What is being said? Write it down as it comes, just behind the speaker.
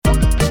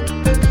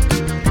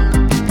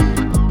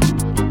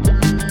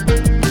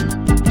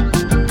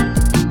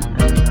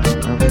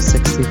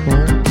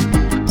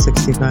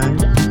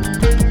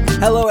65.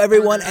 Hello,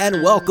 everyone,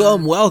 and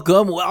welcome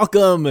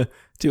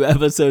to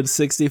episode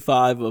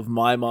 65 of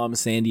My Mom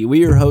Sandy.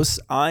 We are your hosts.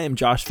 I am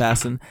Josh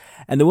Fasten,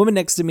 and the woman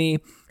next to me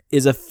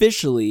is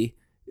officially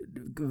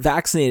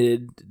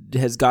vaccinated,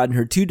 has gotten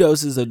her 2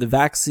 doses of the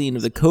vaccine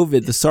of the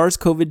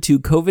SARS-CoV-2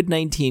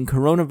 COVID-19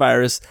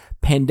 coronavirus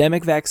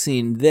pandemic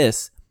vaccine.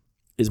 This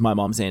is My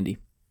Mom Sandy.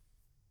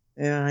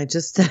 Yeah, I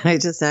just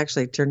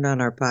actually turned on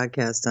our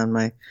podcast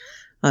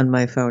on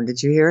my phone.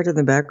 Did you hear it in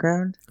the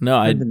background? No,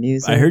 I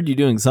music? I heard you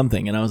doing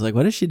something, and I was like,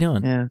 what is she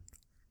doing? Yeah.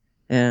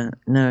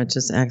 No, it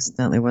just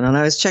accidentally went on.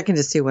 I was checking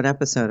to see what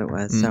episode it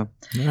was. So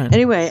Right.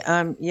 anyway,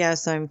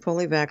 yes, I'm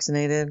fully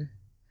vaccinated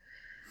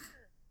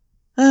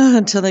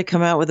until they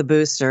come out with a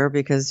booster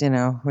because,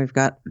 we've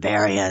got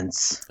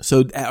variants.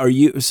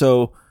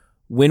 So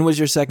when was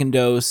your second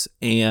dose,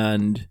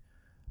 and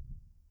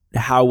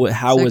how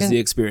was the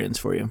experience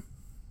for you?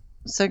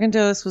 Second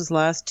dose was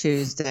last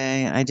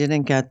Tuesday. I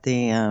didn't get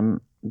the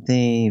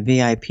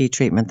VIP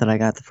treatment that I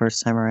got the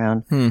first time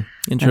around.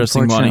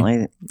 Interesting,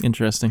 Bonnie.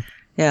 Interesting.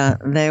 Yeah,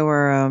 they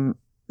were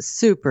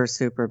super,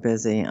 super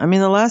busy. I mean,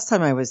 the last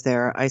time I was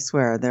there, I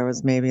swear, there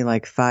was maybe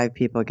like 5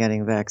 people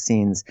getting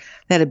vaccines.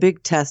 They had a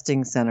big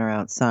testing center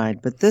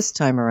outside, but this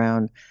time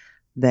around,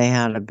 they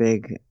had a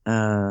big,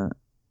 long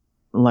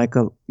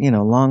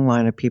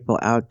line of people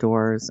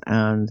outdoors,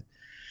 and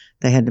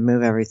they had to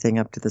move everything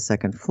up to the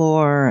second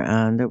floor.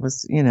 And it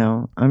was, you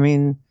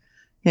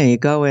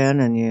go in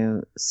and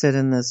you sit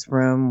in this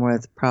room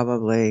with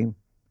probably,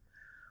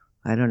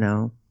 I don't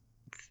know,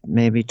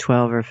 maybe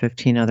 12 or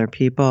 15 other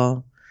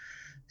people,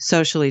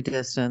 socially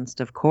distanced,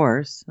 of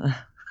course.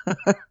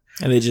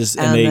 And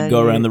they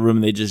go around the room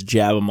and they just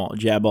jab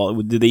all.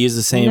 Did they use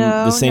the same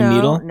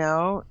needle?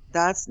 No,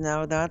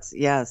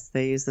 yes,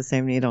 they use the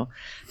same needle.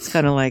 It's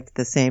kind of like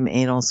the same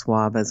anal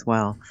swab as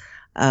well.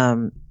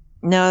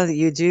 No,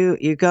 you do.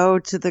 You go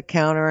to the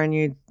counter and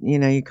you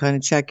kind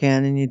of check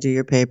in and you do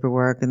your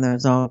paperwork, and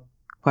there's all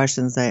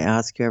questions they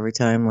ask you every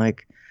time,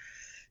 like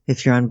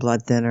if you're on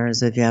blood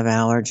thinners, if you have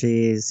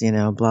allergies,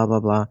 blah, blah,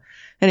 blah.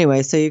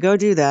 Anyway, so you go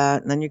do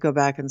that, and then you go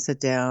back and sit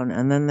down,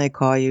 and then they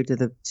call you to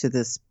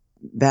this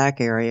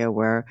back area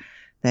where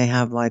they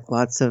have like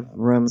lots of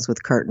rooms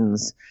with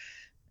curtains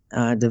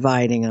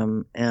dividing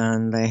them,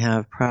 and they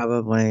have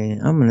probably,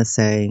 I'm going to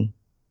say,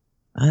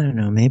 I don't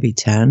know, maybe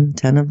 10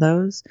 of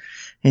those.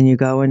 And you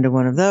go into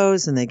one of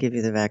those and they give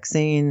you the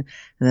vaccine,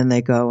 and then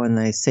they go and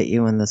they sit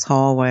you in this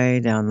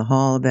hallway down the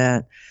hall a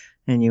bit,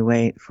 and you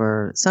wait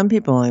for, some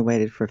people only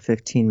waited for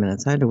 15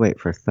 minutes. I had to wait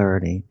for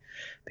 30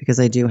 because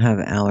I do have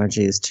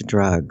allergies to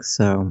drugs.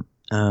 So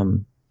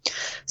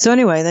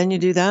anyway, then you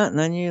do that, and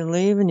then you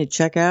leave and you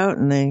check out,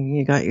 and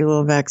you got your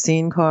little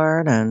vaccine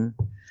card. And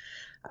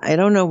I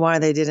don't know why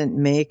they didn't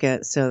make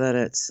it so that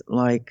it's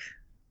like,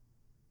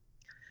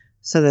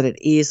 so that it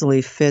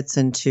easily fits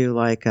into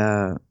like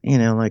a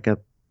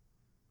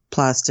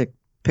plastic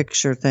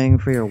picture thing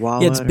for your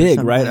wallet. Yeah, it's big,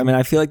 right? I mean,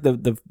 I feel like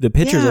the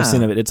pictures I've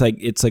seen of it, it's like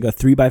a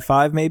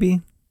 3x5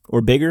 maybe,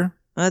 or bigger.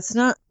 It's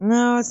not a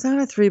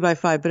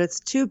 3x5, but it's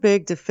too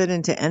big to fit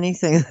into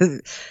anything,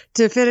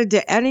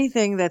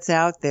 that's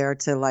out there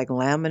to like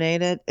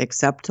laminate it,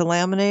 except to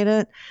laminate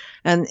it.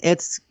 And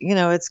it's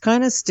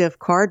kind of stiff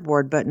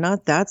cardboard, but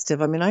not that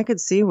stiff. I mean, I could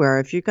see where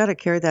if you got to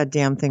carry that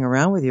damn thing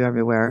around with you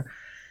everywhere.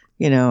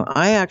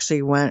 I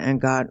actually went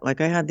and got,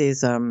 like, I had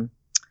these,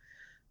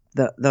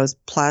 those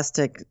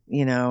plastic,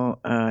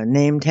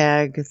 name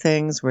tag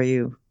things where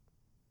you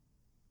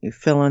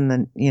fill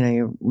in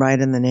you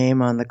write in the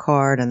name on the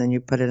card, and then you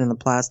put it in the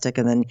plastic,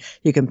 and then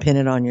you can pin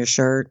it on your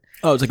shirt.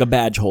 Oh, it's like a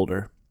badge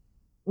holder.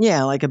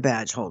 Yeah, like a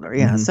badge holder.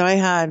 Yeah. Mm-hmm. So I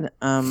had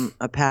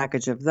a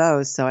package of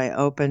those. So I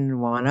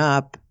opened one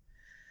up,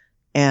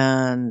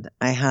 and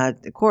I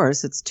had, of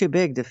course, it's too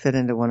big to fit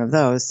into one of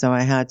those. So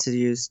I had to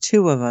use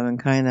 2 of them and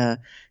kind of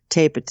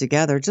tape it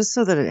together just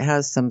so that it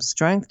has some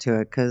strength to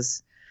it.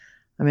 Because,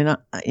 I mean,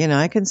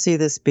 I can see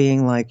this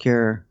being like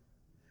your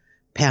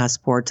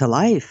passport to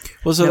life.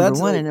 Well, so number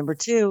one. And number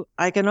 2,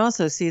 I can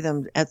also see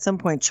them at some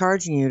point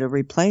charging you to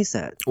replace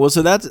it. Well,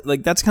 so that's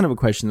kind of a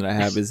question that I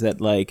have, is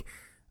that like,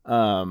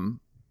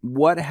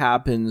 what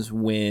happens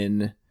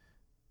when,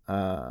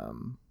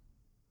 hold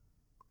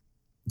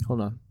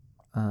on.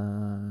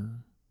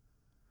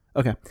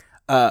 Okay.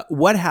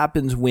 What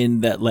happens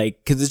when that,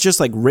 like, cause it's just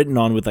like written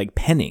on with like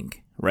penning,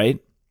 right?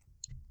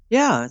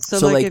 Yeah. So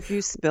like if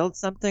you spilled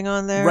something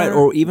on there. Right.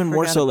 Or even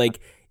more so, like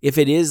if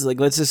it is like,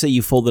 let's just say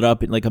you fold it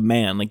up like a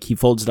man, like he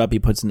folds it up, he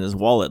puts it in his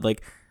wallet.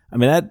 Like, I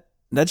mean,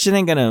 that shit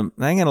ain't gonna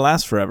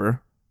last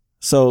forever.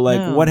 So like,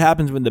 No. What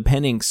happens when the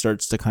penning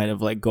starts to kind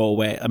of like go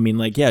away? I mean,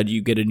 like, yeah, do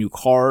you get a new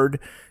card?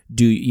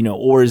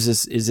 Or is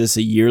this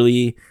a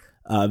yearly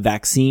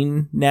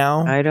vaccine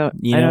now? I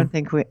don't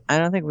think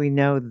we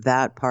know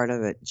that part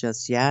of it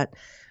just yet.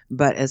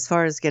 But as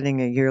far as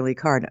getting a yearly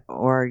card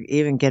or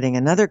even getting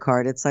another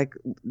card, it's like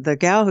the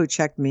gal who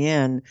checked me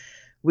in,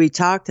 we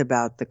talked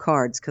about the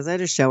cards because I had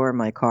to show her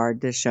my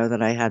card to show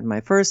that I had my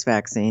first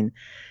vaccine,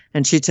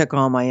 and she took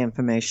all my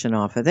information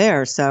off of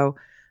there. So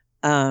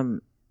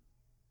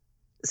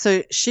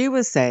so she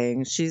was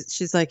saying,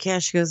 she's like, yeah,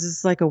 she goes, this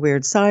is like a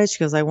weird size. She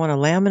goes, I want to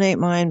laminate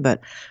mine,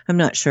 but I'm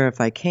not sure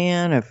if I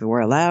can, if we're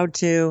allowed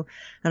to.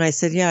 And I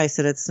said, yeah, I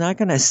said, it's not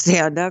going to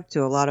stand up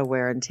to a lot of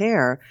wear and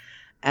tear.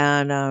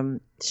 And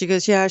she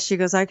goes, yeah, she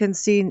goes, I can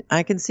see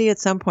at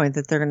some point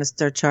that they're going to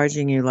start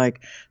charging you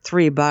like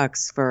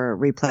 $3 for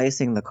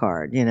replacing the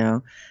card, you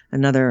know,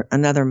 another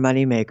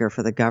moneymaker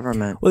for the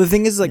government. Well, the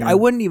thing is, like, Yeah. I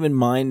wouldn't even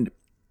mind.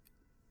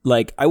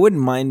 Like, I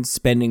wouldn't mind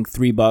spending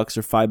 $3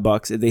 or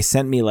 $5 if they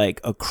sent me like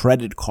a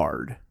credit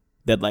card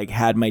that like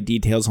had my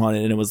details on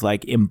it and it was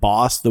like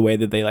embossed the way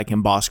that they like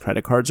emboss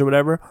credit cards or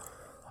whatever.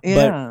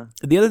 Yeah.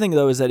 But the other thing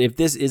though is that if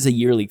this is a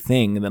yearly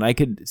thing, then I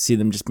could see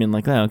them just being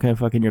like, oh, okay,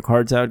 fucking your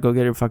card's out, go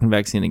get your fucking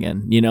vaccine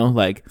again. You know,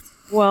 like.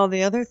 Well,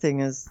 the other thing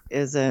is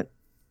that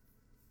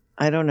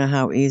I don't know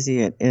how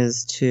easy it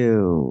is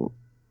to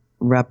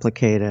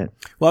replicate it.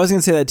 Well, I was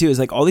gonna say that too. Is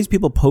like all these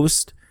people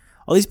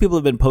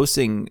have been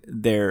posting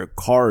their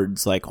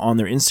cards like on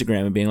their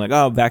Instagram and being like,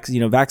 oh,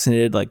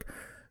 vaccinated, like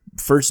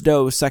first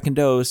dose, second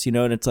dose, you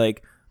know, and it's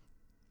like,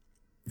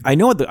 I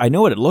know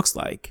what it looks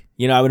like.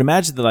 You know, I would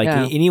imagine that like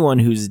anyone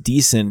who's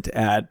decent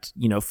at,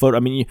 you know, photo, I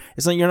mean,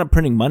 it's like you're not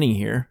printing money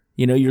here.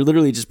 You know, you're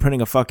literally just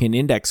printing a fucking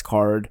index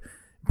card,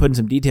 putting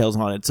some details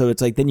on it. So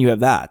it's like, then you have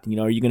that, you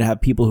know, are you going to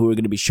have people who are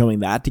going to be showing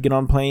that to get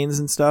on planes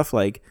and stuff?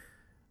 Like,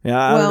 yeah,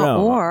 I don't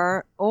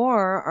know.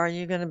 Or are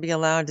you going to be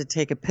allowed to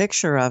take a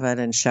picture of it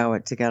and show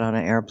it to get on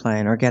an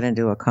airplane or get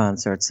into a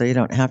concert so you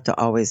don't have to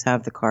always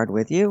have the card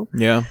with you?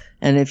 Yeah.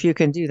 And if you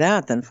can do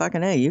that, then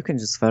fucking A, you can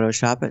just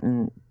Photoshop it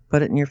and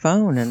put it in your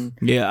phone. And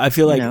yeah, I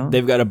feel like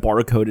they've got to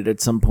barcode it at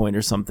some point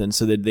or something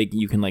so that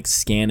you can like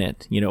scan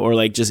it, you know, or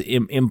like just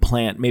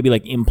implant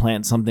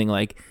something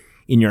like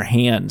in your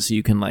hand so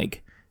you can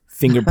like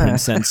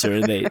fingerprint sensor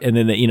and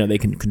then they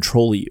can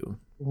control you.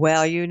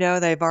 Well, you know,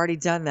 they've already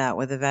done that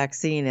with a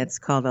vaccine. It's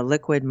called a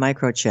liquid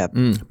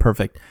microchip.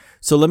 Perfect.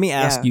 So let me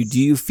ask you, Yes.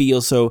 do you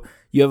feel, so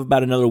you have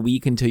about another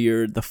week until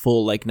you're the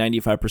full like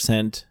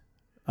 95%,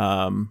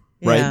 right?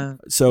 Yeah.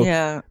 So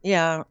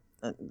Yeah.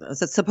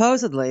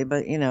 Supposedly,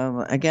 but you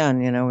know,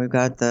 again, you know, we've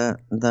got the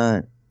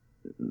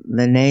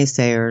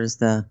naysayers,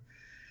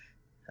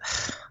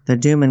 the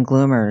doom and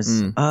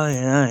gloomers. Oh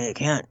yeah, you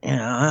can't, you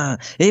know,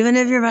 even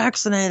if you're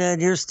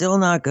vaccinated, you're still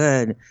not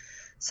good.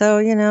 So,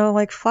 you know,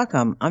 like, fuck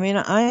them. I mean,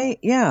 I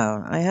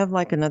have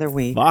like another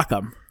week. fuck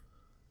them.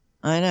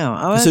 I know.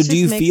 Oh, So it do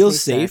you just makes feel me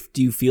safe? sick.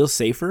 Do you feel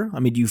safer?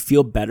 I mean, do you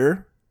feel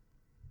better?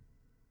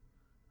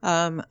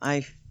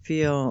 I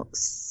feel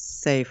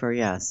safer,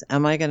 yes.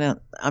 I'm not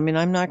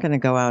gonna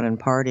go out and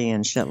party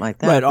and shit like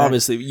that. Right, but-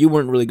 obviously. You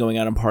weren't really going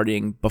out and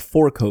partying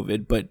before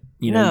COVID, but,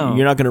 you know, No.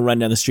 you're not going to run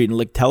down the street and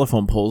lick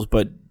telephone poles,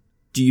 but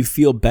do you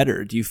feel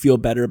better? Do you feel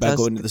better about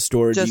going to the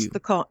store? Just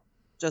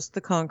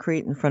the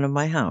concrete in front of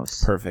my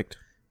house. Perfect.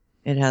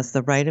 It has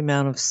the right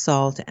amount of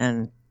salt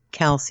and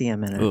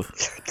calcium in it.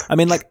 Oof. I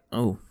mean, like,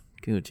 oh,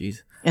 good,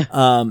 jeez. Yeah,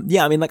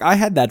 I mean, like, I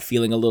had that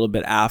feeling a little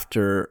bit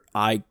after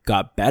I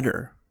got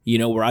better, you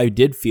know, where I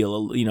did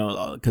feel, you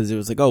know, because it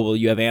was like, oh, well,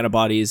 you have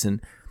antibodies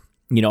and,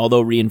 you know,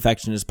 although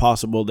reinfection is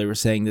possible, they were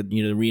saying that,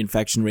 you know, the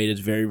reinfection rate is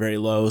very, very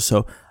low.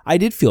 So I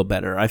did feel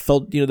better. I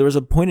felt, you know, there was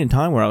a point in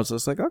time where I was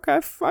just like, okay,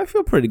 I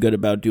feel pretty good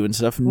about doing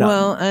stuff.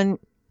 Well,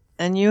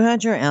 and you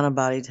had your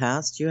antibody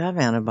test. You have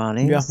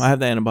antibodies. Yeah, I have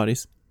the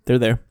antibodies. They're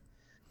there.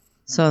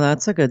 So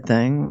that's a good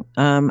thing.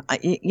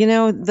 You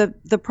know,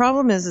 the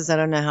problem is I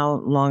don't know how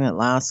long it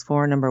lasts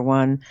for, number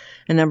one.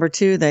 And number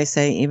two, they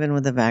say even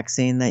with the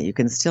vaccine that you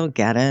can still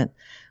get it,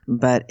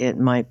 but it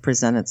might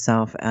present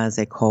itself as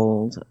a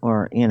cold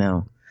or, you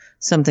know,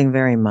 something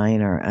very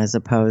minor as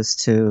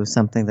opposed to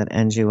something that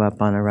ends you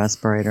up on a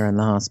respirator in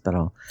the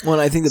hospital. Well,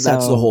 and I think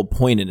that's So- the whole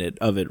point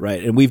of it,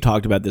 right? And we've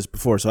talked about this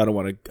before, so I don't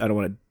want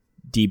to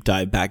deep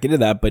dive back into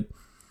that, but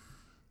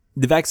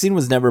the vaccine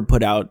was never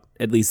put out,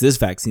 at least this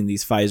vaccine,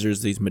 these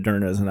Pfizer's, these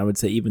Modernas, and I would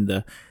say even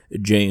the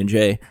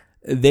J&J,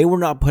 they were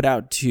not put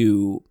out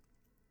to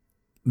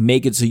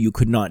make it so you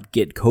could not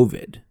get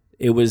COVID.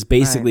 It was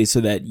basically so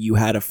that you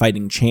had a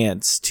fighting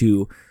chance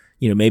to,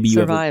 you know, maybe you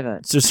Survive have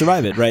it. to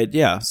survive it, right?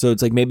 Yeah. So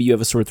it's like maybe you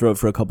have a sore throat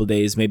for a couple of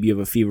days, maybe you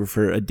have a fever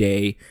for a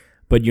day,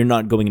 but you're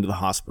not going into the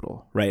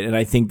hospital, right? And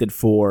I think that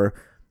for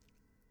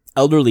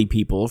elderly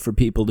people, for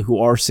people who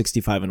are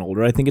 65 and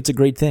older, I think it's a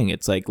great thing.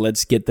 It's like,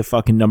 let's get the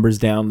fucking numbers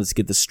down. Let's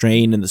get the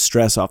strain and the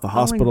stress off the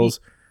hospitals.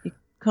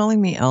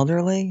 Calling me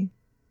elderly?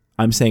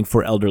 I'm saying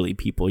for elderly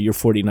people. You're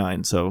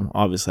 49, so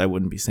obviously I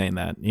wouldn't be saying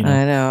that. You know.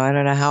 I know. I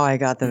don't know how I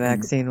got the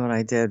vaccine when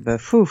I did, but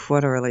phew,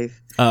 what a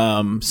relief.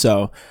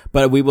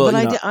 But we will.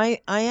 But I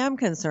am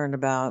concerned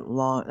about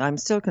I'm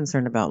still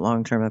concerned about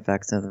long-term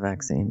effects of the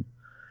vaccine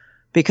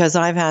because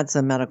I've had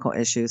some medical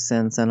issues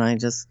since, and I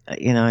just,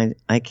 you know,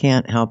 I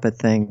can't help but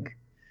think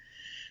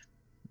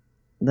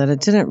that it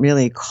didn't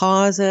really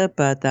cause it,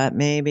 but that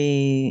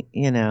maybe,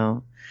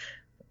 the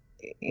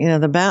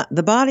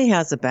body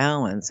has a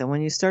balance, and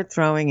when you start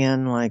throwing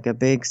in like a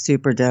big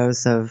super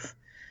dose of,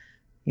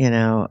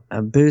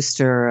 a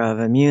booster of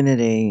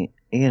immunity,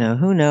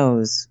 who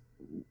knows?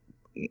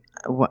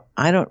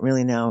 I don't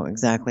really know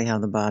exactly how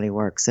the body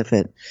works. If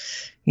it,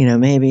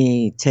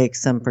 maybe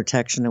takes some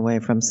protection away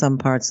from some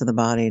parts of the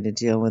body to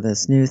deal with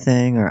this new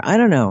thing, or I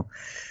don't know.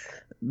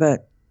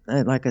 But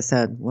like I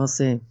said, we'll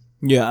see.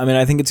 Yeah, I mean,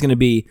 I think it's going to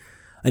be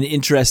an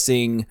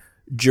interesting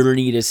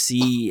journey to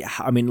see.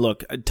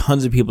 Look,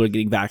 tons of people are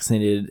getting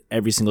vaccinated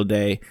every single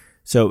day.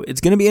 So it's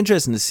going to be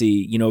interesting to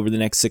see, over the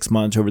next 6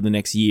 months, over the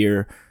next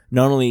year,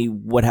 not only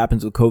what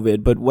happens with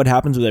COVID, but what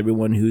happens with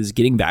everyone who's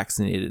getting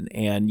vaccinated.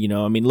 And,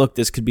 look,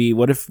 this could be,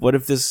 what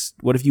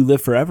if you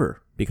live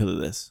forever because of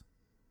this?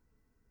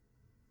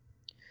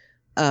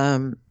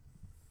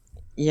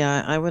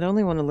 Yeah, I would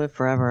only want to live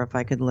forever if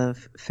I could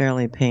live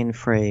fairly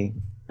pain-free.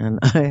 And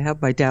I have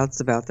my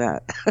doubts about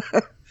that.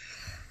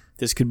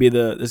 This could be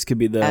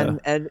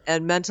the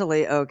and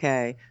mentally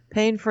okay,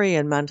 pain-free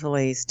and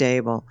mentally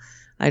stable.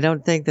 I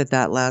don't think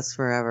that lasts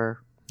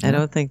forever. Mm-hmm. I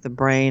don't think the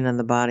brain and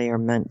the body are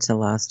meant to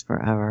last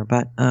forever.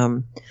 But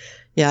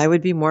yeah, I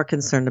would be more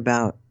concerned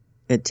about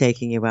it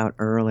taking you out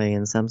early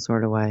in some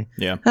sort of way.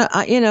 Yeah.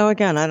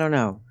 Again, I don't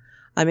know.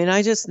 I mean,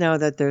 I just know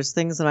that there's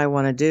things that I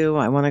want to do.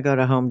 I want to go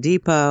to Home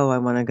Depot. I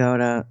want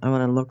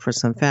to look for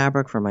some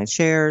fabric for my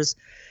chairs.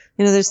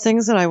 There's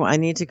things that I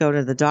need to go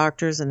to the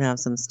doctors and have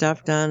some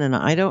stuff done, and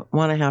I don't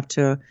want to have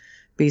to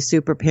be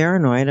super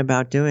paranoid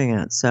about doing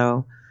it.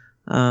 So,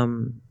 so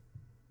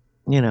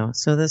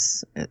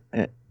this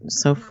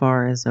so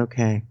far is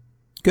okay.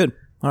 Good.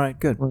 All right,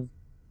 good.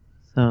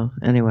 So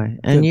anyway,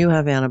 and you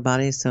have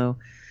antibodies, so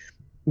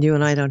you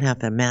and I don't have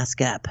to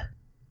mask up.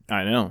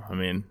 I know. I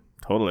mean,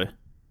 totally.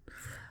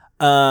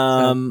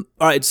 All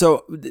right.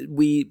 So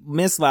we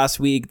missed last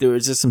week. There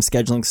was just some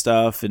scheduling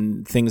stuff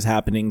and things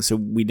happening. So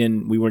we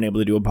weren't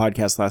able to do a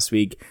podcast last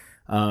week.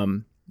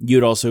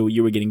 You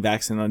were getting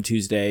vaccinated on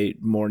Tuesday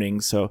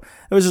morning. So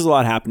there was just a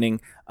lot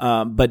happening.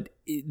 But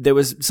there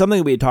was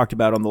something we had talked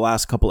about on the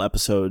last couple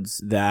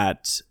episodes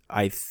that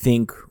I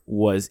think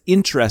was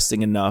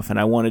interesting enough. And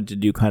I wanted to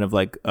do kind of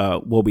like,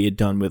 what we had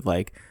done with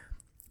like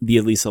the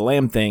Elisa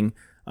Lam thing.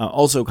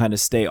 Also kind of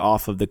stay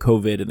off of the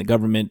COVID and the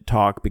government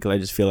talk because I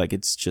just feel like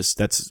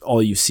that's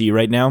all you see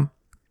right now.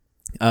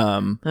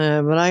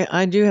 But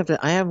I do have to,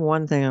 I have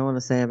one thing I want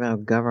to say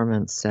about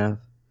government stuff.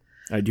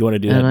 Do you want to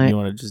do that? Do you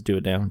want to just do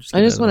it now?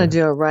 I just want to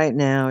do it right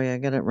now. Yeah,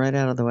 get it right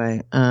out of the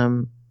way.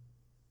 I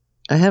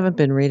haven't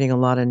been reading a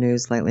lot of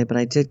news lately, but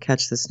I did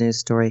catch this news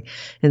story.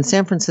 In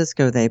San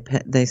Francisco,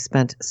 they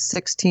spent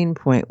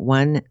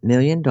 $16.1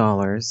 million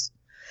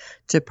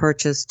to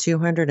purchase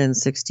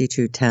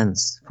 262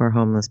 tents for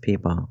homeless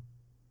people.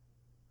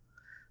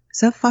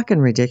 Is that fucking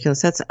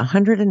ridiculous? That's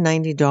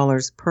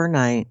 $190 per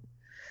night,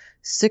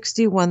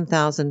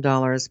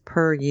 $61,000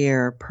 per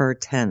year per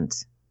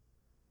tent.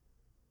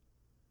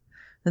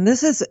 And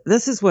this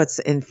is what's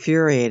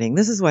infuriating.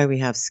 This is why we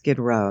have Skid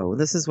Row.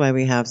 This is why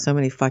we have so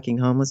many fucking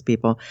homeless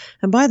people.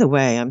 And by the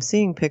way, I'm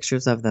seeing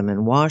pictures of them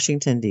in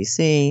Washington,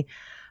 D.C.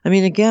 I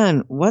mean,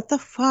 again, what the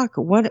fuck?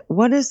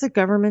 What is the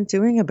government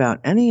doing about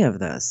any of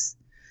this?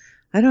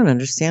 I don't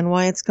understand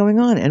why it's going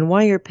on and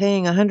why you're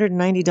paying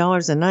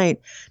 $190 a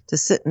night to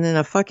sit in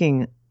a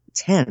fucking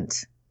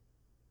tent.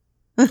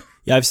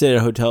 Yeah, I've stayed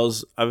at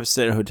hotels.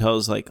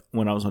 Like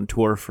when I was on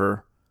tour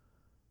for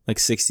like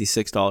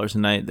 $66 a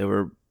night. They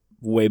were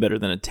way better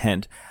than a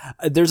tent.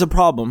 There's a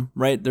problem,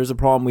 right? There's a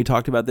problem. We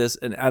talked about this,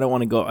 and I don't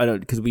want to go.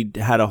 Because we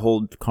had a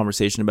whole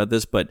conversation about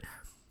this, but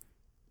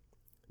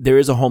there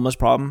is a homeless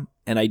problem,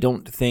 and I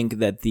don't think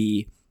that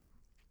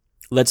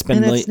let's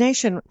spend it's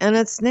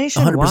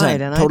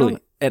nationwide, and totally.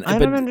 I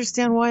don't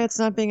understand why it's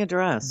not being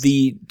addressed.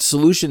 The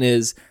solution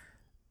is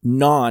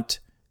not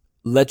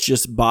let's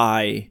just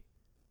buy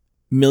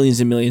millions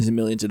and millions and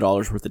millions of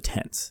dollars worth of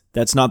tents.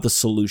 That's not the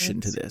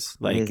solution to this.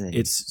 Like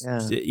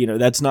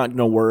that's not going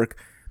to work.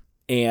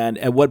 And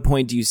at what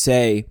point do you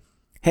say,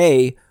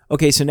 "Hey,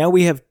 okay, so now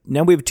we have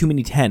too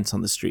many tents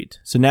on the street.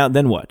 So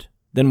then what?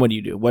 Then what do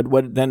you do?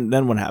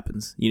 Then what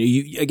happens?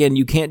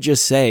 You can't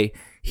just say,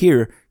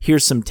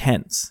 here's some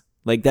tents."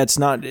 Like that's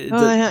not.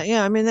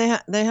 I mean,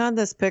 they had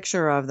this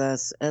picture of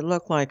this. It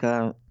looked like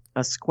a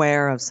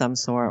square of some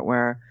sort,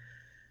 where,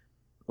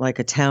 like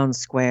a town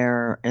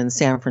square in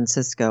San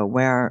Francisco,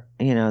 where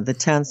the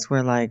tents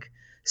were like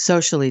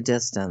socially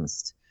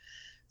distanced.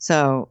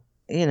 So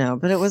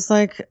but it was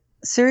like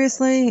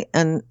seriously,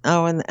 and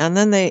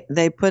then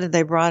they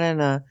brought in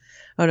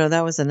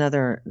that was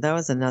another.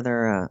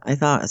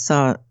 I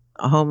saw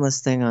a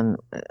homeless thing on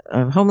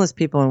homeless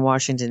people in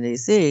Washington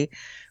D.C.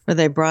 where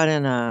they brought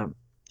in a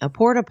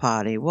porta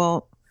potty.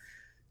 Well,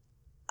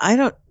 I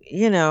don't,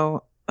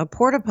 a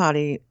porta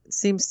potty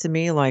seems to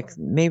me like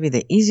maybe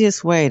the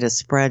easiest way to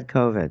spread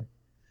COVID.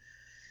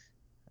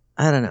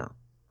 I don't know.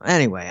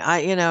 Anyway,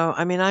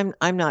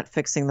 I'm not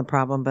fixing the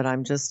problem, but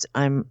I'm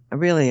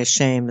really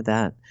ashamed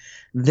that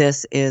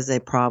this is a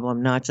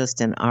problem, not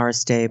just in our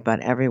state, but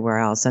everywhere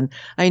else. And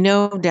I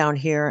know down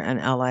here in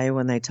LA,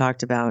 when they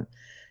talked about,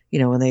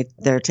 when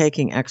they're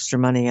taking extra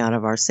money out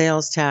of our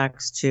sales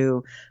tax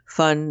to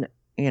fund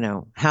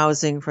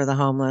housing for the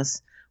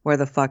homeless. Where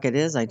the fuck it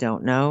is, I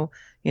don't know.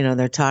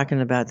 They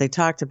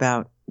talked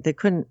about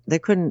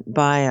couldn't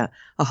buy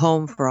a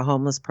home for a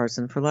homeless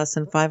person for less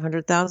than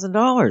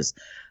 $500,000.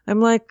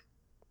 I'm like,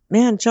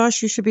 man,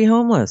 Josh, you should be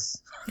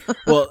homeless.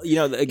 Well,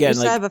 again, you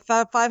should have a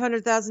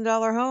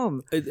 $500,000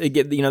 home.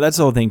 Again, that's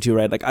the whole thing too,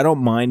 right? Like, I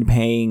don't mind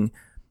paying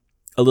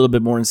a little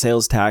bit more in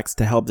sales tax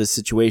to help this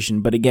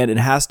situation, but again, it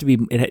has to be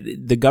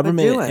the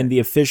government and the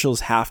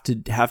officials have to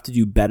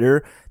do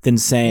better than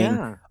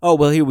saying, "Oh,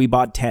 well, here we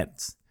bought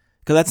tents,"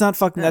 because that's not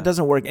fucking. That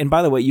doesn't work. And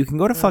by the way, you can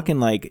go to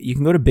fucking you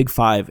can go to Big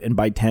Five and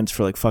buy tents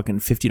for like fucking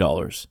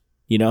 $50.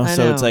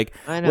 So it's like,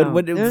 I know.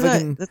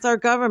 That's our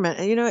government.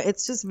 And,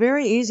 it's just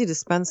very easy to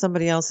spend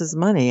somebody else's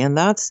money, and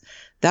that's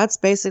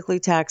basically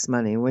tax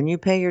money. When you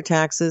pay your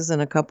taxes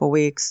in a couple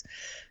weeks,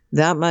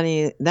 some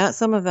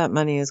of that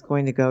money is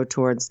going to go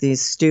towards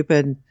these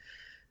stupid,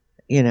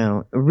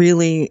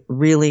 really,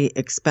 really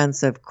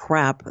expensive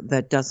crap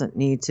that doesn't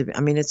need to be.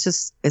 I mean, it's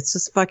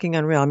just fucking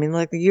unreal. I mean,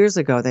 like years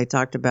ago, they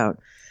talked about,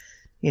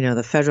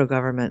 the federal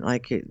government,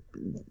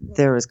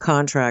 there was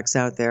contracts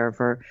out there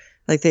for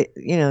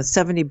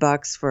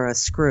 $70 for a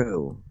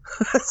screw.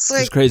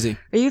 It's crazy.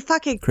 Are you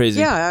fucking crazy?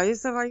 Yeah. Are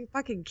you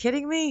fucking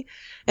kidding me?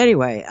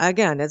 Anyway,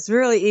 again, it's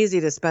really easy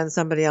to spend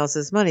somebody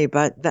else's money,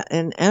 but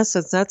in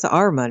essence, that's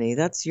our money.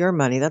 That's your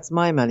money. That's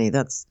my money.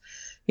 That's,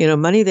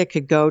 money that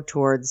could go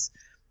towards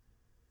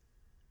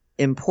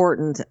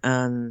important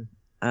and,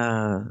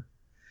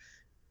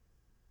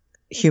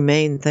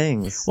 humane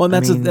things. Well,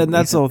 and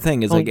that's the whole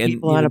thing is like,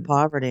 people out of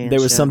poverty.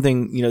 There was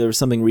something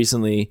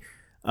recently,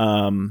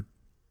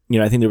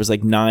 I think there was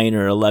like 9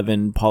 or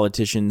 11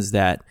 politicians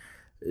that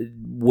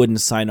wouldn't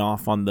sign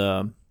off on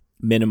the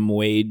minimum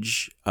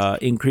wage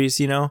increase,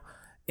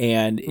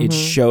 and it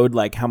showed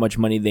like how much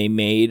money they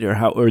made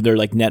or their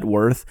like net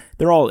worth.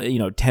 They're all,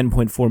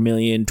 10.4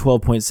 million,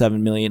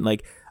 12.7 million.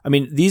 Like, I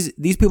mean, these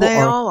people they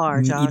all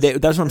are, Josh.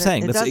 That's what I'm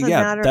saying.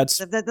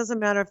 That doesn't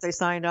matter if they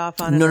signed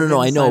off on it.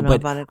 No, I know,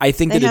 but I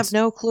think they that have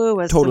no clue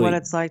as to what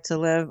it's like to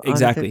live on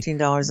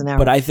 $15 an hour.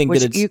 But I think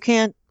that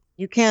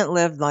you can't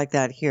live like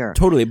that here.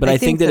 Totally, but I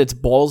think that it's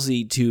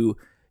ballsy to,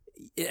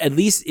 at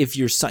least if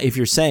you're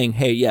saying,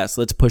 hey, yes,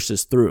 let's push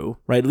this through,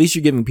 right? At least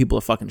you're giving people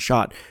a fucking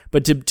shot.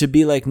 But to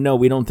be like, no,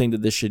 we don't think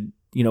that this should,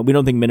 we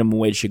don't think minimum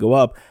wage should go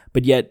up.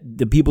 But yet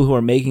the people who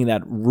are making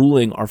that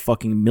ruling are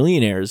fucking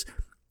millionaires.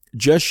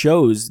 Just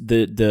shows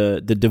the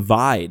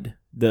divide,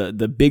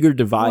 the bigger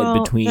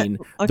divide between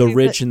the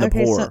rich and the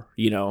poor,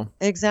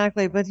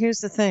 Exactly. But here's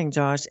the thing,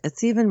 Josh,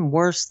 it's even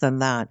worse than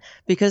that,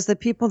 because the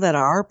people that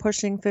are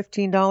pushing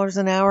 $15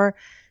 an hour,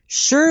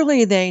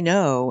 surely they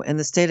know in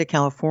the state of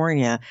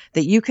California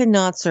that you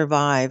cannot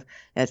survive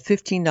at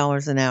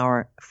 $15 an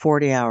hour,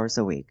 40 hours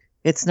a week.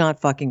 It's not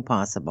fucking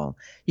possible.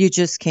 You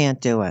just can't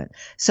do it.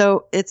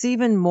 So it's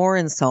even more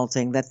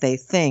insulting that they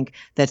think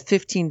that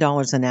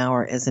 $15 an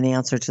hour is an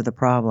answer to the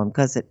problem,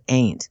 because it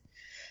ain't.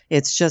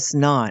 It's just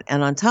not.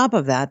 And on top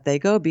of that, they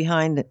go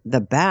behind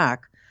the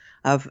back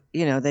of,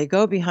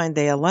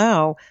 they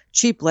allow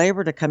cheap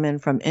labor to come in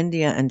from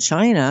India and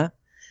China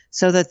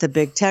so that the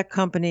big tech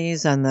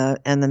companies and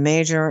the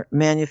major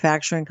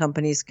manufacturing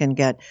companies can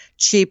get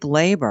cheap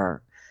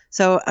labor.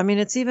 So, I mean,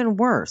 it's even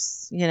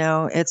worse,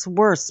 it's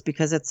worse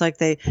because it's like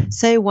they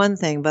say one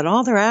thing, but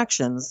all their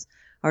actions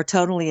are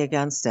totally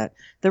against it.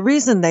 The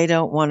reason they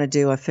don't want to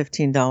do a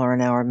 $15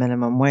 an hour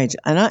minimum wage,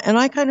 and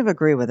I kind of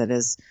agree with it,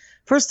 is,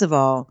 first of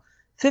all,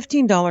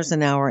 $15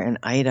 an hour in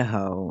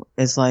Idaho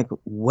is like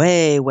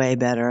way, way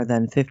better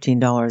than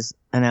 $15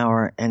 an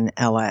hour in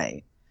LA,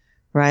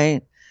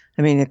 right?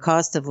 I mean, the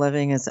cost of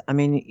living is, I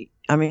mean,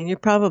 you're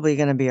probably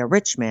going to be a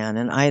rich man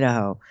in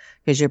Idaho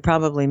because you're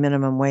probably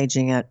minimum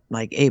waging at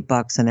like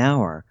 $8 an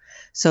hour.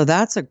 So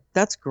that's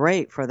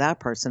great for that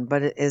person.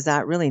 But is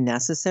that really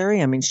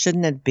necessary? I mean,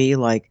 shouldn't it be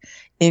like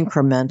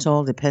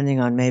incremental depending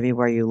on maybe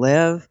where you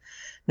live?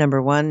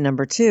 Number one.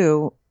 Number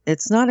two,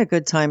 it's not a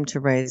good time to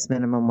raise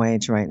minimum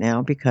wage right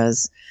now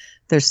because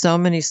there's so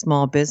many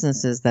small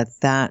businesses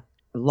that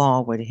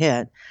law would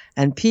hit,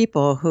 and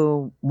people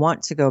who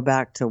want to go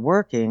back to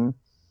working,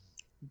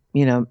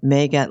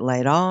 may get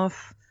laid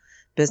off.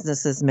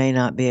 Businesses may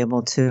not be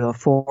able to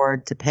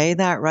afford to pay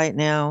that right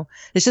now.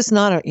 It's just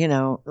not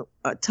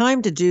a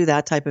time to do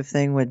that type of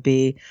thing would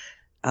be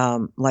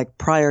like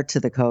prior to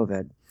the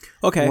COVID.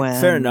 Okay,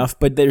 fair enough.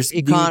 But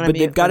they've got to do.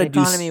 The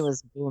economy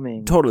was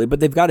booming. Totally, but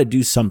they've got to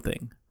do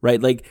something,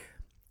 right? Like,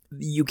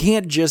 you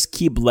can't just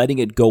keep letting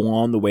it go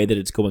on the way that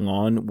it's going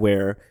on,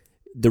 where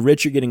the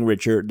rich are getting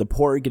richer, the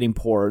poor are getting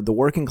poorer, the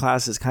working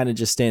class is kind of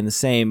just staying the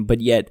same,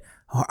 but yet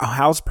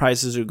house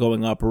prices are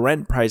going up,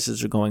 rent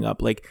prices are going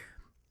up. Like,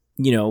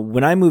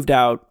 when I moved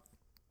out,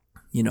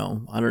 I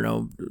don't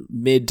know,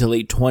 mid to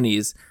late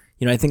 20s,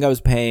 I think I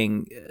was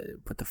paying,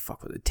 what the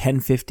fuck was it,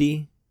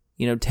 $1,050?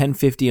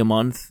 $1,050 a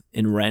month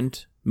in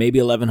rent, maybe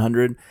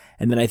 $1,100.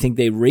 And then I think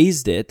they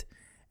raised it.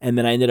 And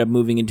then I ended up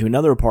moving into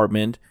another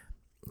apartment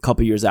a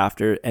couple years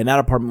after. And that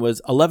apartment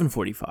was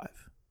 $1,145,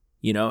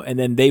 and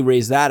then they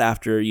raised that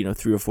after,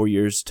 3 or 4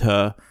 years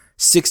to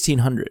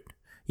 $1,600,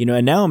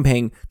 and now I'm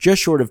paying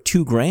just short of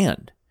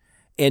 $2,000.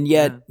 And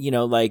yet,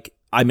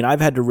 I mean,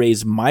 I've had to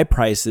raise my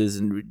prices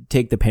and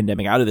take the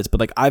pandemic out of this, but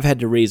like I've had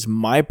to raise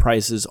my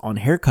prices on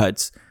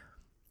haircuts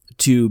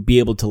to be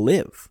able to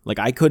live. Like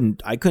I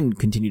couldn't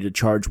continue to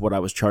charge what I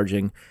was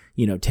charging,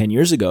 10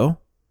 years ago.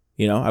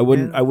 I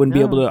wouldn't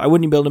be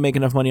able to make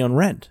enough money on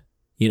rent,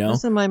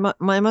 Listen, my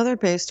mother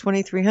pays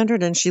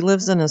 $2,300 and she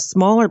lives in a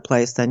smaller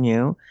place than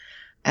you.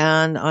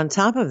 And on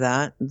top of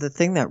that, the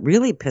thing that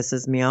really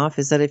pisses me off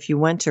is that if you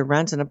went to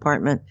rent an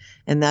apartment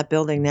in that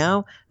building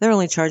now, they're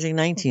only charging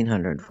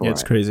 $1,900 for it.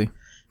 It's crazy.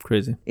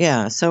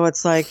 Yeah. So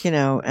it's like,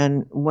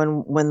 and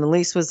when the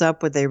lease was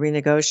up, would they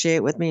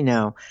renegotiate with me?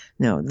 No.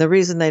 The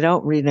reason they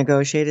don't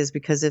renegotiate is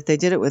because if they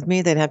did it with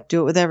me, they'd have to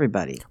do it with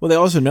everybody. Well, they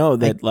also know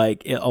that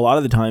like a lot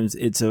of the times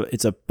it's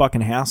a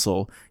fucking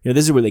hassle.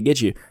 This is where they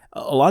get you.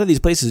 A lot of these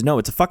places know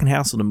it's a fucking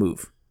hassle to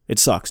move. It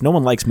sucks. No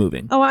one likes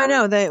moving. Oh, I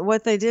know.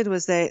 What they did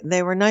was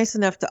they were nice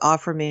enough to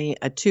offer me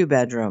a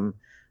 2-bedroom,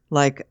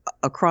 like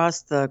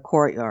across the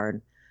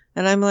courtyard.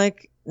 And I'm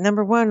like,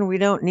 number one, we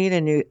don't need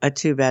a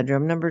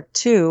 2-bedroom. Number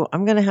two,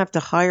 I'm going to have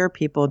to hire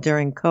people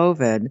during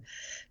COVID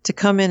to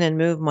come in and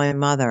move my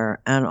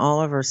mother and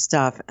all of her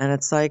stuff. And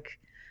it's like,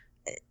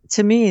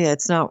 to me,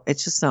 it's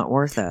just not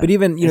worth it. But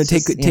even,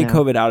 take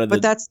COVID out of the...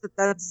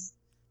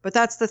 But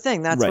that's the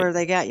thing. That's right. where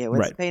they get you.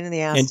 It's a pain in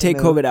the ass. And take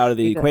COVID out of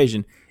the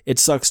equation. It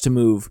sucks to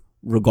move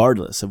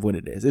regardless of when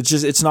it is.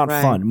 It's not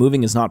fun.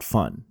 Moving is not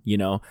fun,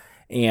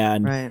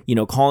 And,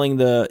 calling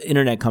the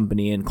internet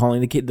company and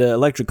calling the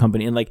electric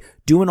company and like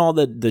doing all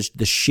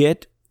the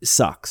shit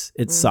sucks.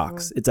 It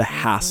sucks. It's a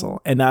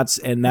hassle. And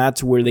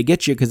that's where they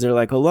get you because they're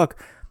like, oh, look,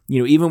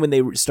 even when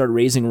they start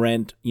raising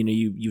rent,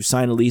 you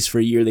sign a lease for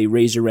a year, they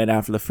raise your rent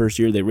after the first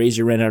year, they raise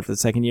your rent after the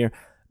second year.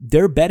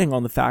 They're betting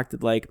on the fact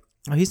that like,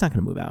 oh, he's not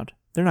going to move out.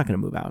 They're not going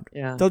to move out.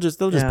 Yeah. They'll just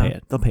pay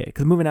it. They'll pay it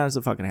because moving out is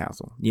a fucking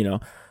hassle,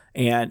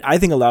 And I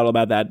think a lot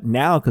about that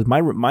now because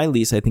my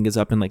lease I think is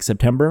up in like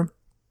September,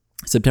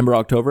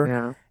 October.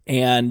 Yeah.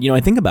 And I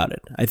think about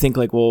it. I think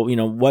like, well,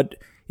 what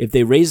if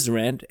they raise the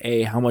rent?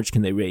 A, how much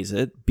can they raise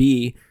it?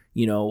 B,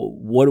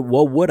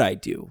 what would I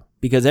do?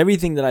 Because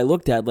everything that I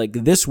looked at, like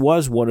this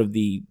was one of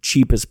the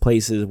cheapest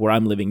places where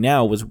I'm living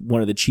now was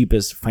one of the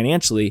cheapest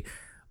financially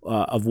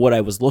of what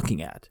I was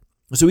looking at.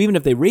 So even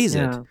if they raise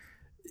it,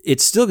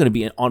 it's still going to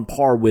be on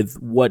par with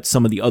what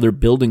some of the other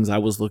buildings I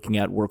was looking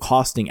at were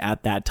costing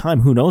at that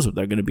time. Who knows what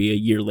they're going to be a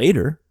year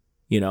later,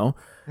 You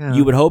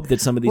would hope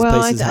that some of these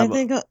places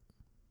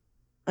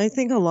I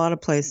think a lot of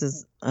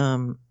places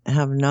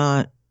have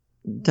not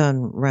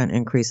done rent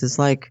increases.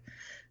 Like,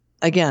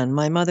 again,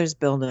 my mother's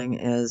building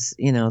is,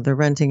 they're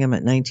renting them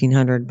at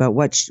 $1,900. But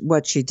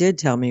what she did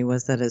tell me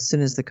was that as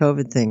soon as the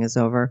COVID thing is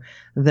over,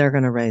 they're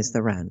going to raise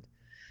the rent.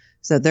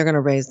 So they're going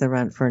to raise the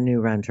rent for new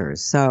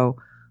renters. So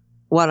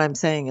what I'm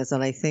saying is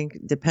that I think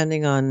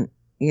depending on,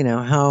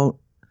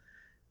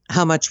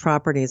 how much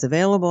property is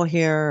available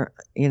here,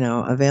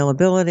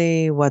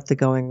 availability, what the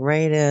going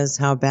rate is,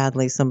 how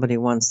badly somebody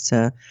wants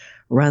to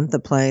rent the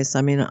place.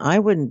 I mean, I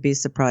wouldn't be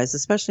surprised,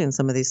 especially in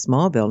some of these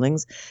small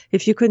buildings,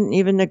 if you couldn't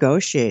even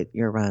negotiate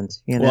your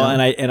rent, Well,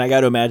 and I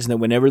got to imagine that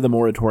whenever the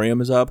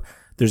moratorium is up,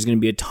 there's going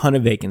to be a ton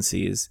of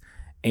vacancies.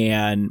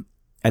 And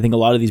I think a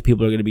lot of these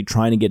people are going to be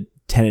trying to get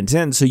tenants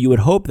in. So you would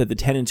hope that the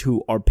tenants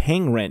who are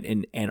paying rent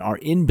and are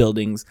in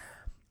buildings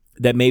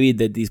that maybe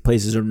that these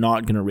places are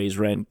not going to raise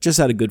rent just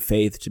out of good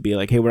faith to be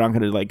like, hey, we're not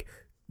going to like,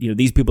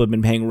 these people have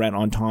been paying rent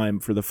on time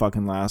for the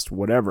fucking last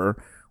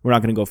whatever. We're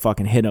not going to go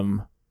fucking hit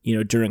them,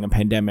 during a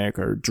pandemic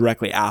or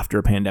directly after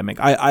a pandemic.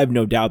 I have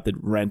no doubt that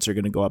rents are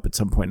going to go up at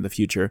some point in the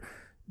future.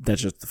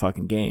 That's just the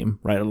fucking game,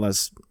 right?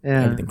 Unless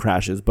everything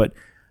crashes. But,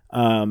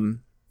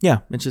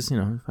 it's just,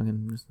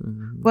 fucking.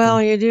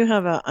 Well, you do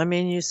have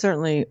you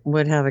certainly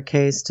would have a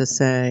case to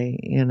say,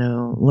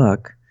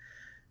 look,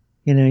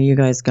 you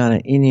guys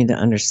you need to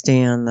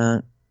understand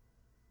that.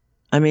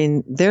 I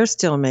mean, they're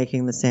still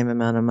making the same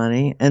amount of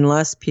money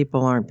unless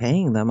people aren't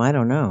paying them. I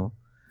don't know.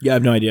 Yeah, I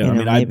have no idea.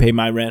 I pay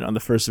my rent on the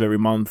first of every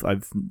month.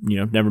 I've,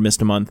 never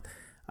missed a month.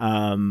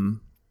 But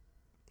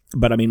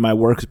my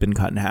work's been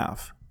cut in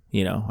half,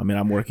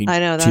 I'm working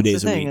 2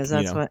 days a week.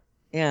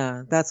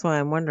 That's why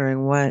I'm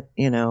wondering what,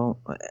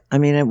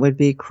 it would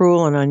be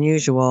cruel and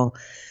unusual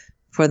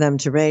for them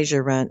to raise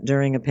your rent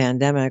during a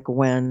pandemic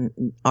when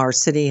our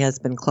city has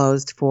been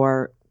closed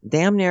for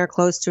damn near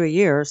close to a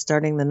year,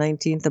 starting the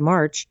 19th of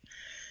March.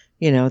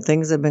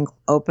 Things have been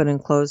open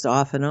and closed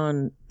off and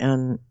on,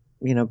 and,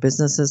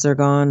 businesses are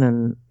gone,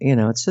 and,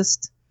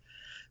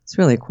 it's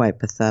really quite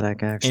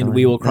pathetic, actually. And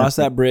we will cross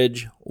that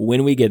bridge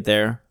when we get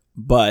there,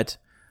 but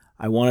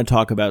I want to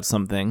talk about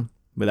something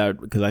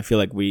because I feel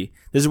like this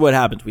is what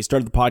happens. We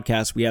start the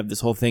podcast, we have this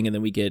whole thing, and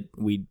then we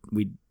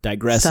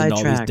digress into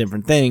all these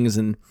different things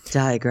and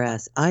I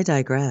digress.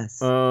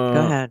 Go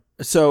ahead.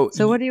 So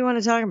what do you want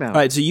to talk about? All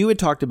right. So you had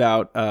talked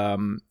about,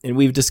 and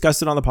we've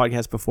discussed it on the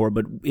podcast before,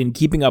 but in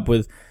keeping up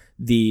with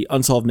the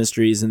unsolved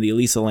mysteries and the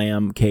Elisa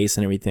Lam case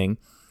and everything,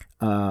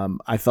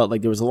 I felt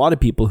like there was a lot of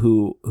people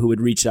who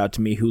had reached out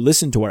to me who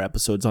listened to our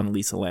episodes on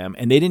Elisa Lam,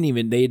 and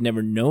they had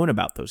never known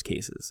about those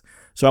cases.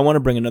 So I want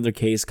to bring another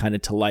case kind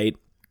of to light.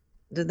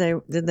 Did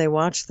they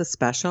watch the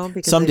special?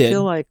 Because some did.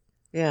 Feel like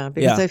Yeah,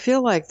 because Yeah. I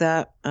feel like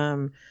that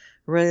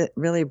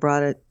really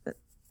brought it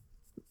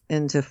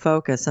into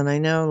focus. And I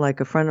know, like,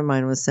 a friend of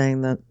mine was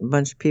saying that a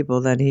bunch of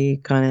people that he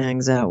kind of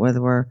hangs out with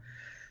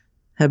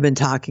have been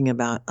talking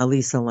about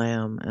Elisa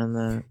Lamb and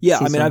the Yeah,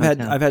 I mean, Cecil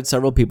Hotel. I've had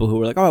several people who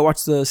were like, "Oh, I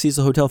watched the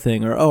Cecil Hotel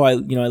thing," or "Oh, I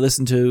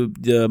listened to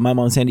the My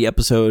Mom and Sandy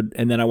episode,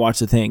 and then I watched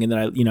the thing, and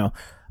then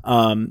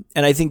and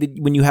I think that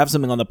when you have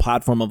something on the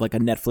platform of like a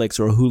Netflix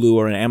or a Hulu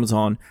or an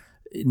Amazon,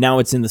 now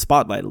it's in the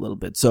spotlight a little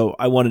bit. So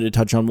I wanted to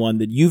touch on one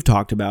that you've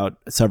talked about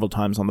several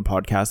times on the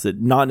podcast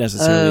that not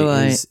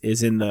necessarily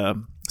is in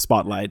the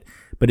spotlight,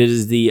 but it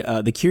is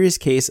the Curious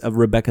Case of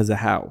Rebecca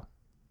Zahau.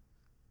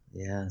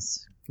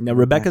 Yes. Now,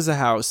 Rebecca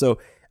Zahau. So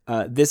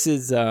this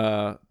is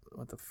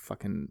what the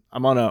fucking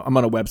I'm on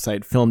a website,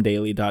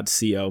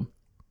 filmdaily.co.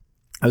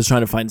 I was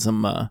trying to find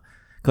some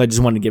because I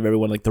just wanted to give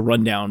everyone like the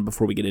rundown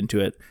before we get into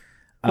it.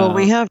 Well,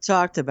 we have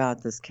talked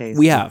about this case.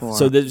 We have. Before.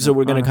 So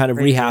we're going to kind of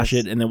rehash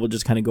it, and then we'll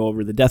just kind of go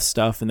over the death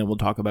stuff, and then we'll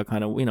talk about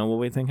kind of what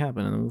we think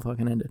happened, and then we'll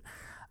fucking end it.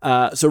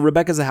 So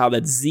Rebecca Zahau,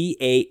 that's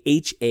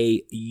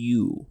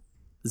Zahau.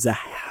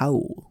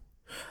 Zahau.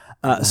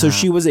 So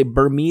she was a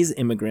Burmese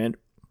immigrant,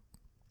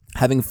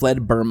 having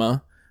fled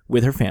Burma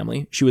with her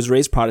family. She was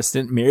raised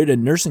Protestant, married a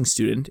nursing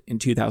student in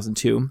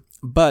 2002,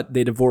 but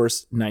they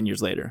divorced 9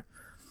 years later.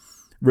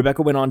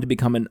 Rebecca went on to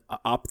become an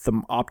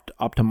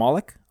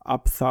ophthalmic.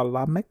 What?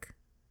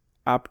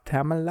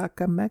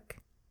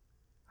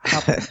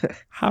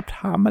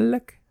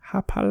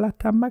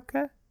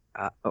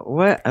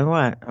 Are we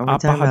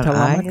talking about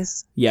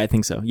eyes? Yeah, I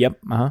think so. Yep.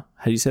 How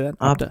do you say that?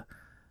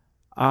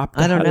 I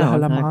don't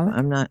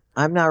know.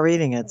 I'm not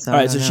reading it. So all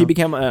right. So she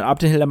became an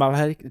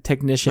ophthalmic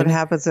technician.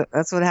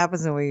 That's what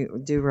happens when we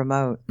do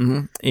remote.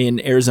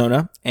 In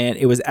Arizona, and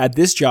it was at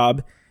this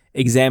job,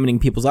 examining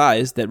people's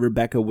eyes, that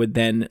Rebecca would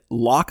then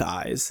lock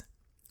eyes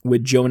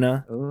with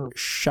Jonah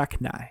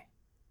Shaknai.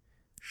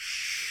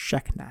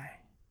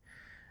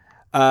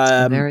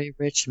 A very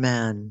rich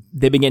man.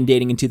 They began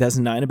dating in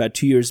 2009, about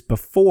 2 years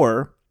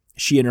before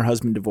she and her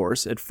husband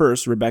divorced. At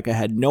first, Rebecca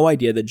had no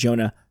idea that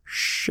Jonah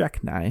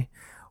Shaknai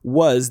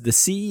was the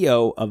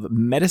CEO of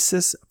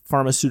Medicis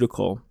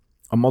Pharmaceutical,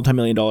 a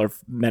multi-million-dollar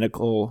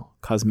medical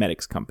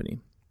cosmetics company.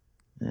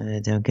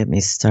 Don't get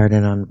me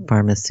started on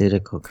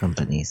pharmaceutical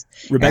companies.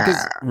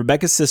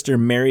 Rebecca's sister,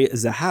 Mary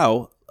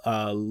Zahau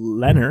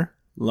Leonner,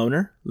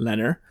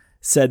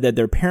 said that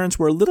their parents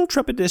were a little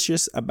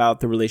trepidatious about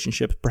the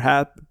relationship,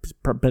 perhaps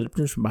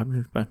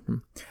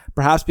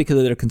because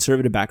of their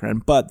conservative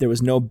background, but there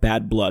was no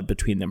bad blood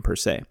between them per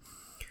se.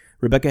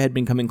 Rebecca had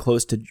becoming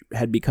close to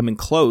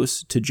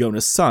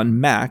Jonah's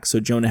son, Max. So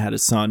Jonah had a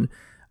son.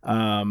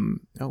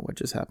 What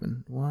just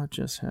happened?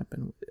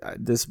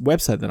 This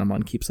website that I'm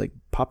on keeps like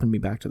popping me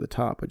back to the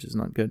top, which is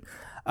not good.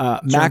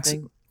 Max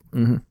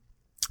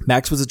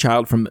was a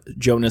child from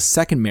Jonah's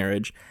second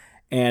marriage,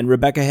 and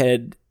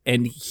Rebecca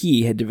and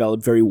he had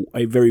developed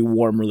a very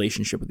warm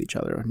relationship with each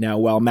other. Now,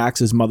 while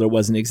Max's mother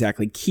wasn't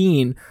exactly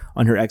keen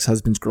on her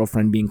ex-husband's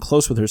girlfriend being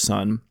close with her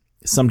son,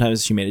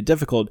 sometimes she made it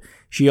difficult,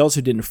 she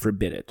also didn't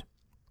forbid it.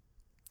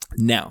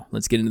 Now,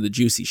 let's get into the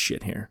juicy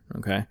shit here,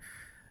 okay?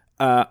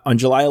 On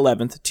July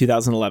 11th,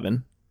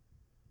 2011,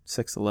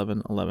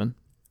 6/11/11.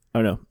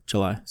 Oh no,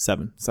 July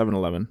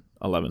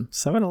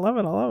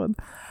 7/11/11.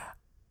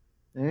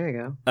 There you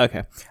go.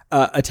 Okay.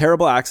 A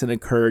terrible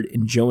accident occurred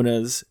in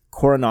Jonah's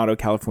Coronado,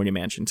 California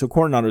mansion. So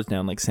Coronado's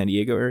down like San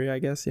Diego area, I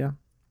guess, yeah?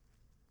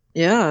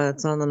 Yeah,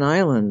 it's on an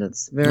island.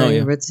 It's a very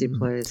ritzy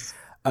place.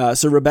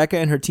 So Rebecca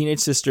and her teenage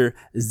sister,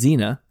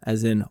 Xena,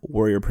 as in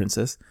warrior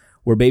princess,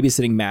 were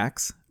babysitting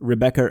Max.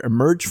 Rebecca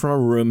emerged from a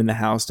room in the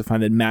house to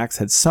find that Max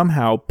had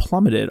somehow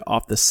plummeted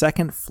off the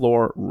second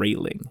floor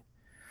railing.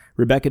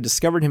 Rebecca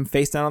discovered him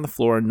face down on the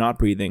floor and not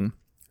breathing.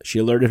 She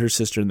alerted her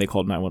sister and they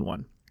called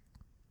 911.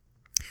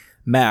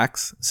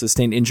 Max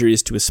sustained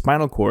injuries to his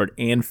spinal cord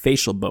and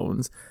facial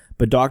bones,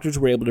 but doctors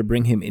were able to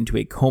bring him into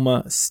a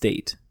coma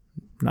state.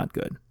 Not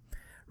good.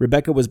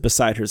 Rebecca was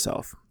beside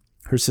herself.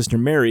 Her sister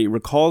Mary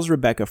recalls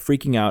Rebecca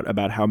freaking out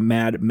about how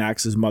mad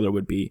Max's mother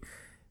would be.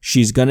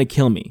 "She's gonna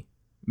kill me,"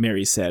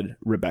 Mary said,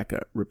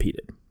 Rebecca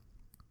repeated.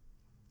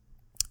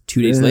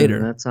 2 days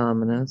later... That's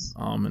ominous.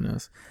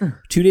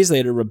 2 days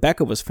later,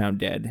 Rebecca was found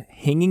dead,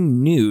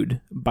 hanging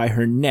nude by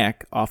her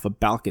neck off a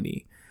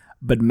balcony.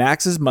 But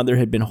Max's mother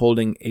had been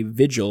holding a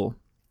vigil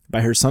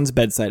by her son's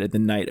bedside at the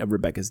night of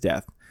Rebecca's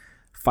death.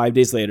 5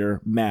 days later,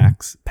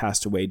 Max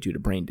passed away due to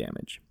brain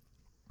damage.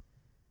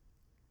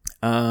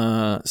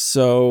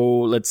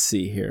 So let's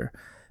see here.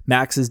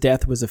 Max's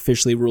death was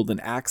officially ruled an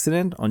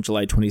accident on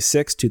July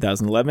 26,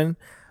 2011.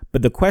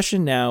 But the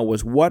question now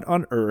was, what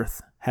on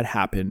earth had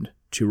happened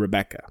to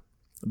Rebecca?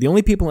 The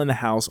only people in the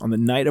house on the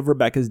night of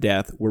Rebecca's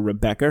death were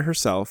Rebecca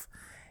herself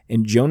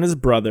and Jonah's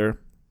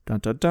brother,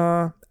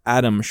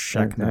 Adam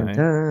Shaknai.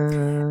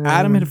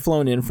 Adam had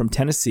flown in from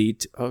Tennessee.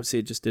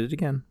 It just did it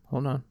again.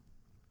 Hold on.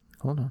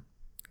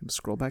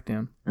 Scroll back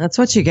down. That's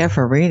what you get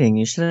for reading.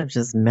 You should have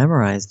just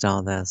memorized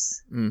all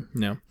this.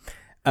 No.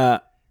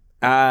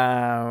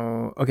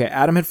 Okay,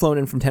 Adam had flown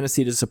in from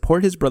Tennessee to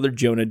support his brother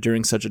Jonah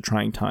during such a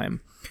trying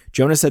time.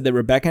 Jonah said that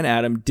Rebecca and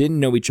Adam didn't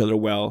know each other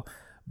well,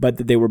 but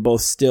that they were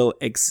both still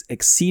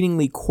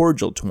exceedingly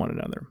cordial to one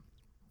another.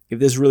 If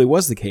this really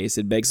was the case,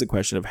 it begs the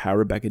question of how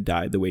Rebecca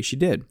died the way she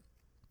did.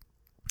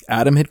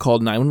 Adam had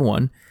called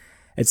 911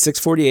 at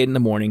 6:48 in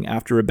the morning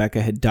after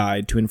Rebecca had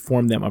died to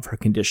inform them of her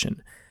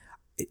condition.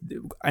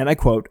 And I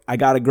quote, "I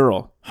got a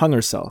girl, hung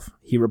herself,"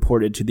 he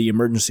reported to the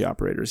emergency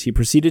operators. He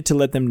proceeded to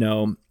let them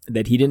know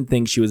that he didn't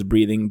think she was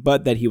breathing,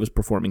 but that he was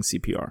performing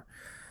CPR.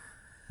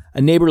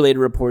 A neighbor later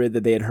reported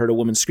that they had heard a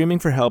woman screaming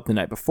for help the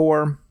night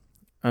before.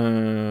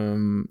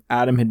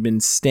 Adam had been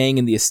staying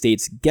in the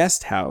estate's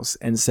guest house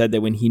and said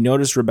that when he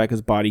noticed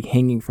Rebecca's body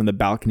hanging from the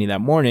balcony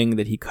that morning,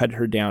 that he cut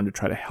her down to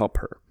try to help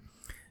her.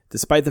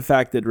 Despite the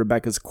fact that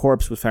Rebecca's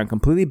corpse was found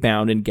completely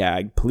bound and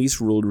gagged,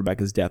 police ruled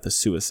Rebecca's death a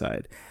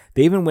suicide.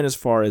 They even went as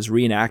far as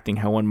reenacting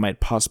how one might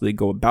possibly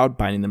go about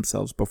binding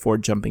themselves before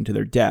jumping to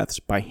their deaths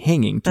by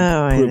hanging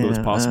to prove it was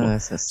possible.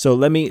 So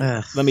let me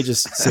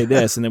just say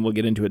this, and then we'll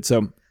get into it.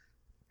 So,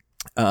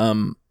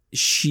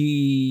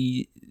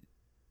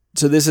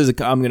 So this is,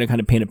 I'm going to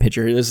kind of paint a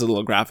picture here. This is a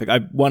little graphic.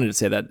 I wanted to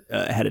say that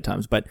ahead of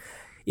times, but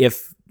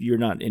if you're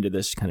not into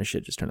this kind of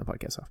shit, just turn the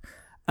podcast off.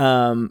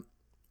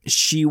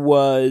 She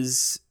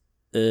was,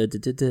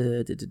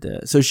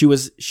 so she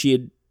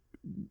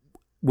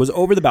was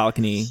over the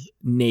balcony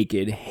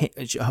naked,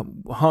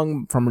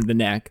 hung from the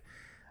neck.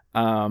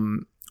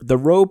 The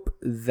rope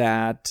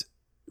that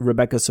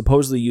Rebecca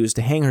supposedly used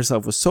to hang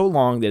herself was so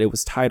long that it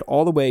was tied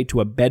all the way to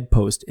a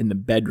bedpost in the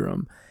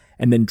bedroom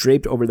and then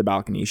draped over the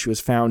balcony. She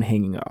was found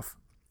hanging off.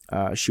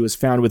 She was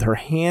found with her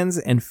hands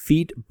and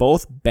feet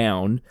both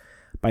bound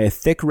by a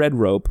thick red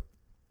rope,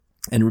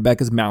 and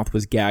Rebecca's mouth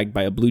was gagged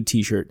by a blue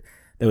t-shirt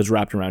that was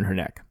wrapped around her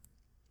neck,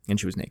 and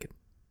she was naked.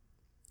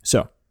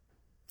 So,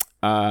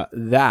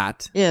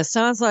 that... Yeah,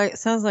 sounds like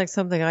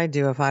something I'd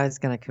do if I was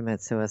going to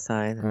commit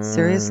suicide.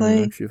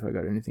 Seriously? Let's see if I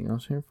got anything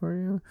else here for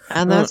you.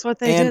 And that's what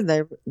they did.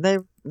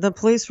 The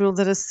police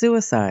ruled it a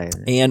suicide.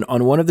 And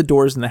on one of the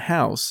doors in the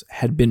house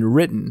had been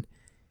written,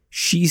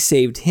 "She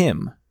saved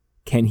him.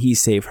 Can he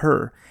save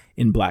her?"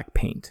 in black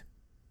paint.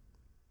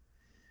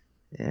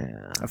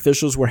 Yeah.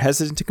 Officials were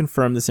hesitant to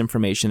confirm this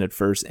information at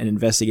first, and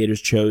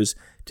investigators chose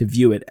to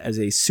view it as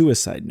a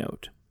suicide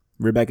note.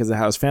 Rebecca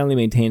Zahao's family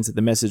maintains that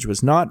the message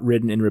was not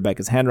written in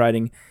Rebecca's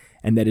handwriting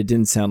and that it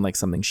didn't sound like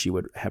something she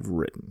would have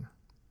written.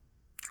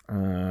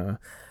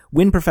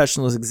 When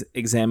professionals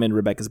examined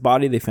Rebecca's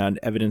body, they found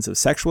evidence of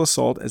sexual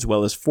assault as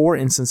well as 4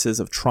 instances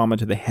of trauma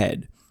to the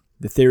head.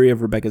 The theory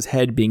of Rebecca's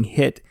head being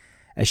hit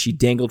as she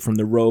dangled from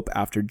the rope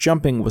after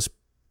jumping was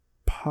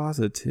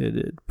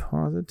posited,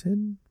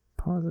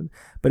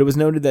 but it was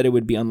noted that it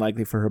would be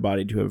unlikely for her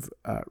body to have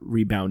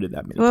rebounded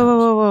that many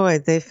times.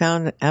 Wait. They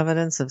found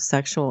evidence of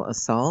sexual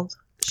assault?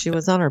 She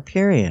was on her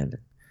period.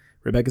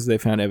 They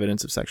found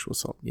evidence of sexual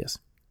assault, yes.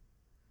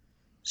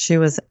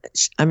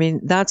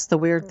 That's the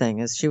weird thing,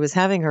 is she was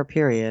having her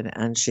period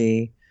and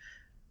she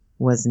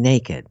was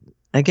naked.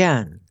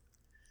 Again,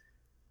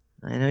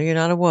 I know you're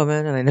not a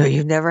woman and I know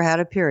you've never had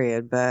a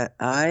period, but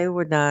I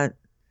would not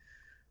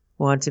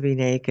want to be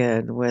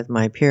naked with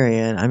my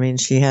period.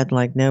 She had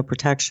no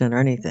protection or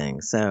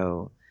anything.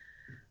 So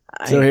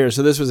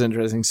this was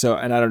interesting. So,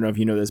 and I don't know if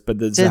you know this, but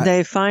did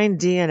they find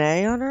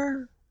DNA on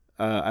her?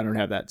 I don't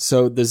have that.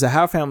 So the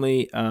Zahao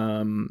family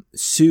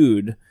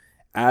sued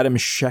Adam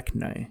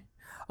Sheknai,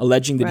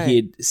 alleging that he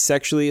had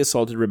sexually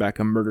assaulted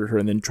Rebecca, murdered her,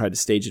 and then tried to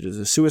stage it as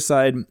a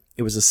suicide.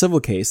 It was a civil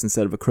case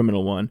instead of a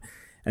criminal one.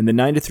 And the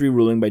 9-3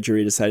 ruling by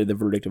jury decided the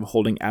verdict of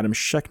holding Adam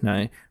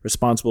Sheknai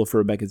responsible for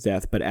Rebecca's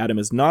death, but Adam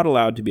is not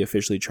allowed to be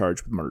officially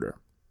charged with murder.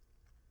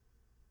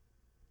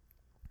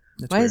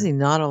 Why is he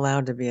not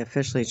allowed to be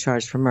officially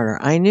charged for murder?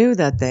 I knew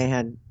that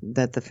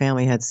the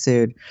family had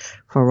sued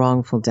for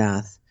wrongful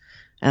death,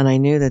 and I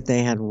knew that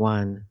they had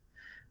won.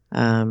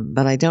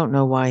 But I don't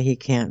know why he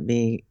can't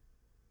be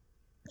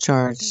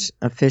charged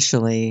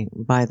officially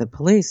by the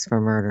police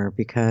for murder,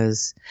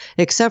 because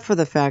except for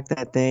the fact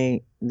that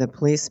the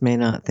police may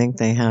not think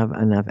they have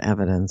enough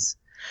evidence.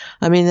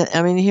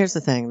 Here's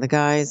the thing: the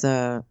guys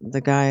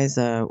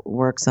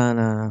works on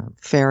a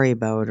ferry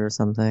boat or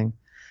something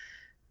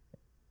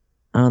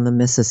on the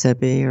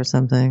Mississippi or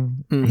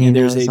something.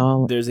 There's a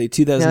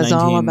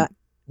 2019.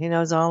 He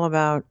knows all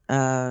about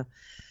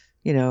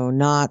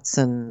knots,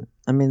 and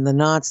the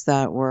knots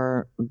that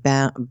were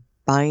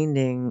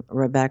binding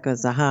Rebecca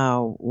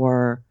Zahao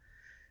were,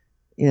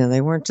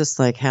 they weren't just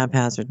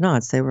haphazard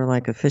knots. They were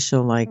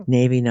official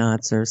Navy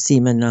knots or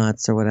seaman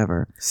knots or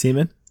whatever.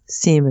 Seaman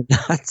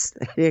knots.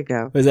 There you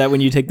go. Was that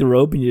when you take the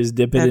rope and you just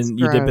dip it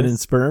in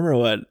sperm or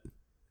what?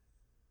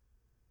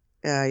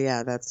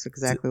 Yeah, that's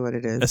exactly what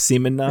it is. A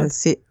seaman knot?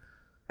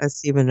 A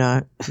seaman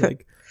knot.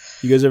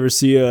 You guys ever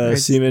see a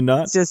semen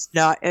knot?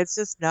 It's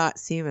just not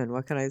semen.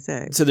 What can I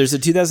say? So there's a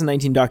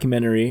 2019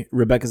 documentary,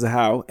 Rebecca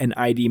Zahao, an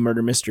ID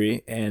murder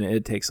mystery, and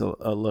it takes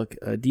a look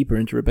deeper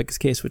into Rebecca's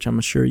case, which I'm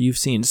sure you've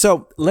seen.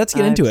 So let's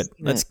get into it.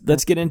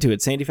 Let's get into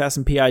it. Sandy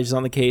Fasten PI is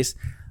on the case.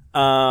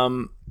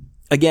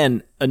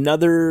 again,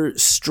 another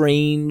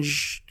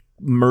strange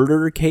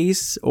murder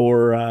case,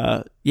 or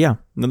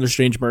another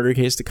strange murder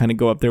case to kind of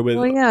go up there with.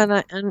 Well,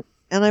 yeah,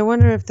 and I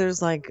wonder if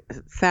there's like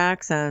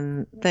facts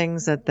and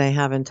things that they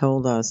haven't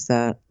told us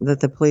that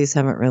the police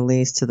haven't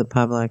released to the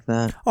public.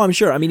 That I'm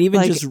sure. I mean,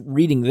 even like, just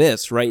reading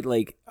this, right?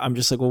 Like, I'm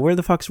just like, well,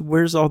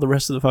 where's all the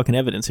rest of the fucking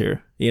evidence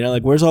here? You know,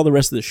 like, where's all the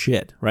rest of the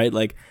shit, right?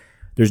 Like,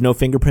 there's no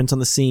fingerprints on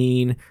the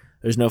scene.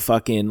 There's no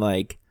fucking,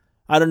 like,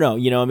 I don't know.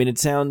 You know, I mean, it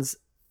sounds.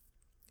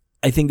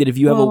 I think that if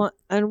you have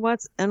and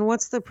what's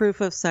the proof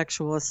of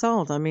sexual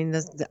assault? I mean,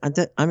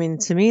 I mean,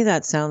 to me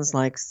that sounds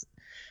like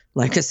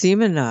a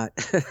semen knot.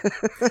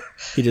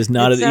 He just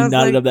knotted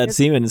up that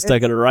semen and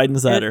stuck it right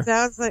inside her.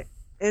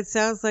 It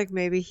sounds like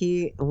maybe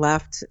he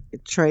left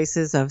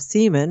traces of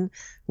semen,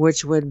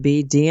 which would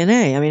be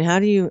DNA. I mean, how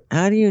do you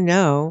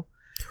know?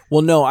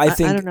 Well, no, I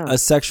think don't know. A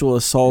sexual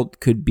assault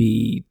could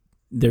be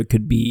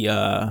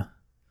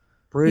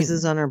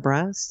bruises on her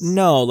breasts.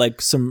 No,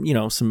 like some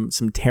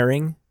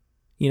tearing.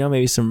 You know,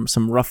 maybe some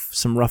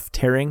rough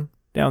tearing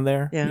down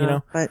there. Yeah, you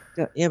know, but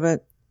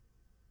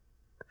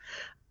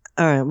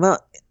all right. Well,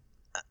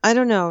 I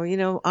don't know. You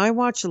know, I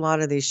watch a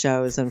lot of these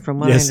shows, and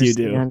from what I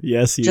understand,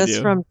 yes, you do.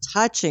 Just from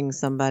touching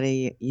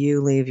somebody,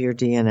 you leave your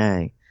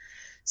DNA.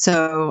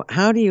 So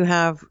how do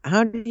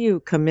you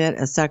commit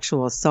a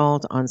sexual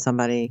assault on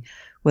somebody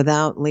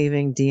without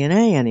leaving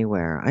DNA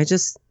anywhere? I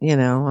just, I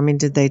mean,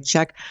 did they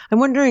check? I'm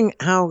wondering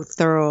how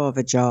thorough of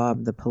a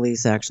job the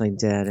police actually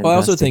did. Well, I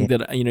also think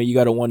that, you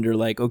got to wonder,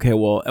 like, okay,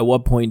 well, at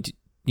what point,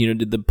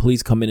 did the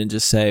police come in and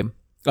just say,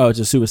 oh, it's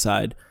a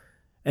suicide,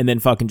 and then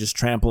fucking just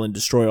trample and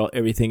destroy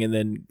everything, and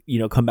then,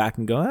 come back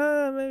and go,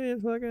 maybe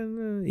it's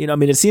fucking, I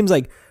mean, it seems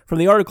like from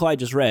the article I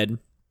just read,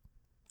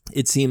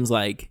 it seems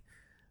like,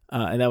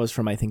 and that was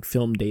from, I think,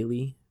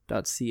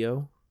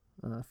 filmdaily.co,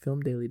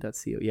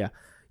 filmdaily.co, yeah.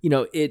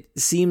 It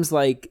seems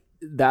like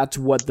that's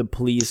what the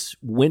police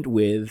went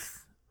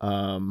with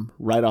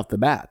right off the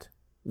bat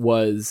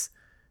was,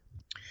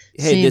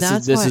 hey,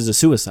 this is a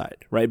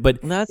suicide, right? But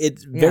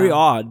it's very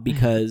odd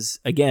because,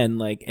 again,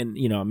 like, and,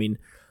 I mean,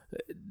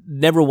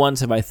 never once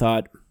have I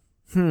thought,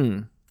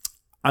 I'm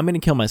going to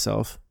kill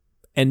myself.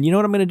 And you know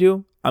what I'm going to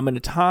do? I'm going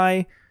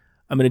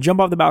to jump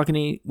off the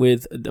balcony I'm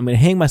going to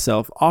hang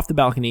myself off the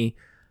balcony.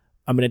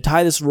 I'm going to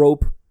tie this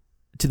rope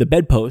to the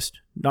bedpost,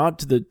 not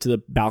to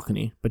the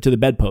balcony, but to the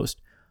bedpost.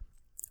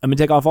 I'm going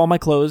to take off all my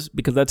clothes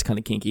because that's kind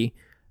of kinky,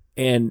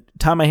 and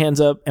tie my hands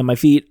up and my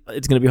feet.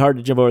 It's going to be hard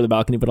to jump over the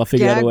balcony, but I'll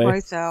figure out a way.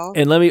 Myself.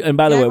 And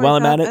by the way, while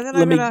I'm at it,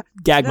 let me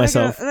gag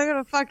myself. I'm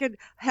going to fucking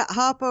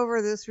hop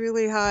over this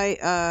really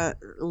high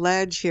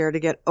ledge here to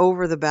get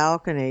over the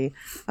balcony.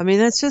 I mean,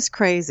 that's just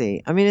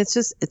crazy. I mean, it's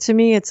just, to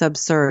me, it's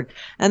absurd.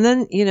 And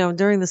then,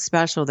 during the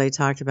special, they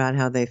talked about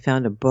how they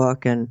found a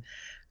book in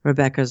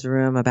Rebecca's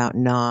room about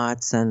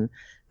knots, and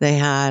they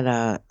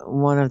had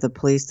one of the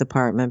police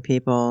department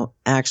people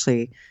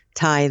actually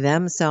tie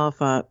themselves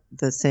up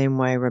the same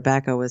way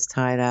Rebecca was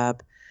tied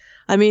up.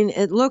 I mean,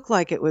 it looked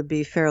like it would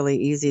be fairly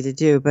easy to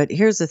do, but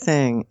here's the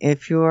thing.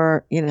 If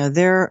you're,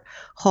 their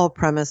whole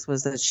premise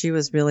was that she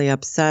was really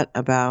upset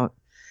about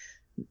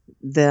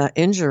the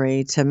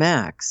injury to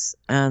Max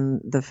and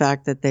the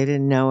fact that they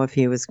didn't know if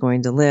he was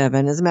going to live.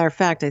 And as a matter of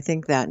fact, I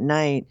think that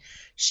night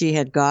she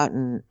had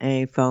gotten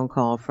a phone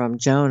call from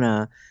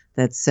Jonah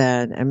that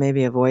said, and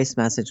maybe a voice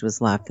message was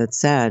left that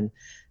said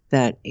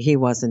that he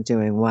wasn't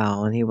doing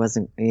well and he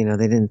wasn't, they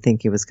didn't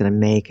think he was going to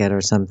make it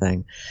or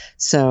something.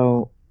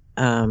 So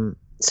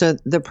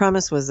the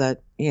premise was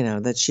that,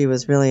 that she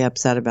was really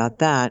upset about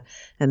that,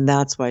 and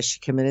that's why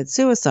she committed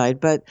suicide.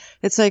 But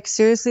it's like,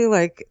 seriously,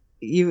 like,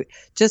 you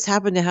just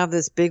happen to have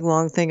this big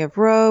long thing of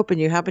rope, and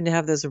you happen to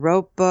have this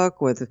rope book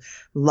with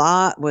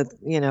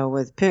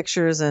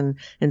pictures and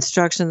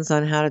instructions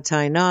on how to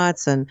tie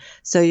knots. And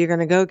so you're going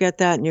to go get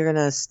that, and you're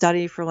going to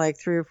study for like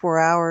 3 or 4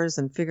 hours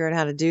and figure out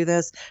how to do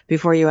this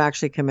before you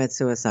actually commit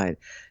suicide,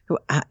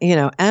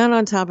 and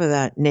on top of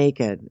that,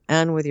 naked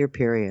and with your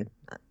period.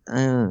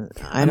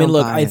 I mean,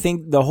 look, I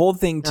think the whole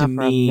thing to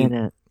me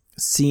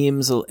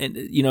seems,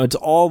 it's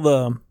all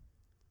the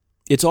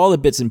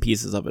bits and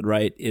pieces of it,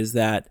 right? Is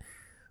that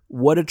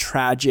what a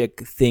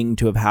tragic thing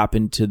to have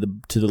happened to the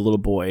little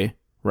boy,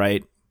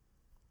 right?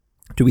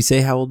 Do we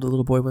say how old the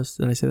little boy was?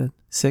 Did I say that?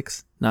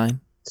 6, 9?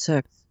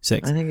 6. I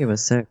think he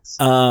was 6.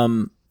 I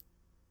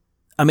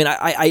mean,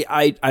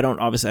 I don't,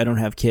 obviously I don't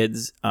have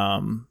kids,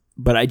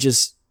 but I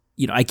just,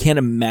 I can't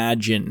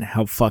imagine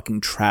how fucking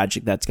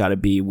tragic that's got to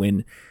be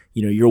when,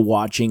 you're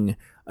watching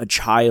a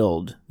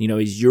child,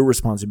 is your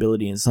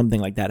responsibility, and something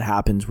like that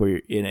happens where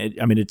you're in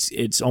it. I mean,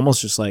 it's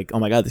almost just like, oh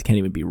my God, this can't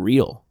even be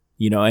real,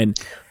 and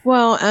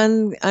well,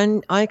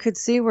 and I could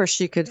see where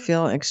she could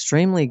feel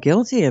extremely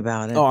guilty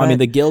about it. Oh, I mean,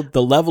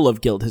 the level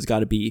of guilt has got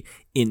to be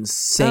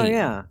insane.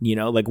 Oh,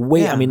 yeah. Like,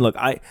 wait, yeah. I mean, look,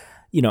 I'll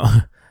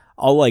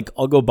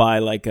go buy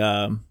like,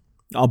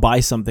 I'll buy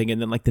something,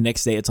 and then like the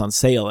next day it's on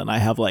sale, and I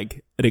have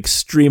like an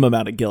extreme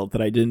amount of guilt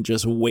that I didn't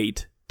just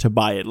wait to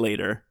buy it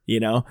later,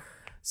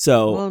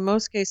 So, well, in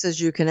most cases,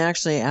 you can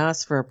actually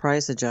ask for a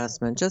price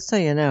adjustment, just so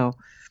you know.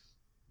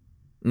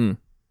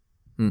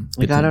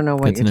 Like, I don't know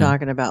what you're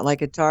talking about.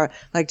 Like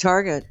like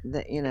Target,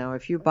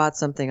 if you bought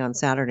something on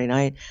Saturday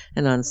night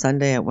and on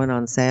Sunday it went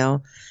on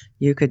sale,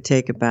 you could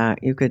take it back.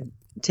 You could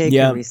take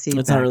your receipt.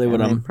 That's not really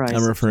what I'm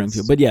referring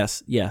to. But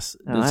yes, it's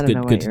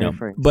good to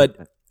know.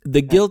 But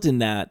the guilt in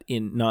that,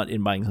 in not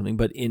in buying something,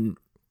 but in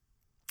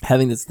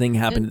having this thing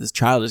happen to this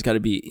child, has got to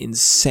be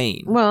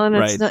insane. Well, and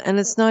right?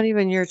 it's not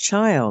even your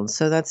child,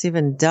 so that's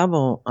even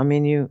double. I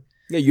mean,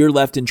 you're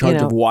left in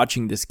charge of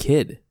watching this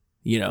kid.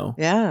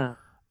 Yeah.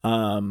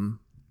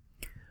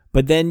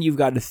 But then you've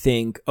got to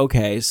think,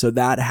 okay, so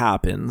that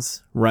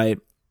happens, right?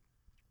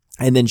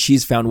 And then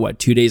she's found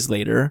 2 days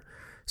later.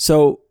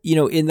 So,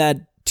 in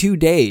that 2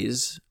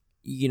 days,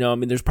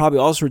 there's probably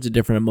all sorts of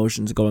different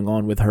emotions going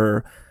on with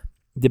her,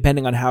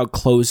 depending on how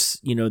close,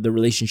 the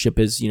relationship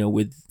is,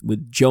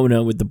 with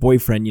Jonah, with the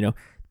boyfriend,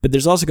 but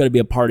there's also got to be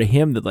a part of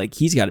him that, like,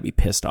 he's got to be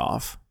pissed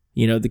off,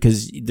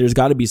 because there's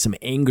got to be some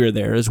anger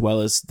there, as well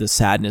as the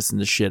sadness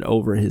and the shit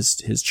over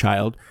his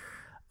child.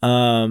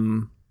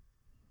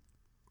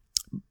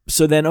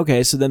 So then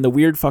the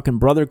weird fucking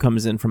brother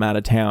comes in from out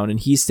of town, and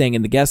he's staying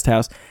in the guest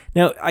house.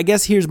 Now, I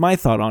guess here's my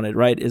thought on it,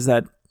 right? Is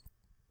that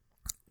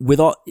with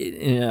all,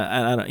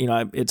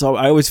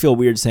 I always feel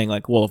weird saying,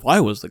 like, well, if I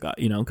was the guy,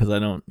 because I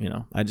don't,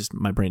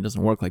 my brain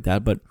doesn't work like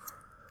that. But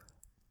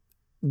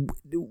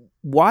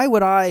why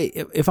would I,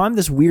 if I'm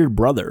this weird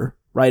brother,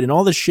 right, and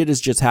all this shit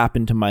has just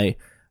happened to my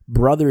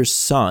brother's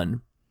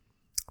son,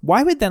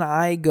 why would then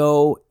I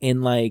go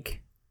and,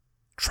 like,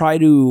 try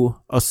to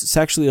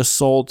sexually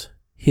assault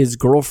his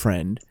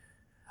girlfriend?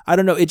 I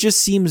don't know. It just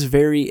seems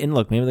very, and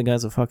look, maybe the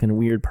guy's a fucking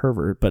weird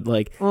pervert, but,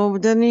 like, well,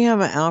 didn't he have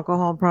an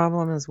alcohol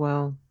problem as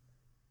well?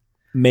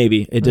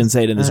 Maybe it didn't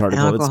say it in this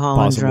article.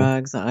 Alcohol and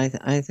drugs.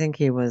 I think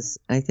he was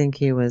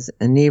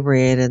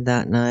inebriated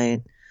that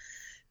night,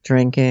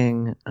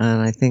 drinking,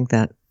 and I think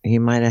that he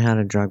might have had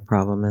a drug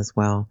problem as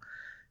well.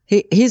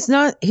 He's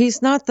not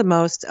the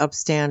most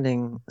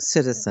upstanding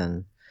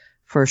citizen,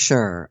 for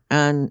sure.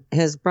 And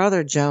his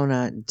brother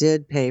Jonah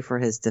did pay for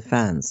his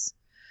defense,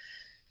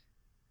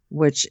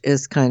 which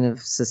is kind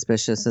of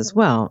suspicious as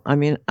well. I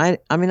mean, I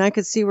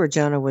could see where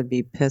Jonah would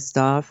be pissed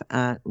off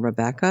at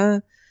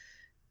Rebecca,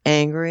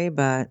 angry,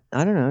 but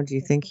I don't know. Do you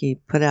think he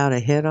put out a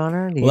hit on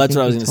her? Well, that's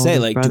what I was going to say.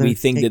 Like, do we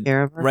think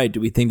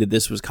that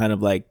this was kind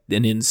of like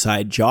an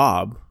inside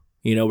job,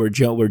 where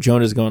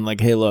Jonah's going, like,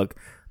 hey, look,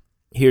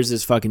 here's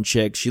this fucking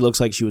chick. She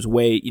looks like she was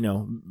way,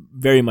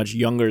 very much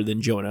younger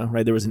than Jonah,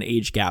 right? There was an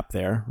age gap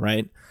there,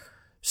 right?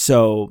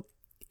 So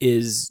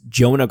is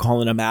Jonah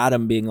calling him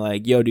Adam, being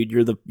like, yo, dude,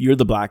 you're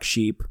the black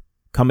sheep.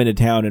 Come into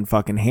town and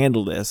fucking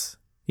handle this,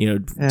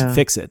 to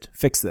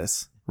fix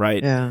this,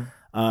 right? Yeah.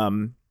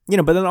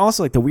 But then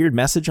also, like, the weird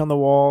message on the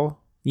wall,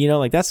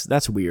 like,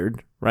 that's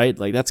weird, right?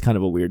 Like, that's kind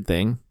of a weird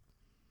thing.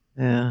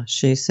 Yeah.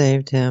 She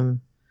saved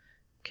him.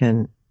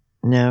 Can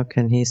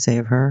he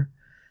save her?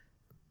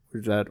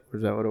 Was that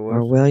what it was?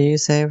 Or will you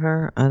save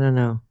her? I don't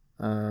know.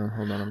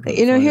 Hold on.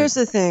 Here's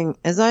the thing: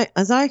 as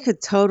I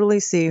could totally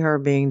see her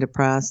being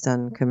depressed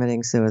and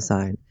committing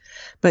suicide,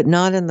 but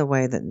not in the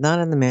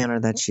manner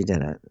that she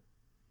did it.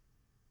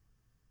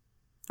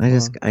 Trying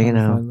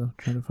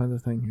to find the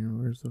thing here.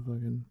 Where's the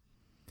fucking?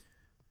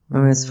 I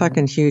mean, it's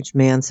fucking huge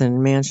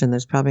mansion.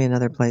 There's probably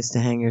another place to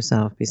hang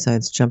yourself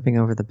besides jumping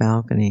over the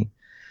balcony,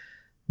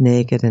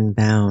 naked and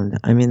bound.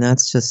 I mean,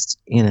 that's just,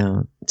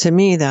 to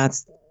me,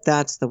 that's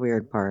the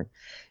weird part.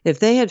 If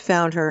they had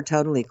found her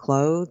totally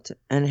clothed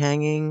and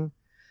hanging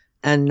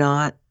and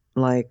not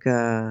like,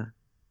 and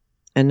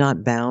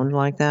not bound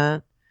like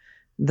that,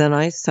 then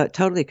I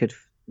totally could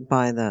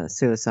buy the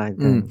suicide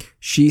thing.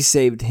 She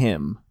saved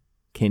him.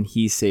 Can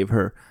he save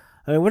her?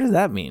 I mean, what does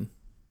that mean?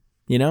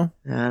 I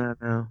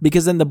don't know.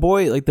 Because then the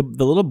boy, like the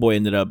little boy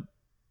ended up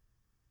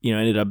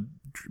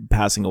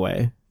passing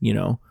away,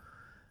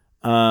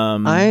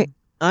 I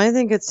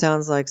think it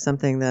sounds like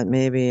something that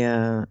maybe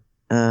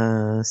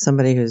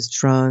somebody who's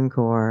drunk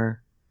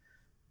or,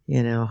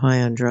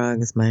 high on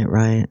drugs might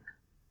write.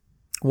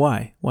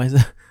 Why? Why is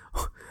that?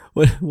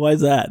 Why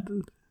is that?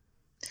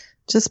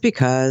 Just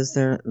because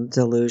they're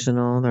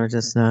delusional. They're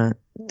just not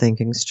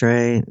thinking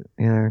straight.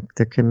 They're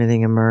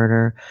committing a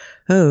murder.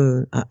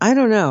 Oh, I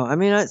don't know. I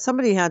mean,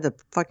 somebody had to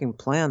fucking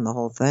plan the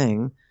whole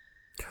thing.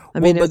 I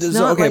mean, it's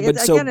not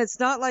it's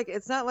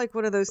not like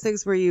one of those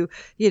things where you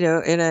in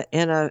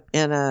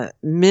a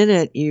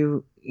minute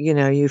you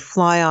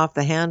fly off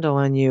the handle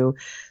and you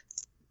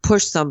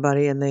push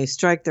somebody and they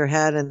strike their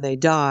head and they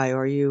die,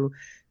 or you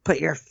put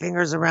your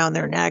fingers around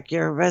their neck,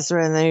 your wrist,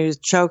 and then you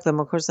choke them.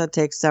 Of course, that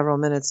takes several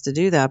minutes to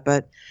do that,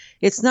 but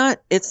it's not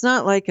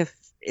like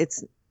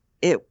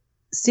it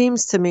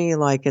seems to me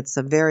like it's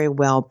a very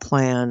well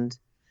planned,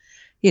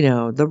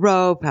 the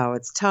rope, how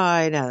it's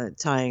tied,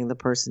 tying the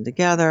person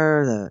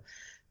together,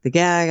 the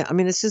gag. I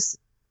mean,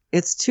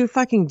 it's too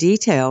fucking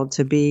detailed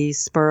to be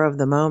spur of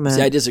the moment.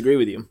 See, I disagree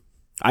with you.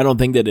 I don't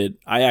think that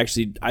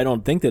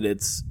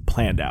it's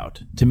planned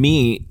out. To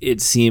me,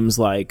 it seems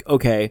like,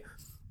 okay,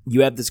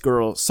 you have this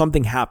girl,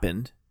 something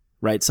happened,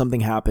 right?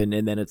 Something happened,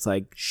 and then it's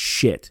like,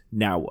 shit,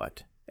 now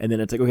what? And then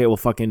it's like, okay, well,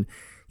 fucking,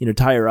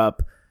 tie her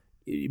up,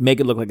 make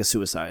it look like a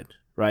suicide,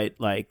 right?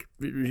 Like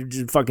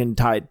just fucking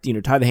tie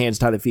the hands,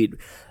 tie the feet.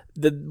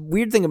 The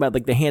weird thing about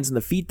like the hands and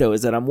the feet though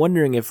is that I'm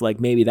wondering if like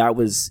maybe that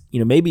was,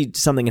 maybe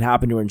something had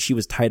happened to her and she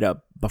was tied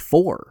up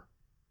before.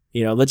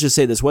 Let's just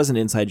say this was an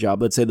inside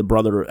job. Let's say the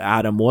brother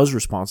Adam was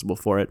responsible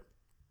for it.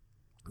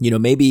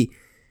 Maybe,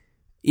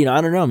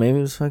 I don't know. Maybe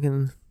it was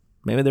fucking.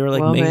 Maybe they were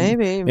like,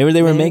 maybe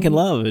they were making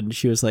love, and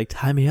she was like,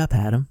 "Tie me up,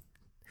 Adam.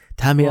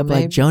 Tie me up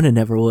like Jonah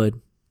never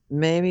would."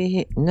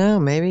 Maybe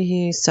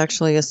he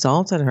sexually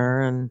assaulted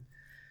her, and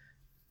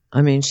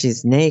I mean,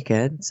 she's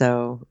naked,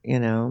 so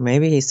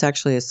maybe he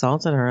sexually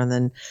assaulted her and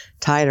then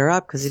tied her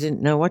up because he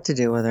didn't know what to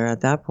do with her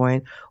at that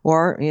point,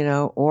 or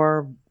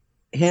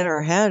hit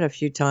her head a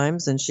few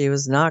times and she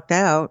was knocked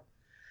out.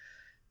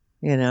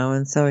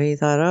 And so he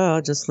thought, oh,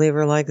 I'll just leave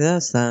her like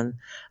this then.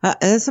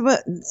 That's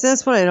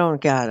what I don't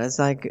get. It's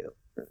like,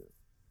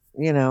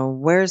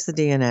 where's the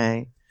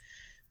DNA?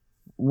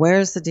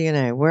 Where's the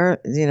DNA? Where,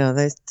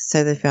 they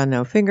say they found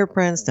no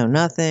fingerprints, no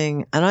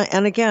nothing.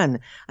 And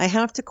again, I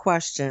have to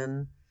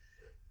question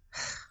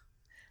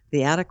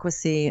the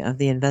adequacy of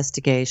the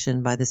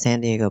investigation by the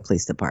San Diego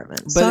Police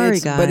Department. Sorry,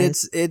 guys. But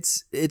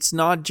it's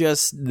not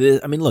just this.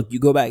 I mean, look, if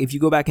you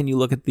go back and you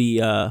look at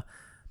the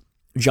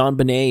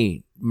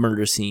JonBenét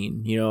murder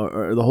scene,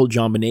 or the whole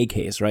JonBenét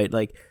case, right?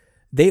 Like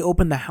they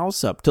opened the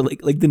house up to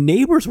like the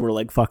neighbors were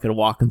like fucking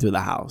walking through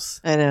the house.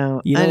 I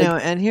know.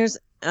 And here's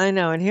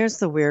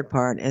the weird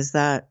part is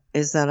that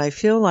I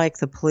feel like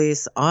the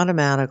police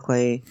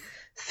automatically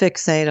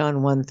fixate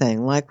on one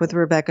thing, like with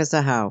Rebecca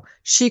Zahau.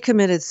 She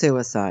committed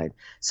suicide.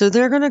 So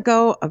they're going to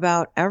go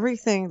about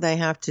everything they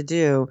have to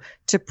do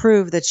to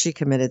prove that she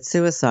committed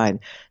suicide.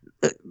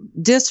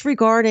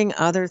 Disregarding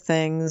other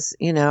things,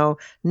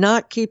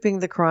 not keeping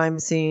the crime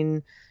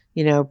scene,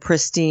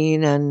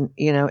 pristine and,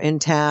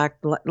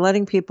 intact,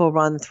 letting people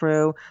run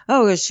through,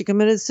 oh, she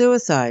committed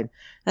suicide.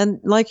 And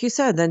like you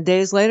said, then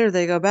days later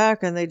they go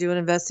back and they do an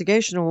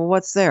investigation. Well,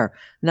 what's there?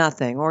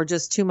 Nothing, or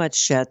just too much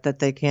shit that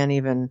they can't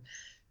even,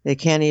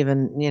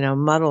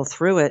 muddle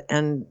through it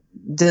and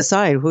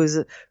decide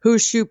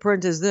whose shoe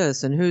print is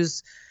this and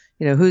whose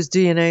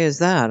DNA is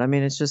that. I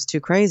mean, it's just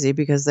too crazy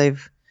because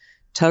they've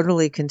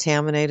totally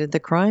contaminated the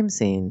crime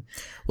scene.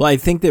 Well, I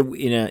think that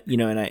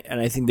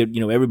I think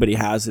that everybody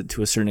has it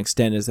to a certain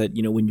extent. Is that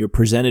when you're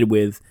presented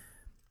with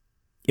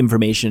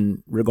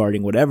information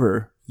regarding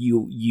whatever,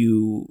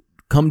 you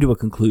come to a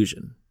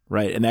conclusion,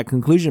 right? And that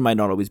conclusion might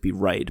not always be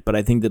right, but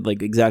I think that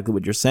like exactly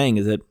what you're saying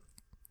is that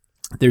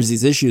there's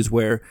these issues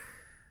where,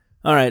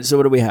 all right, so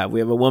what do we have? We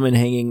have a woman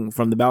hanging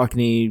from the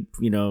balcony,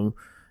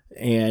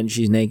 and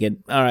she's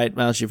naked. All right,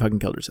 well, she fucking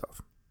killed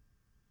herself.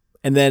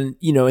 And then,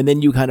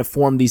 you kind of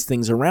form these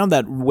things around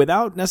that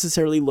without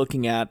necessarily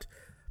looking at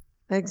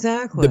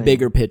exactly the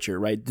bigger picture,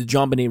 right? The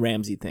JonBenét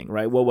Ramsey thing,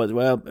 right? What was it?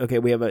 Well, okay,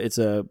 it's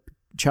a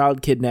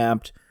child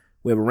kidnapped.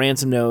 We have a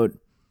ransom note.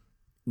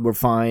 We're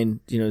fine.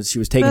 She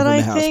was taken from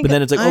the house. But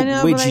then it's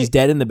like, she's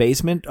dead in the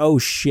basement? Oh,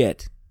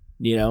 shit.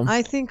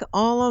 I think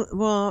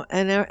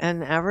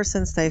and ever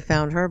since they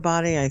found her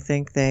body, I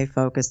think they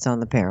focused on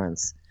the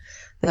parents.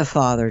 The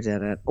father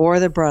did it, or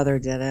the brother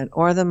did it,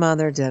 or the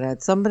mother did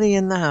it. Somebody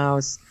in the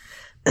house.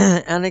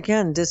 And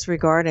again,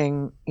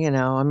 disregarding,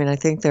 I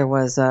think there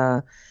was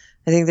a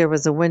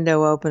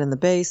window open in the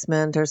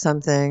basement or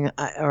something,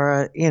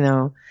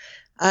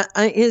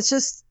 it's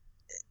just,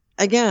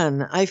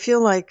 again, I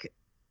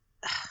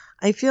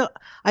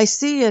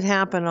see it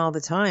happen all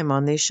the time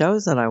on these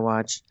shows that I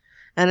watch.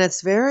 And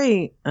it's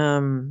very,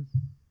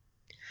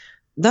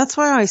 that's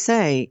why I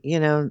say,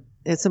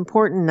 it's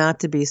important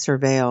not to be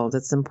surveilled.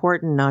 It's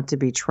important not to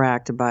be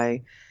tracked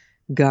by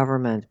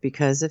government,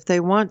 because if they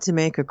want to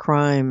make a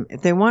crime,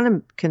 if they want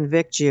to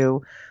convict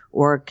you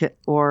or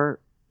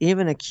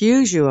even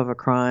accuse you of a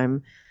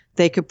crime,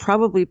 they could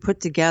probably put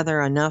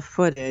together enough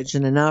footage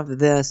and enough of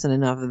this and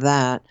enough of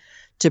that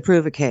to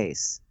prove a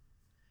case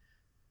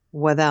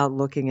without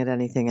looking at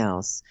anything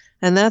else.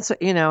 And that's,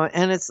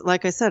 and it's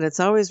like I said, it's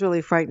always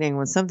really frightening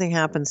when something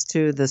happens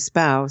to the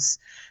spouse.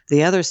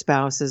 The other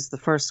spouse is the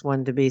first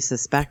one to be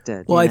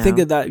suspected. Well, I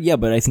think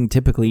but I think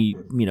typically,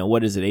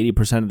 what is it,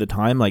 80% of the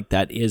time, like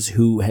that is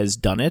who has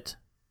done it,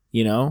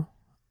 yes,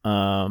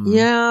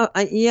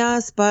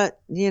 but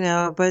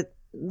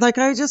like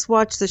I just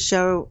watched the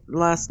show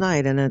last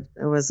night and it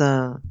was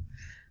a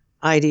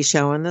ID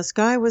show and this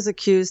guy was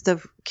accused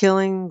of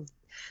killing.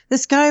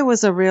 This guy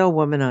was a real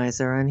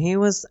womanizer and he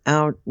was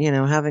out,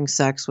 having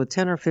sex with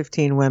 10 or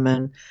 15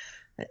 women.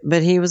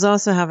 But he was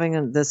also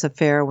having this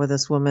affair with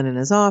this woman in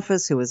his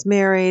office who was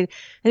married.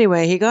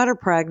 Anyway, he got her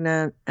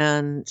pregnant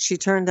and she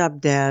turned up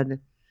dead,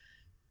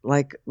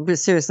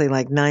 seriously,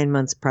 9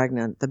 months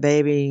pregnant. The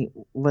baby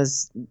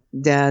was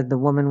dead. The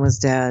woman was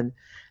dead.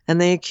 And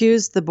they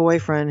accused the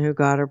boyfriend who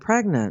got her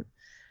pregnant.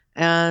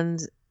 And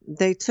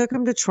they took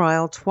him to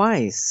trial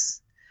twice.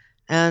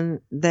 And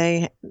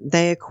they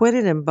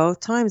acquitted him both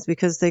times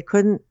because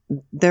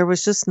there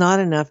was just not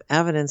enough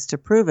evidence to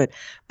prove it.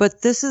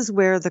 But this is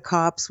where the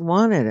cops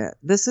wanted it.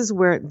 This is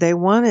where they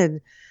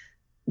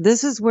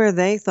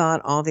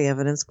thought all the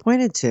evidence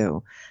pointed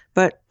to.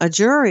 But a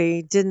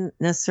jury didn't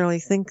necessarily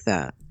think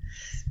that.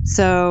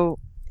 So,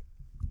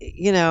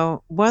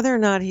 whether or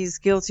not he's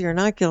guilty or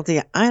not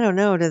guilty, I don't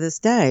know to this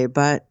day,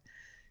 but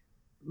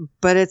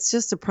it's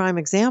just a prime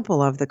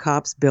example of the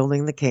cops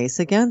building the case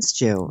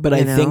against you. But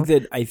I think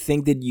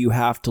that you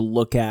have to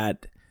look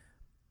at,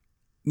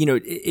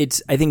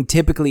 I think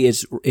typically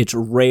it's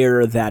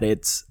rare that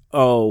it's,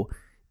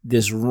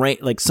 this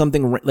like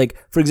something like,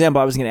 for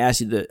example, I was going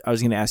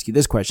to ask you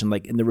this question,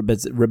 like in the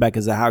Rebecca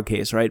Zahau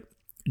case, right?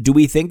 Do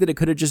we think that it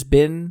could have just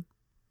been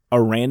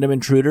a random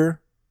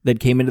intruder that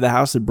came into the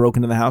house, that broke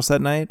into the house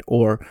that night,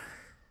 or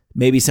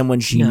maybe someone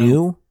she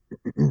knew?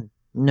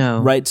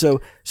 No. Right. So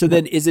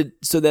then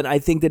I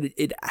think that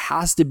it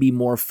has to be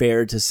more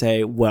fair to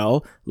say,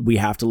 well, we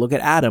have to look at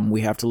Adam.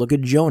 We have to look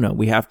at Jonah.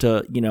 We have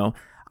to,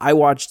 I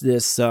watched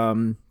this,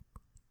 I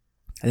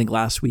think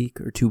last week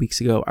or 2 weeks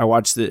ago.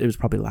 It was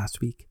probably last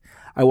week.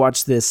 I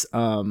watched this,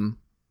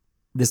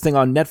 this thing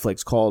on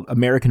Netflix called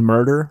American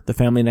Murder, The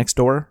Family Next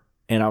Door.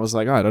 And I was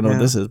like, I don't know what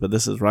this is, but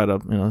this is right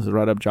up, this is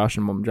right up Josh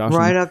and Mom.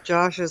 Right up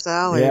Josh's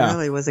alley. Yeah.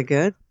 Really, was it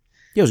good?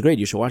 Yeah, it was great.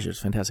 You should watch it. It's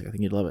fantastic. I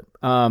think you'd love it.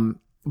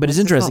 But it's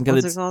interesting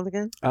because it's called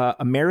again?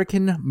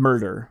 American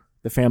Murder: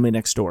 The Family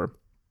Next Door,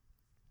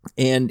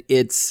 and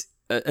it's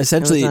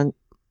essentially it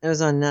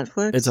was on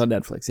Netflix. It's on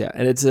Netflix, yeah,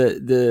 and it's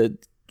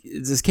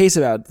this case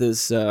about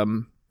this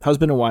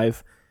husband and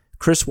wife,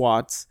 Chris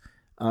Watts,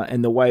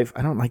 and the wife.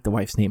 I don't like the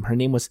wife's name. Her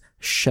name was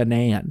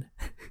Shanann.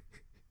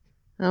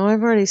 Oh,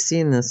 I've already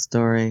seen this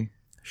story.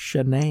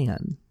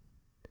 Shanann.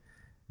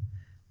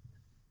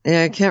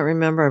 Yeah, I can't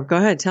remember. Go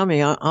ahead, tell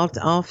me.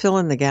 I'll fill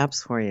in the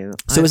gaps for you.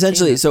 So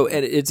essentially,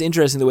 it's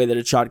interesting the way that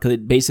it's shot because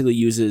it basically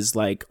uses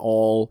like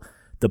all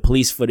the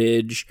police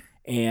footage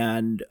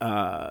and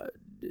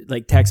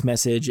like text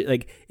message.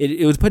 Like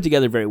it was put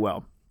together very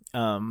well.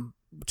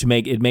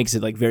 It makes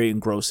it like very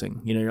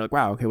engrossing. You're like,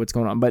 wow, okay, what's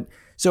going on? But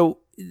so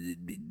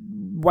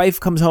wife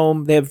comes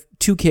home. They have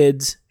 2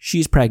 kids.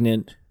 She's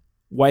pregnant.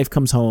 Wife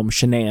comes home.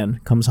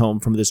 Shanann comes home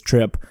from this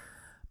trip,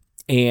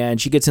 and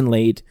she gets in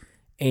late.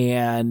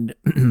 And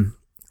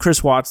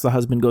Chris Watts, the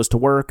husband, goes to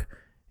work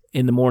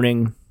in the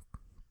morning,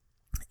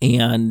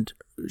 and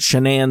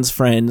Shanann's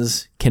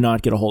friends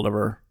cannot get a hold of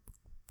her.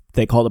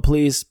 They call the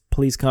police.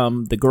 Police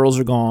come. The girls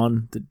are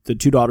gone. The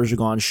 2 daughters are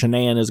gone.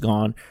 Shanann is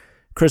gone.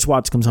 Chris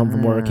Watts comes home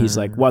from work. He's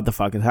like, what the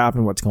fuck has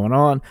happened? What's going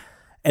on?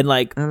 And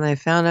they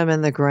found him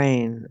in the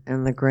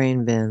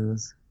grain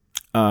bins.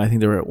 I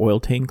think they were oil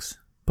tanks,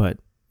 but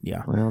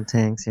yeah. Oil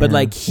tanks, yeah.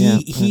 But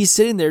he's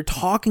sitting there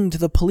talking to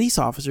the police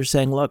officer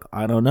saying, look,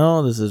 I don't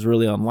know. This is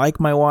really unlike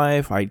my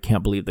wife. I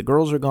can't believe the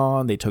girls are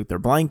gone. They took their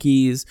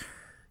blankies,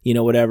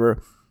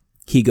 whatever.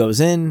 He goes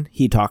in.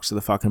 He talks to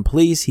the fucking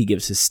police. He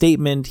gives his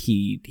statement.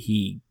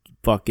 They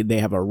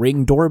have a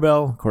Ring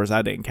doorbell. Of course,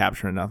 I didn't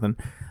capture nothing.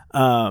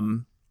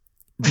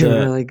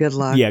 Really, good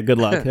luck. Yeah, good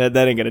luck. That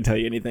ain't going to tell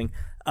you anything.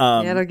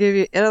 It'll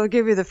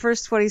give you the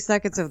first 20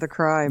 seconds of the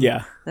crime.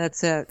 Yeah,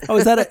 that's it. Oh,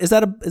 is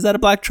that a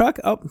black truck?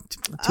 Oh,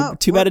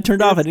 too bad it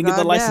turned off. I didn't get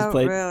the license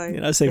plate.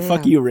 Really. Say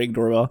fuck you, Ring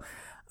doorbell.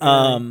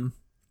 And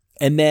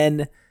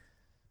then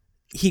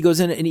he goes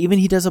in and even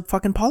he does a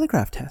fucking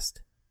polygraph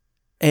test,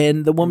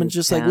 and the woman's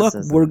just like, look,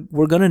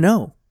 we're gonna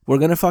know. We're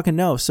gonna fucking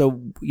know.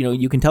 So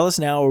you can tell us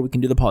now, or we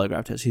can do the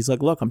polygraph test. He's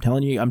like, look, I'm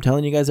telling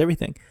you guys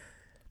everything.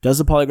 Does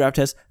the polygraph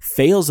test,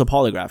 fails the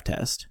polygraph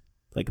test,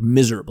 like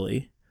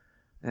miserably.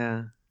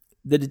 Yeah.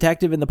 The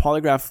detective and the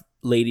polygraph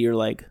lady are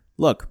like,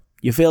 look,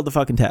 you failed the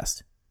fucking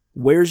test.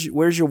 Where's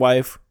your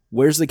wife?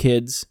 Where's the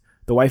kids?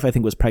 The wife, I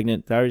think, was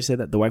pregnant. Did I already say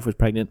that? The wife was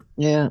pregnant.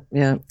 Yeah,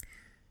 yeah.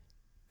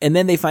 And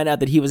then they find out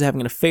that he was having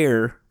an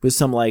affair with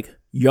some like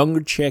younger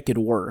chick at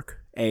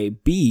work.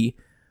 B,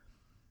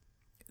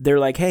 they're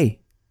like, hey,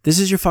 this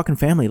is your fucking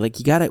family. Like,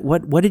 you got it.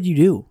 What did you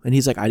do? And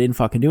he's like, I didn't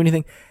fucking do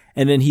anything.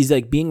 And then he's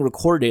like being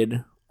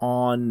recorded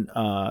on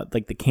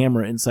like the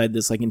camera inside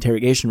this like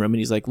interrogation room. And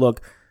he's like,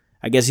 look,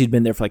 I guess he'd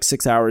been there for like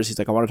 6 hours. He's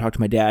like, I want to talk to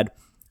my dad.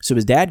 So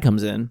his dad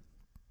comes in,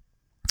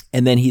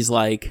 and then he's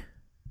like,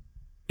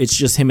 it's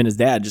just him and his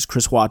dad, just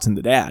Chris Watts and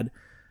the dad.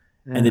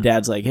 Yeah. And the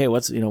dad's like, hey,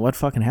 what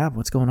fucking happened?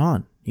 What's going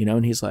on?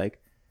 And he's like,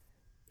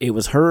 it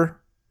was her.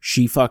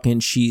 She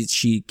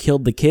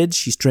killed the kids.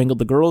 She strangled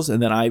the girls.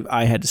 And then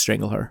I had to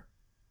strangle her.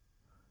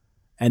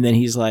 And then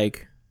he's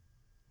like,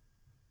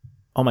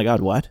 oh my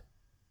God, what?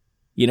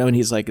 And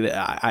he's like,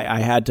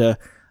 I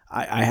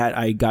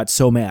got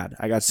so mad.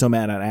 I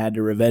and I had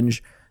to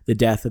revenge the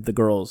death of the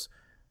girls.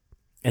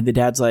 And the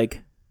dad's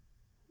like,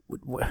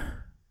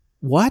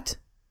 what?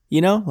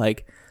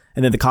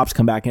 And then the cops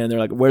come back in and they're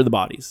like, where are the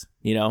bodies?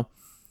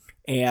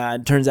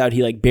 And turns out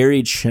he like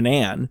buried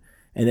Shanann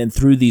and then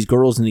threw these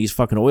girls in these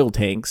fucking oil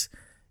tanks.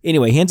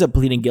 Anyway, he ends up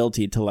pleading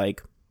guilty to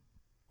like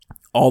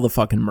all the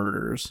fucking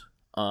murders.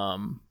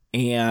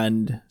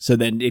 And so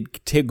then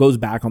it goes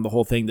back on the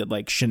whole thing that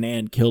like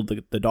Shanann killed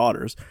the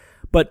daughters.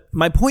 But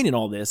my point in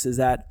all this is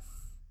that,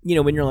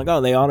 when you're like, oh,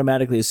 they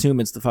automatically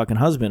assume it's the fucking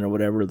husband or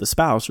whatever, or the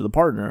spouse or the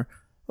partner.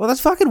 Well, that's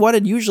fucking what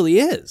it usually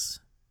is.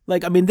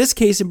 Like, I mean, this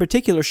case in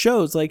particular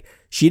shows like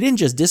she didn't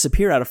just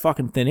disappear out of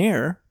fucking thin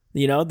air.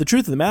 You know, the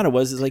truth of the matter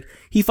is like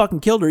he fucking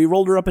killed her. He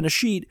rolled her up in a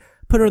sheet,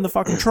 put her in the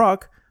fucking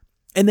truck,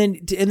 and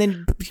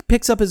then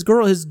picks up his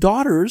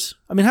daughters.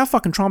 I mean, how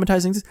fucking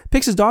traumatizing is this?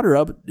 Picks his daughter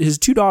up, his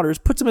 2 daughters,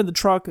 puts them in the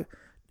truck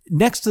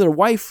next to their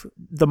wife,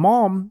 the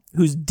mom,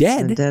 who's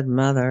dead. The dead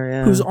mother,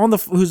 yeah.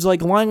 Who's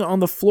like lying on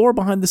the floor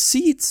behind the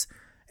seats.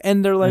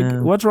 And they're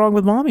like, what's wrong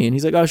with mommy? And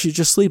he's like, oh, she's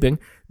just sleeping.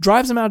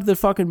 Drives him out to the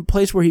fucking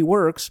place where he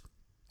works,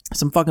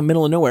 some fucking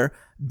middle of nowhere,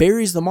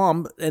 buries the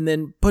mom, and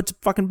then puts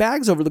fucking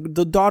bags over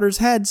the daughters'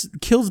 heads,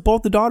 kills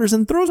both the daughters,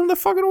 and throws them in the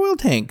fucking oil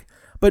tank.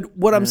 But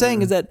what I'm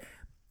saying is that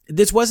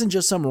this wasn't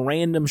just some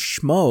random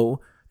schmo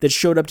that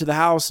showed up to the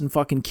house and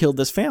fucking killed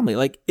this family.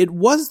 Like, it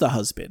was the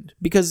husband,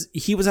 because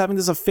he was having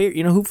this affair.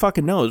 You know, who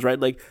fucking knows, right?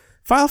 Like,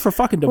 file for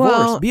fucking divorce.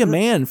 Well, be a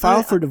man.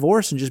 File for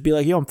divorce and just be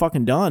like, yo, I'm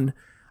fucking done.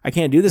 I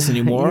can't do this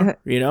anymore,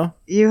 you know?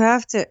 You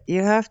have to.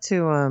 You guys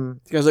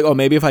like, oh,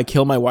 maybe if I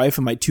kill my wife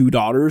and my 2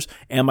 daughters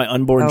and my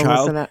unborn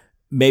child,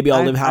 maybe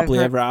I'll live happily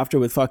ever after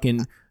with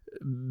fucking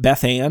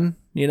Beth Ann,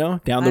 you know,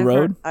 down the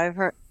road. I've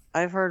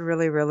heard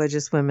really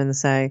religious women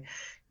say,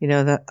 you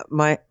know, that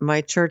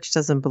my church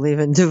doesn't believe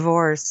in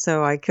divorce,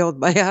 so I killed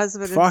my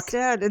husband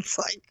instead. It's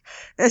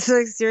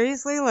like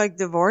seriously, like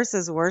divorce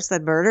is worse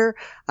than murder?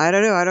 I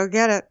don't know. I don't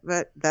get it,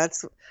 but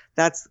that's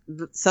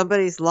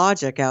somebody's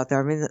logic out there.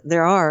 I mean,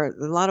 there are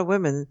a lot of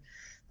women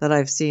that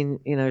I've seen,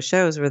 you know,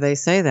 shows where they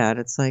say that.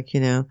 It's like,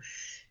 you know,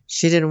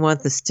 she didn't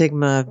want the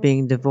stigma of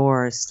being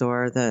divorced,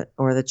 or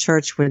the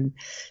church would,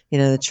 you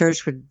know,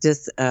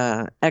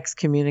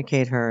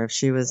 excommunicate her if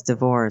she was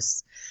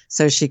divorced.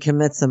 So she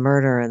commits a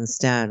murder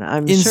instead.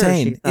 I'm sure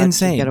she thought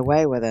she'd get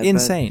away with it.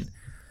 Insane.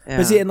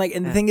 But see, and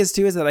the thing is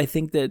too, is that I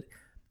think that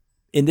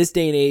in this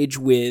day and age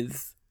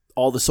with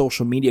all the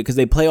social media, because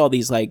they play all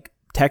these like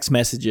text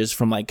messages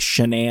from like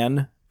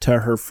Shanann to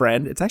her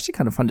friend. It's actually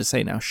kind of fun to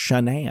say now,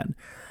 Shanann.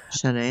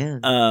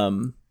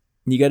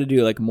 You got to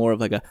do like more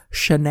of like a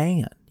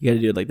Shanann. You got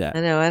to do it like that.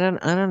 I know. I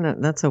don't know.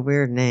 That's a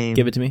weird name.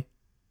 Give it to me.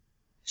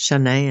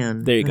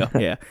 Shanann. There you go.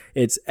 Yeah,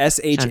 it's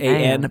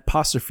SHAN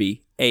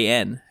apostrophe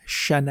AN.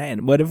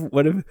 Shanann. What if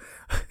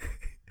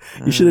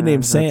you should have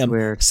named Sam?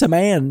 Weird.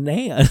 Saman.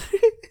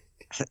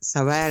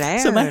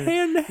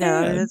 Saman.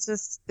 No, that's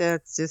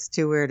just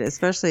too weird.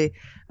 Especially,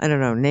 I don't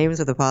know, names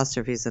with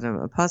apostrophes in them.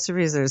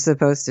 Apostrophes are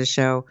supposed to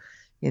show,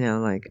 you know,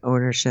 like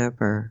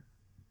ownership or.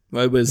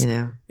 Well, it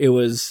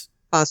was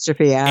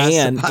apostrophe S.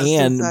 Anne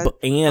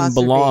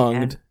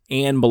belonged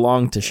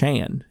to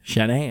Shanann.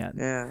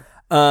 Yeah.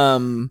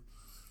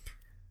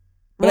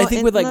 But I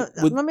think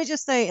let me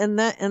just say, in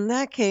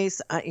that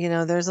case, you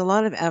know, there's a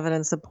lot of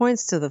evidence that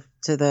points to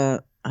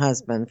the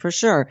husband for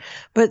sure.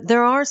 But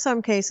there are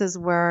some cases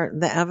where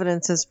the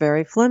evidence is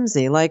very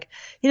flimsy. Like,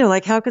 you know,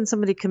 like how can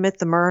somebody commit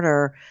the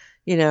murder,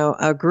 you know,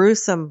 a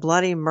gruesome,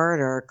 bloody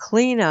murder,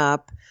 clean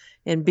up,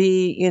 and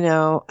be, you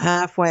know,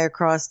 halfway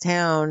across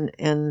town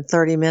in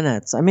 30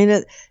 minutes? I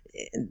mean,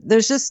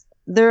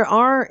 there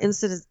are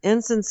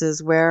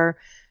instances where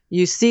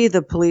you see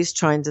the police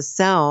trying to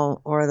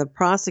sell, or the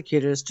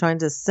prosecutors trying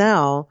to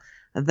sell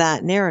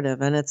that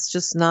narrative. And it's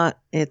just not,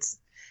 it's,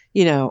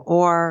 you know,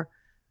 or,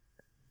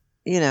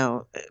 you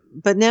know,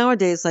 but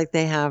nowadays, like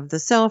they have the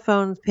cell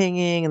phones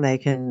pinging and they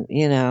can,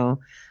 you know,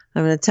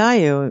 I'm going to tell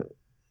you,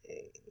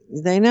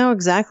 they know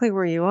exactly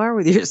where you are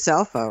with your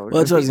cell phone. Well,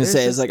 that's what I was going to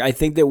say. Is like, I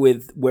think that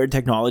with where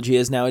technology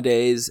is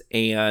nowadays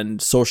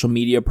and social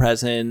media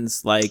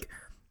presence, like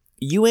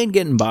you ain't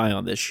getting by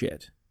on this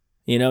shit.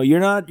 You know, you're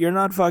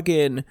not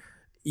fucking,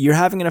 you're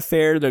having an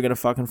affair, they're going to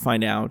fucking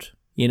find out,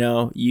 you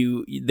know,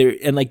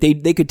 and like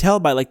they could tell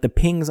by like the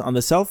pings on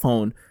the cell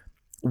phone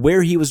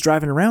where he was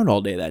driving around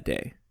all day that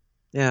day.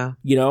 Yeah.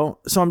 You know,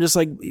 so I'm just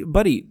like,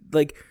 buddy,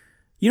 like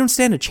you don't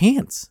stand a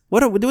chance.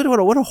 What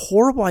a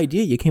horrible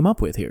idea you came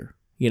up with here,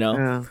 you know?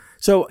 Yeah.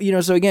 So, you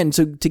know, so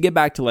to get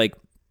back to like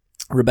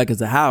Rebecca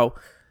Zahau,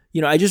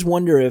 you know, I just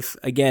wonder if,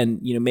 again,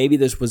 you know, maybe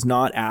this was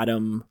not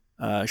Adam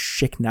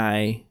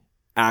Schicknai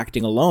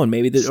acting alone.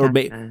 Maybe this, or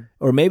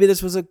maybe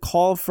this was a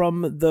call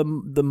from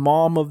the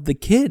mom of the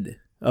kid,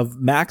 of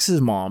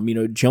Max's mom, you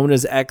know,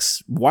 Jonah's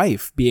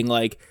ex-wife, being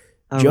like,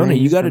 Jonah,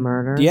 you got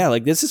to, yeah,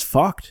 like this is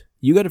fucked.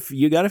 You got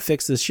to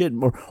fix this shit.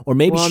 Or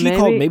maybe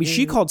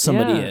she called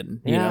somebody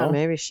in, you know?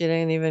 Maybe she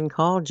didn't even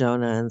call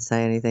Jonah and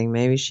say anything.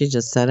 Maybe she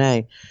just said,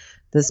 hey,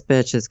 this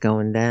bitch is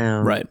going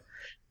down. Right.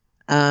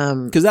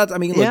 Because that's, I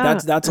mean, look,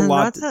 that's a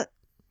lot.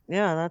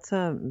 That's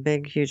a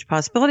big, huge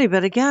possibility.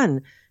 But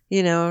again,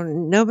 you know,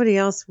 nobody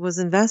else was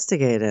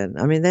investigated.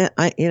 I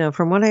mean,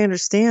 from what I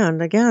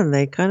understand, again,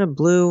 they kind of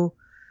blew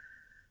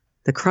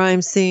the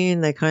crime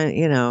scene. They kind of,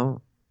 you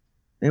know,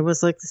 it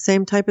was like the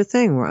same type of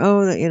thing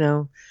where, you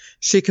know,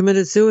 she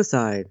committed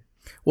suicide.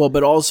 Well,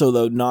 but also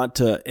though, not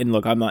to, and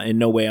look, I'm not, in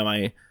no way am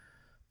I,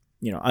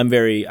 you know, I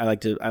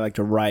like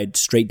to ride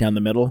straight down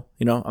the middle,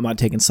 you know, I'm not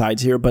taking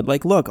sides here, but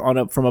like, look,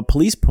 from a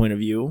police point of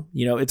view,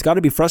 you know, it's got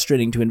to be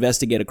frustrating to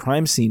investigate a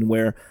crime scene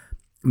where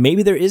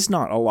maybe there is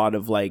not a lot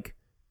of like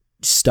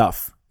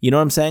stuff, You know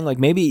what I'm saying? Like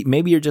maybe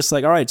you're just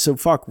like, all right, so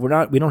fuck, we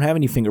don't have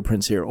any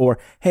fingerprints here. Or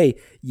hey,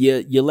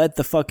 you let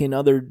the fucking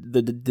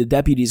the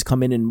deputies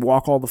come in and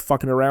walk all the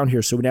fucking around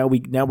here, so now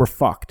we're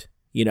fucked.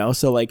 You know?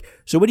 So like,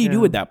 so what do you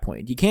do at that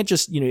point? You can't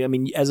just, I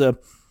mean, as a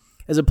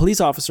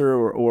police officer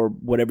or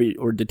whatever,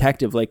 or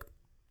detective, like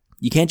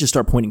you can't just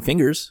start pointing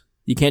fingers.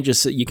 You can't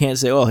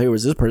say, oh, here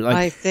was this person.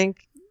 Like,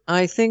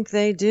 I think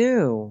they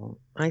do.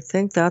 I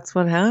think that's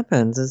what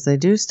happens is they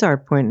do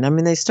start pointing. I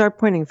mean, they start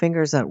pointing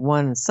fingers at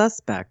one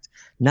suspect,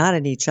 not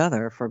at each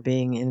other for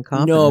being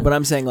incompetent. No, but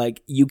I'm saying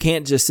like you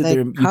can't just sit there.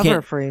 You cover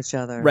can't for each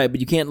other, right? But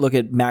you can't look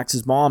at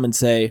Max's mom and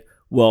say,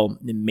 well,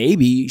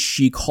 maybe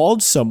she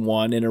called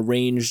someone and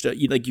arranged.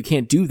 Like you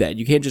can't do that.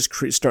 You can't just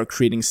start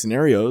creating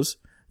scenarios.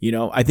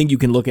 I think you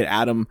can look at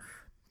Adam,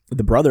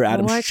 the brother,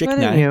 Adam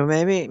Schickney. You?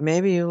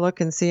 Maybe you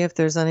look and see if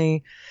there's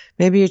any.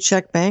 Maybe you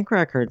check bank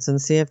records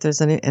and see if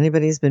there's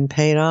anybody's been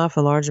paid off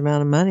a large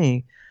amount of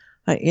money.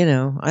 I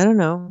don't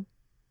know.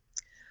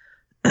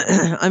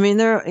 I mean,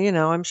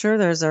 I'm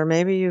sure or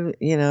maybe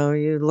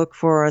you look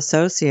for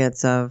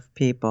associates of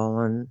people,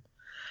 and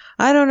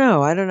I don't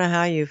know. I don't know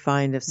how you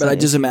find but I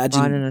just imagine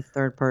brought in a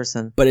third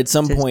person. But at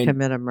some point,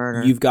 commit a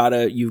murder. You've got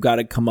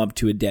to come up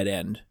to a dead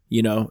end.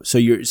 Wouldn't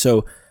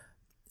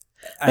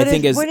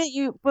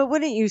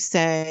you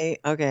say,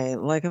 okay,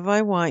 like if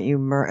I want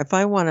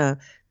to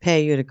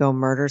pay you to go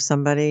murder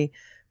somebody,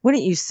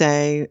 wouldn't you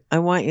say, I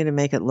want you to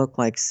make it look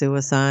like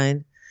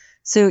suicide?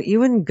 So you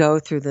wouldn't go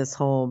through this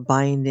whole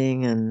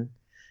binding and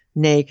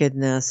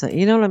nakedness.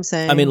 You know what I'm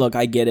saying? I mean, look,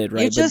 I get it,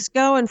 right? You just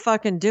go and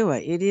fucking do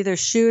it. You'd either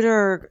shoot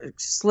her, or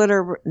slit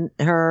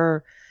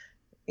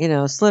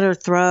her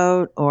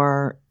throat,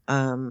 or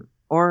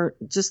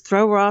just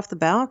throw her off the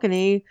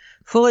balcony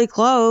fully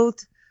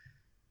clothed.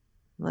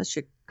 Unless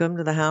you come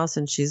to the house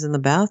and she's in the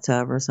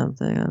bathtub or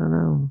something. I don't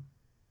know.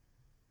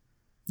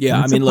 Yeah,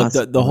 I mean, look,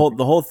 the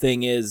whole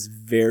thing is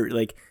very,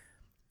 like,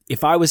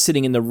 if I was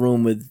sitting in the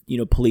room with,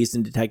 police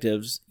and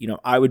detectives,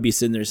 I would be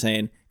sitting there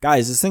saying,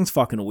 guys, this thing's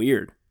fucking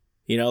weird.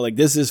 Like,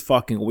 this is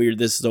fucking weird.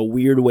 This is a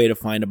weird way to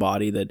find a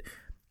body that,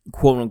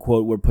 quote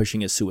unquote, we're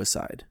pushing as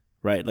suicide,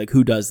 right? Like,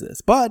 who does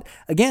this? But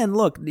again,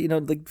 look,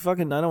 like,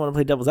 fucking, I don't want to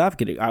play devil's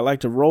advocate. I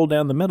like to roll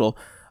down the middle,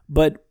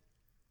 but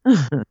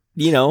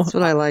that's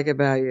what I like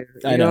about you.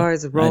 You're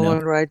always rolling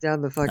right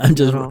down the fucking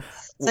middle.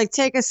 It's like,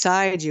 take a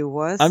side, you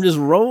wuss. I'm just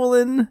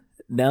rolling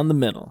down the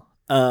middle.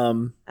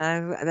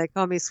 They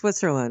call me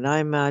Switzerland.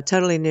 I'm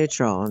totally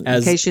neutral.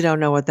 In case you don't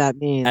know what that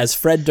means. As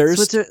Fred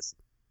Durst.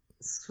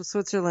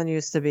 Switzerland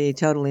used to be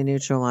totally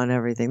neutral on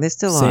everything. They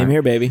still are. Same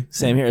here, baby.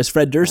 Same here. As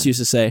Fred Durst used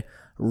to say,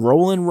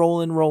 rolling,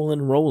 rolling,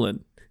 rolling,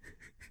 rolling.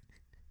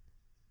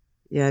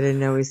 Yeah, I didn't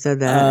know he said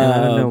that. And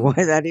I don't know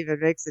why that even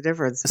makes a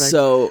difference.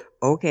 So,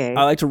 okay.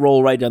 I like to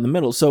roll right down the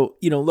middle. So,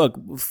 look,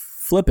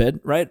 flip it,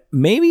 right?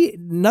 Maybe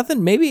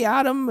nothing. Maybe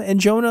Adam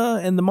and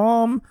Jonah and the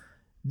mom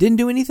didn't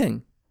do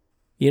anything.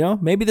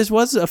 Maybe this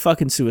was a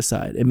fucking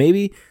suicide. And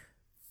maybe,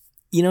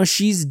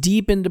 she's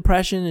deep in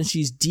depression and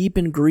she's deep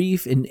in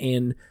grief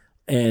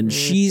and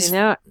she's...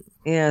 now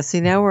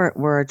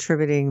we're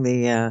attributing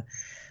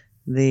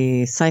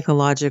the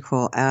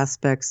psychological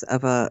aspects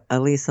of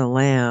Elisa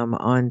Lam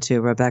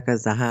onto Rebecca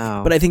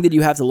Zahau. But I think that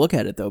you have to look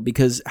at it, though,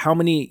 because how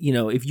many,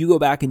 if you go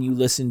back and you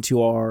listen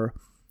to our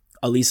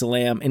Elisa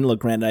Lam, and look,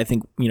 granted, I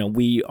think,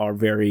 we are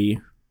very,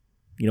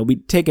 we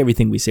take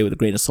everything we say with a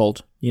grain of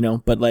salt,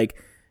 but like,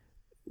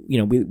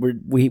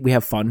 we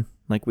have fun,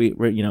 like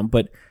we're,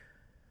 but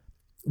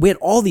we had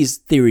all these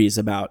theories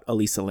about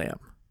Elisa Lam.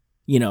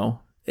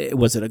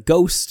 Was it a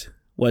ghost?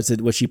 Was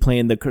she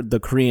playing the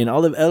Korean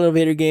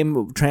elevator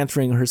game,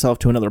 transferring herself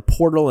to another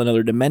portal,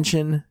 another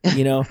dimension?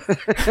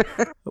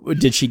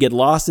 Did she get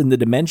lost in the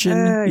dimension?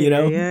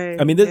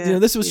 I mean,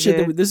 this was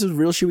shit. This is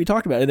real shit we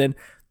talked about, and then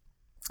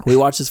we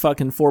watched this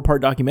fucking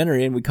 4-part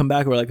documentary, and we come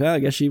back, and we're like, I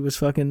guess she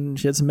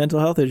had some mental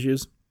health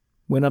issues.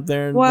 Went up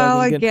there and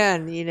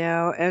again,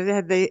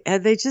 had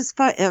they just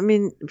I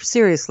mean,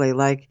 seriously,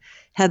 like,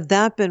 had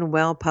that been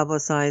well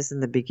publicized in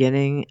the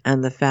beginning,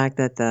 and the fact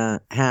that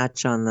the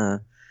hatch on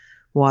the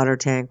water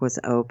tank was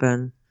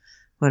open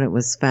when it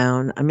was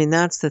found. I mean,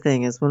 that's the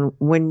thing is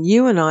when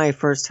you and I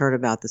first heard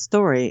about the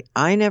story,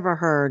 I never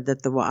heard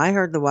that I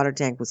heard the water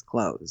tank was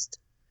closed.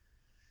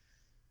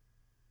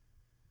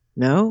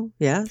 No?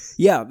 Yes?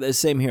 Yeah, the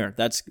same here.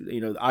 That's,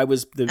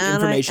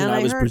 information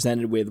I was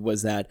presented with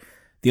was that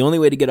the only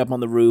way to get up on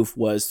the roof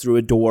was through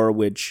a door,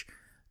 which,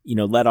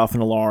 let off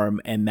an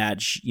alarm, and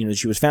that, she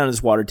was found in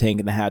this water tank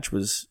and the hatch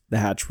was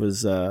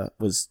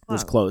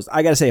closed.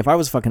 I gotta say, if I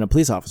was fucking a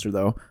police officer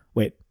though,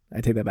 wait, I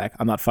take that back.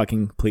 I'm not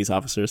fucking police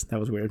officers. That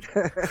was weird.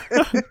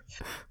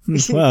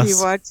 If you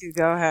want to,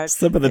 go ahead.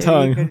 Slip of the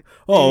tongue.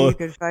 You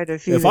could find a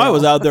female. If I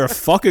was out there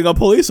fucking a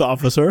police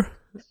officer.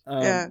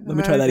 Let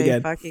me try that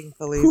again. Fucking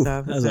police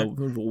officer. That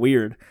was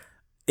weird.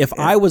 If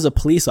I was a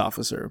police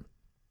officer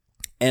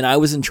and I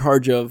was in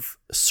charge of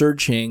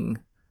searching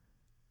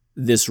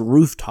this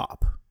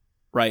rooftop,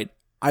 right?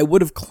 I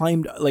would have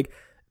climbed, like,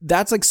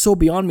 that's like so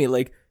beyond me.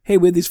 Like, hey,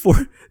 with these four.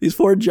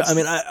 I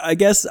mean, I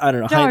guess, I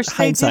don't know. Josh,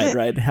 hindsight,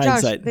 right?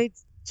 Hindsight. Josh,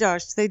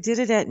 Josh, they did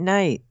it at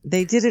night.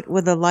 They did it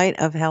with the light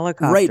of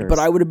helicopters. Right, but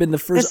I would have been the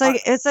first.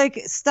 It's like,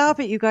 stop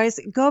it, you guys.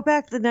 Go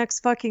back the next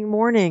fucking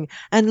morning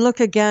and look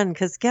again,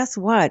 because guess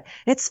what?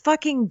 It's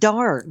fucking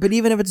dark. But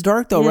even if it's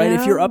dark, though, right?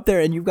 If you're up there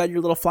and you've got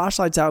your little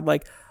flashlights out,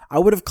 like, I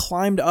would have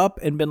climbed up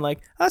and been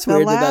like, that's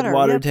weird that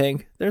water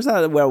tank. There's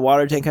that where a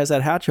water tank has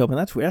that hatch open.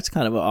 That's weird. That's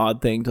kind of an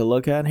odd thing to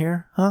look at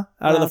here, huh?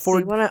 Out of the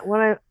Ford.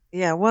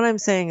 What I'm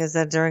saying is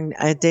that during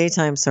a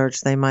daytime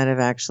search, they might have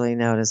actually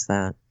noticed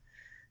that.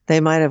 They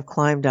might have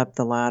climbed up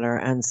the ladder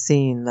and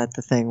seen that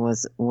the thing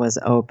was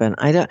open.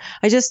 I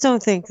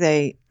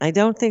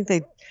don't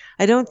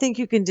think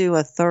you can do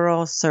a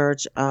thorough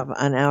search of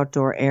an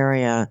outdoor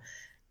area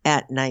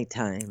at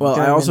nighttime. Well,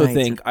 I also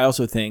think,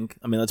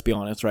 I mean, let's be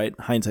honest, right?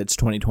 Hindsight's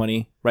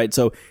 20/20, right?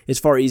 So it's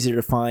far easier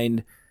to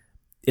find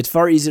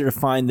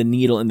the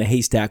needle in the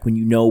haystack when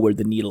you know where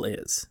the needle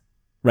is.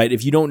 Right?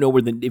 If you don't know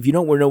where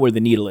the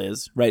needle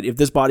is, right? If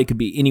this body could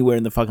be anywhere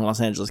in the fucking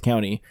Los Angeles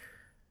County,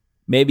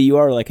 maybe you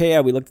are like, hey, yeah,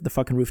 we looked at the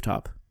fucking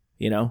rooftop,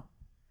 you know?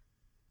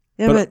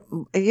 Yeah, but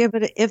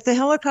if the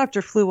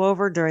helicopter flew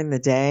over during the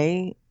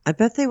day, I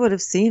bet they would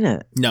have seen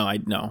it.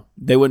 No,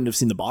 they wouldn't have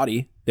seen the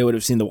body. They would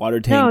have seen the water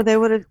tank. No, they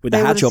would have with the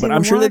hatch open.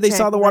 I'm sure that they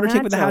saw the water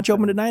tank with the hatch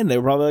open at night, and they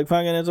were probably like,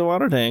 "Fucking, it's a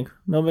water tank.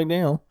 No big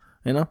deal."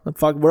 You know,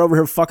 fuck, we're over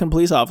here fucking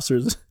police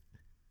officers.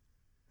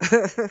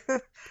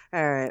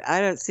 All right,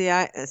 I don't see.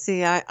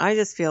 I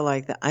just feel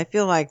like that. I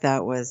feel like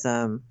that was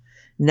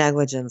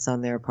negligence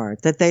on their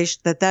part. That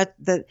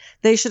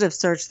they should have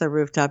searched the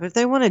rooftop. If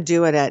they want to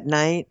do it at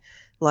night,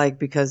 like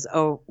because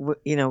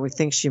we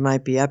think she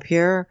might be up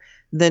here,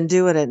 then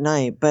do it at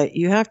night. But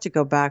you have to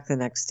go back the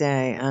next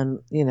day and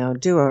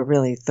do a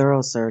really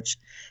thorough search,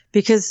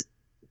 because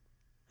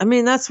I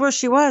mean that's where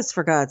she was,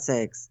 for God's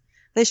sakes.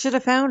 They should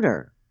have found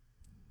her.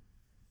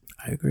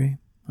 I agree.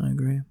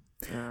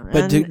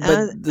 But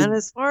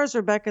as far as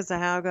Rebecca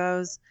Zahau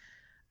goes,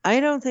 I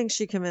don't think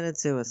she committed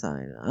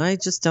suicide. I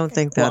just don't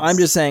think that. Well, I'm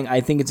just saying.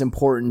 I think it's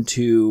important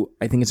to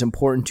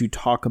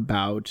talk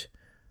about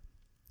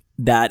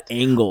that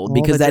angle,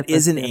 because that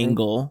is an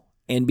angle,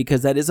 and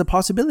because that is a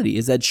possibility.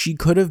 Is that she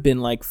could have been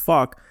like,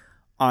 "Fuck,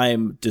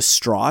 I'm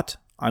distraught.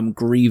 I'm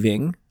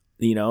grieving.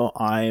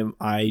 I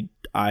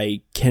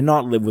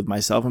cannot live with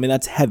myself." I mean,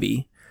 that's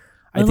heavy.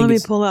 Let me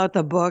pull out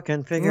the book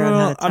and figure out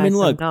how to tie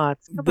some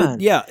knots. Come on.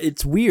 Yeah,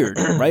 it's weird,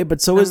 right? But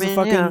so is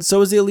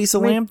the Elisa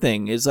Lam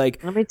thing. It's like,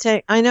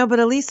 I know, but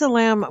Elisa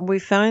Lam, we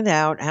found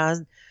out,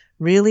 has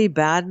really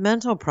bad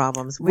mental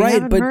problems. We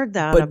haven't heard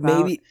that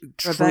about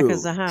Rebecca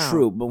Zahau.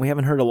 True, but we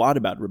haven't heard a lot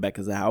about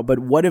Rebecca Zahau. But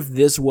what if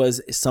this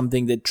was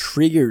something that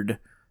triggered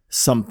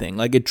something?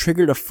 Like it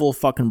triggered a full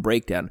fucking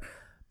breakdown.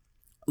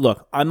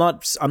 Look, I'm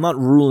not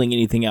ruling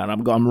anything out.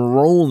 I'm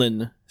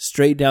rolling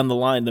straight down the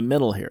line, the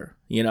middle here.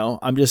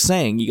 I'm just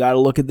saying you got to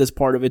look at this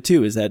part of it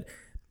too. Is that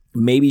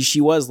maybe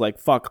she was like,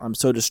 "Fuck, I'm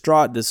so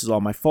distraught. This is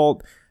all my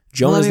fault.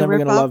 Jonah's never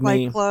going to love me." Rip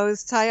off my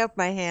clothes, tie up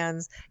my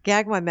hands,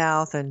 gag my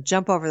mouth, and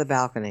jump over the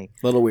balcony.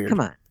 A little weird. Come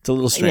on. It's a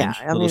little strange.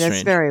 Yeah, I mean,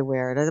 it's very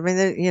weird. I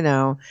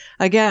mean,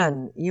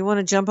 again, you want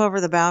to jump over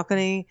the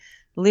balcony,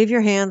 leave your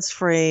hands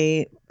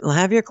free,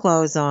 have your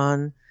clothes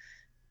on.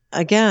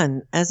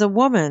 Again, as a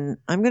woman,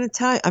 I'm going to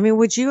tell you, I mean,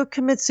 would you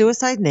commit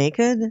suicide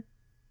naked?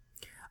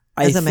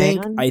 I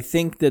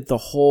think that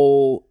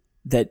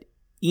that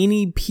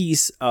any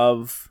piece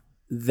of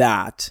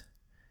that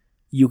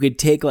you could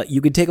take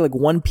like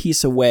one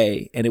piece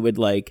away and it would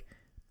like,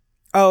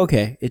 oh,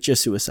 okay, it's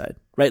just suicide,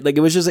 right? Like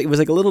it was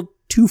like a little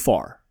too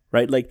far,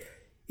 right? Like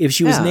if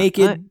she was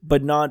naked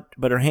but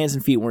her hands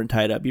and feet weren't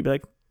tied up, you'd be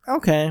like,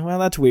 okay, well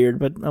that's weird,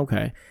 but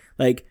okay.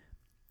 Like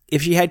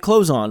if she had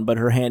clothes on but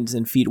her hands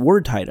and feet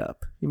were tied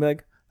up, you'd be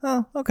like,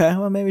 oh, okay,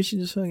 well maybe she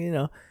just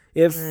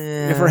If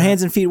her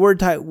hands and feet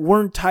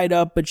weren't tied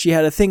up, but she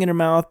had a thing in her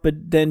mouth, but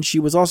then she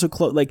was also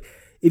close. Like,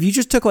 if you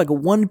just took like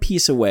one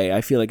piece away,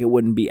 I feel like it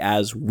wouldn't be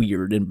as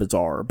weird and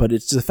bizarre. But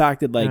it's the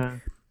fact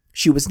that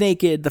she was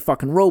naked, the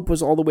fucking rope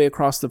was all the way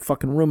across the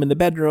fucking room in the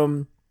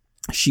bedroom.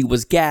 She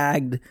was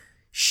gagged.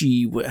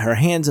 Her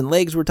hands and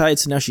legs were tied,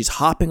 so now she's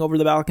hopping over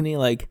the balcony.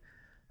 Like,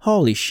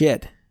 holy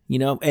shit,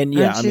 And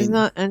yeah,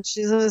 and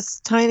she's this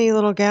tiny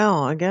little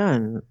gal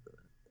again,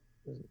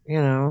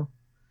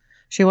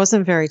 She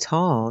wasn't very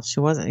tall. She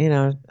wasn't,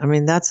 I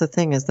mean, that's the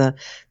thing is the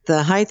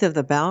height of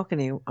the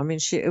balcony. I mean,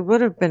 it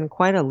would have been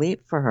quite a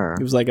leap for her.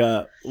 It was like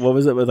what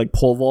was it? With like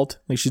pole vault?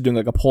 Like she's doing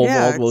like a pole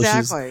vault.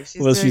 Exactly.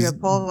 She's doing a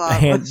pole vault.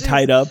 Hand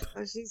tied up.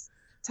 She's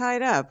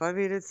tied up. I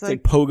mean, it's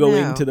like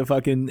pogoing to the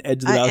fucking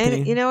edge of the balcony.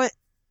 And you know what?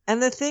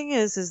 And the thing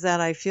is that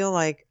I feel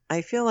like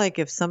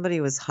if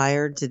somebody was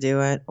hired to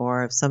do it,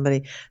 or if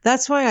somebody,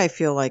 that's why I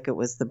feel like it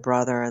was the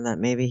brother and that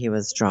maybe he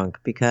was drunk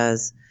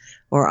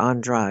or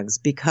on drugs,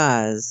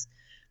 because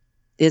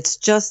it's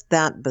just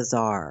that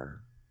bizarre.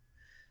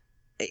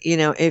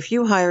 If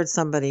you hired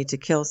somebody to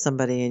kill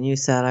somebody and you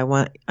said, I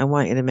want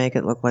you to make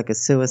it look like a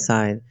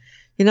suicide,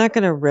 you're not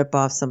going to rip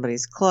off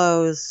somebody's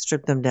clothes,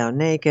 strip them down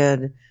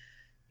naked,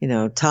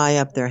 tie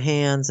up their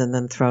hands and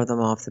then throw them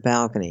off the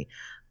balcony.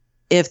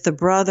 If the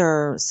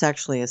brother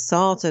sexually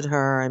assaulted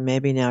her and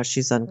maybe now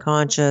she's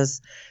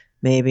unconscious,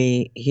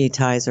 maybe he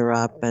ties her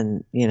up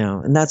and,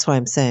 and that's why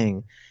I'm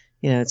saying,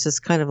 it's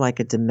just kind of like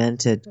a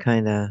demented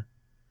kind of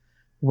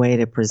way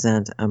to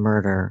present a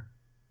murder.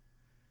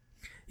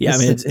 Yeah, I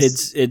mean,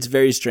 it's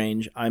very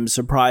strange. I'm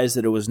surprised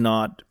that it was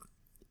not,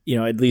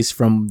 at least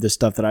from the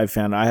stuff that I've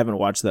found. I haven't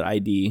watched that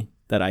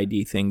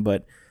ID thing,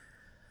 but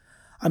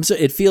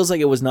it feels like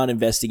it was not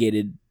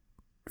investigated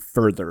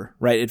further,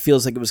 right? It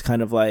feels like it was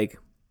kind of like,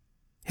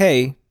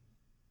 hey,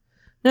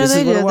 no,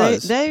 they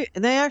did.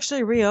 They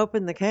actually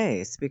reopened the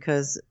case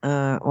because,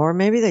 or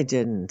maybe they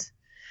didn't.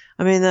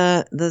 I mean,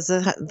 the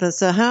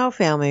Zahau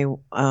family.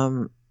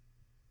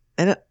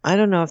 I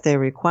don't know if they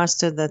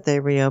requested that they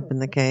reopen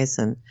the case,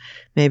 and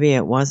maybe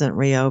it wasn't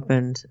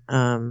reopened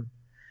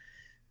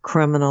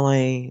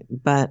criminally.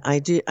 But I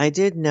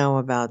did know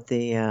about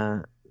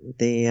the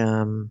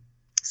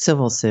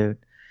civil suit,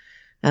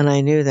 and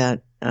I knew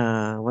that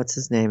what's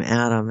his name,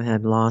 Adam,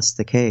 had lost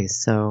the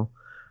case. So,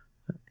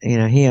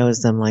 he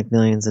owes them like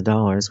millions of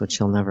dollars, which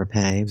he'll never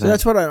pay. So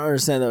that's what I don't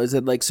understand, though. Is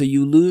it like, so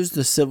you lose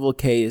the civil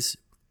case,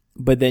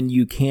 but then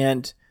you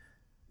can't,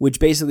 which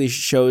basically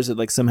shows that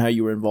like somehow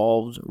you were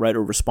involved, right,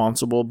 or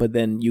responsible, but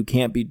then you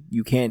can't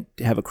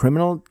have a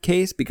criminal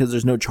case because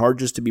there's no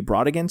charges to be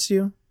brought against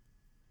you?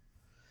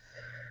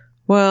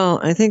 Well,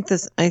 I think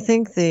the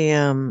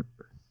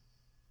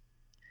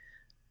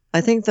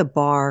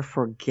bar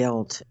for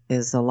guilt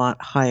is a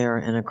lot higher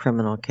in a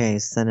criminal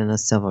case than in a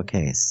civil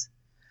case.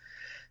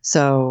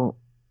 So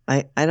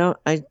I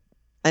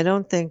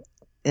don't think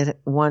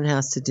one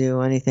has to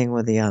do anything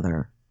with the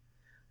other.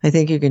 I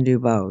think you can do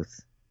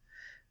both.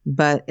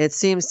 But it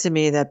seems to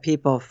me that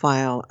people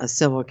file a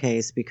civil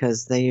case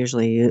because they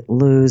usually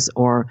lose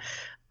or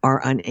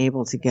are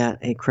unable to get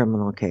a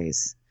criminal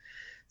case.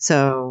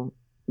 So,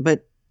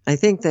 but I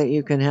think that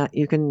you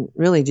can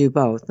really do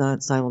both,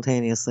 not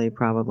simultaneously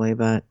probably,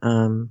 but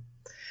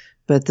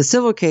the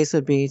civil case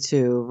would be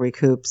to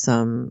recoup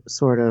some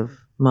sort of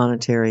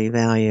monetary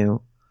value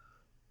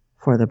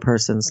for the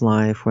person's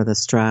life or the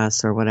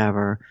stress or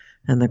whatever.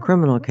 And the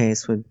criminal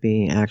case would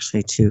be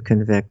actually to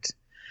convict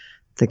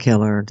the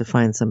killer, to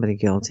find somebody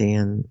guilty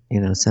and,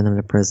 send them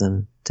to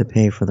prison to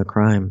pay for the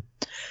crime.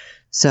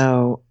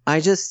 So I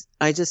just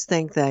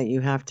think that you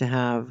have to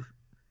have,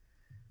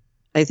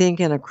 I think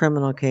in a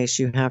criminal case,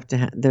 you have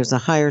to there's a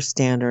higher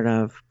standard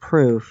of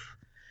proof.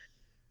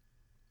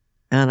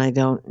 And I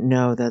don't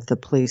know that the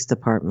police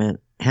department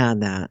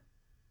had that.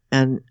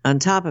 And on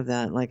top of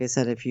that, like I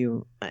said,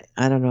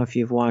 I don't know if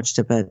you've watched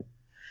it, but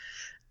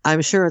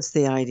I'm sure it's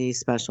the ID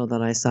special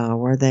that I saw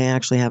where they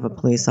actually have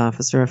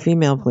a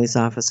female police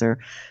officer,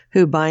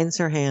 who binds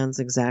her hands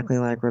exactly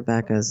like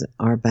Rebecca's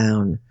are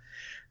bound.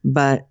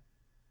 But,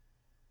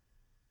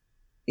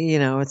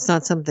 it's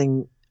not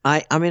something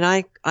I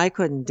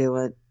couldn't do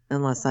it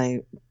unless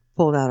I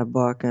pulled out a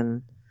book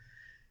and,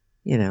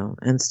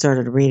 and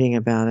started reading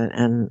about it.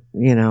 And,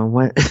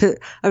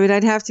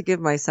 I'd have to give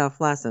myself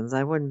lessons.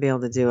 I wouldn't be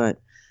able to do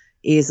it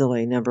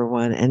easily, number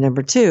one. And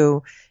number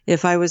two,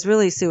 if I was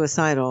really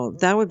suicidal,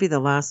 that would be the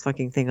last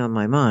fucking thing on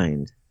my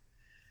mind.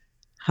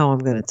 How I'm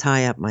going to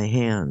tie up my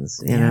hands,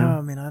 you know?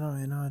 I mean, I don't,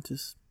 it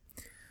just,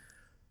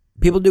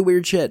 people do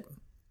weird shit,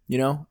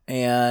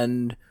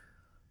 and,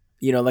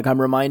 like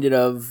I'm reminded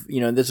of,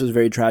 this was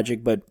very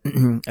tragic, but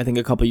I think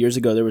a couple of years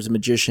ago, there was a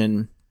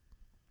magician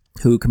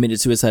who committed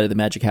suicide at the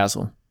Magic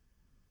Castle.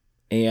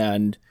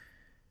 And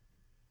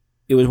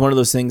it was one of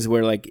those things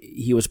where like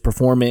he was a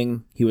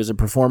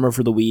performer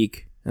for the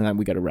week, and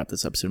we got to wrap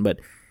this up soon, but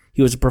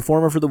he was a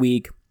performer for the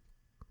week.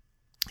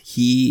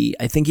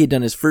 I think he had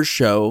done his first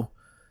show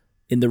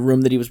in the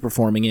room that he was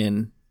performing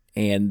in.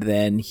 And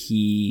then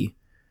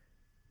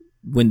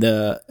when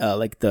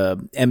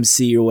the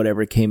MC or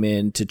whatever came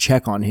in to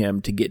check on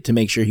him to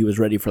make sure he was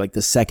ready for like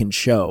the second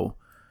show,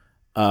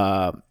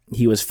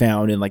 he was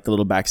found in like the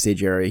little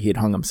backstage area. He had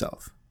hung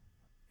himself.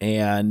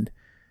 And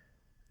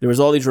there was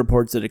all these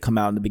reports that had come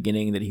out in the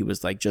beginning that he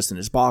was like just in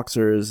his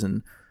boxers,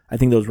 and I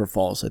think those were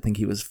false. I think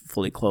he was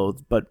fully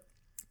clothed. But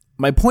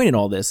my point in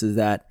all this is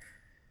that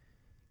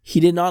he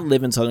did not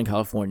live in Southern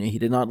California. He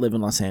did not live in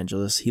Los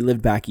Angeles. He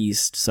lived back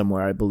east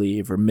somewhere, I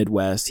believe, or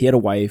Midwest. He had a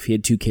wife. He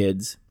had 2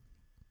 kids.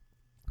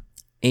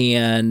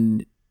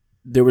 And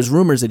there was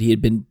rumors that he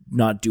had been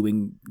not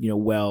doing,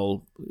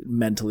 well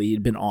mentally.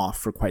 He'd been off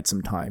for quite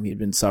some time. He had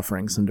been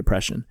suffering some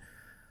depression,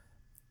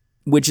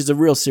 which is a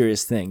real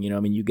serious thing.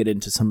 You get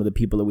into some of the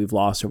people that we've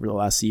lost over the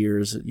last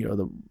years,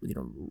 the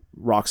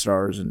rock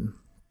stars,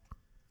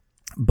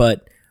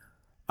 but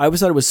I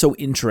always thought it was so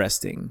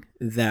interesting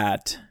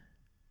that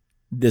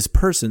this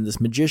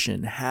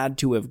magician, had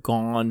to have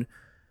gone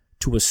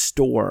to a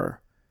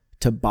store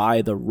to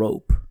buy the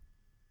rope.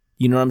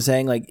 You know what I'm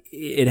saying? Like,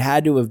 it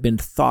had to have been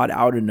thought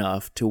out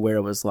enough to where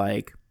it was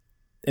like,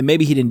 and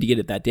maybe he didn't get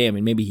it that day. I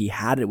mean, maybe he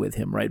had it with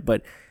him, right?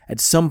 But at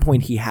some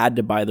point he had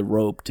to buy the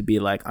rope to be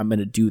like, I'm going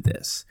to do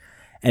this.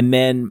 And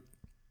then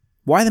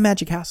why the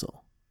Magic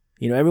Castle?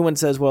 Everyone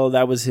says, well,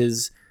 that was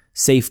his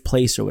safe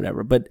place or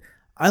whatever. But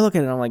I look at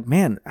it and I'm like,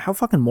 man, how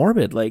fucking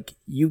morbid. Like,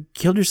 you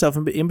killed yourself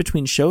in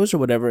between shows or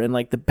whatever. And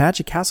like the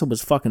Magic Castle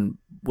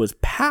was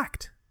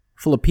packed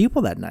full of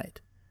people that night,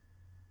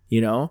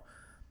 you know?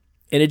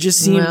 And it just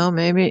seemed... Well,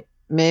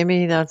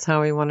 maybe that's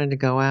how he wanted to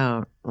go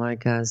out,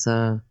 like as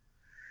a,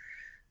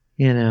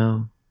 you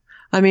know...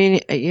 I mean,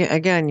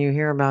 again, you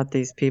hear about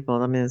these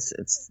people. I mean,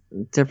 it's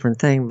a different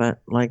thing,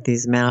 but like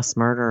these mass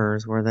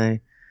murderers where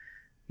they,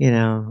 you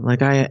know,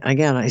 like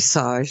I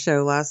saw a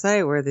show last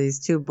night where these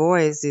two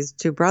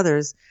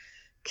brothers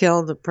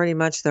killed pretty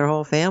much their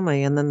whole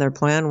family. And then their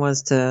plan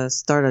was to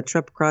start a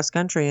trip across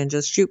country and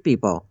just shoot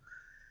people.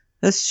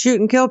 Just shoot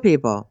and kill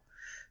people.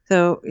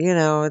 So, you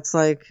know, it's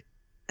like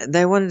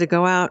they wanted to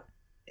go out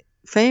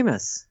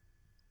famous.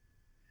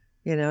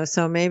 You know,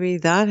 so maybe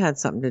that had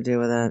something to do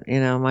with it. You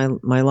know,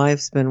 my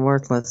life's been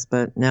worthless,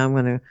 but now I'm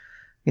going to,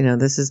 you know,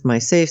 this is my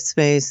safe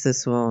space.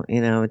 This will,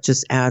 you know, it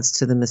just adds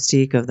to the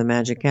mystique of the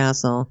Magic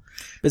Castle.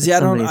 But see,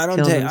 I don't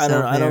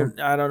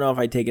know if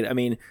I take it. I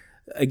mean,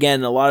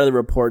 again, a lot of the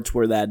reports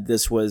were that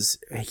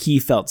he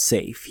felt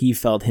safe. He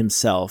felt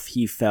himself.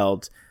 He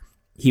felt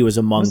he was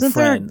among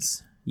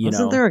friends.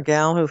 Wasn't there a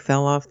gal who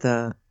fell off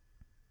the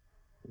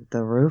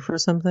roof or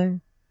something?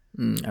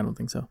 I don't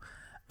think so.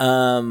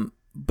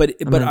 But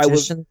I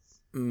was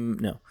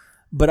no,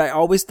 but I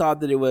always thought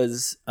that it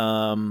was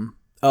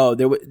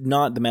there was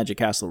not the Magic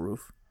Castle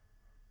roof.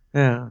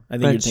 Yeah, I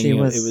think you're thinking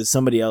it was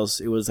somebody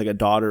else. It was like a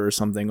daughter or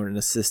something, or an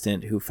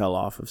assistant who fell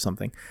off of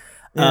something.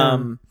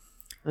 Yeah.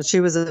 She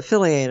was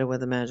affiliated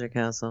with the Magic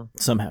Castle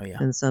somehow, yeah,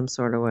 in some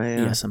sort of way,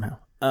 yeah somehow.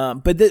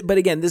 But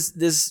again,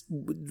 this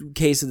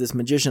case of this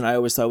magician, I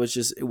always thought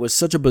it was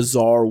such a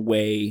bizarre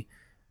way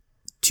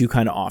to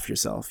kind of off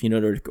yourself, you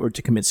know, or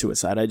to commit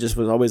suicide. I just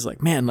was always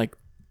like, man, like.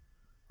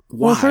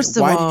 Why?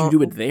 Why did you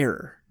do it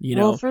there? You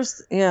know.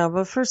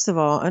 Well, first of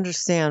all,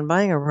 understand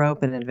buying a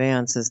rope in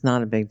advance is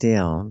not a big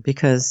deal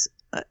because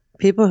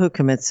people who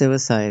commit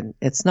suicide,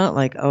 it's not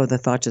like, oh, the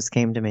thought just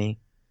came to me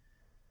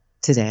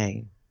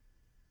today,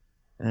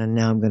 and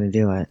now I'm going to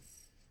do it.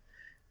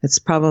 It's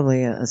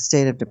probably a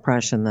state of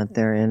depression that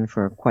they're in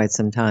for quite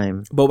some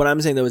time. But what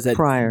I'm saying though is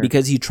that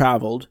because he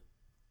traveled,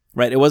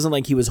 right? It wasn't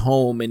like he was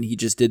home and he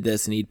just did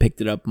this and he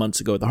picked it up months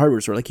ago at the hardware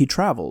store. Like he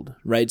traveled,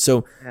 right?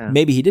 So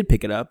maybe he did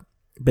pick it up.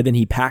 But then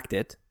he packed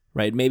it,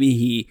 right? Maybe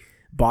he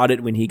bought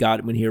it when he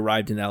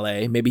arrived in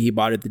LA. Maybe he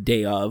bought it the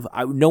day of.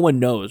 No one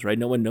knows, right?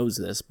 No one knows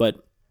this.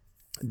 But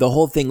the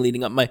whole thing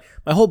leading up, my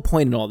whole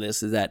point in all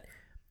this is that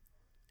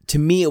to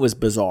me it was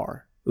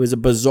bizarre. It was a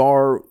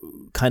bizarre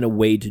kind of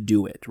way to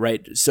do it,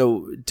 right?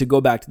 So to go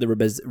back to the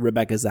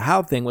Rebecca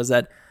Zahau thing was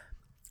that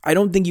I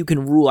don't think you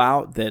can rule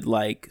out that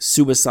like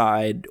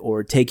suicide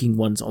or taking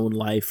one's own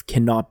life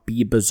cannot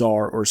be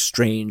bizarre or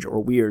strange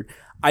or weird.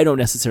 I don't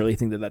necessarily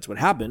think that that's what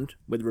happened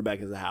with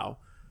Rebecca Zahau,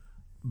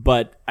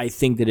 but I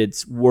think that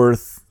it's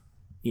worth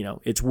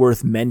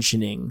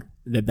mentioning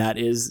that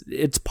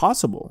it's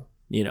possible,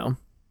 you know?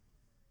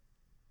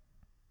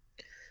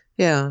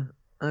 Yeah.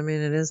 I mean,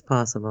 it is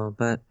possible,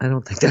 but I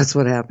don't think that's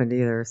what happened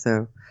either.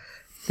 So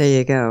there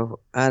you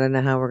go. I don't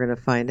know how we're going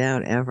to find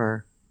out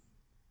ever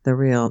the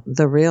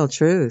real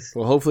truth.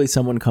 Well, hopefully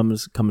someone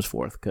comes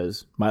forth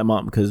because my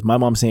mom,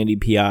 Sandy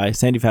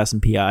Fasten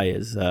PI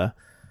is,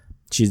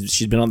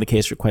 She's been on the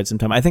case for quite some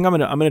time. I think I'm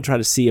gonna try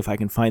to see if I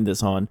can find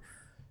this on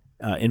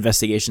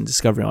Investigation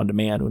Discovery on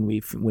Demand when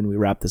we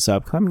wrap this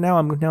up. Now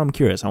I'm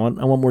curious. I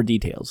want more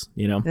details.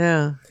 You know.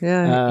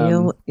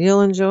 Yeah.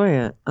 You'll enjoy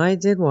it. I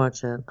did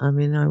watch it. I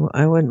mean,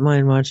 I wouldn't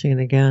mind watching it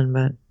again,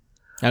 but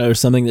there's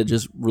something that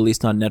just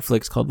released on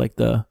Netflix called like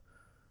the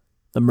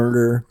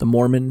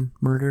Mormon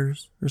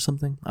murders or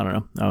something. I don't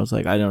know. I was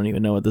like, I don't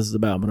even know what this is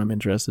about, but I'm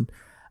interested.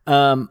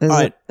 All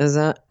right. Is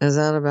that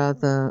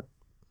about the?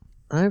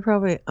 I've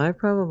probably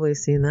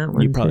seen that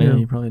one. You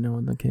probably know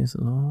what the case is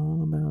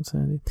all about,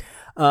 Sandy.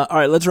 All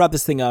right, let's wrap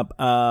this thing up.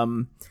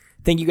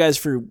 Thank you guys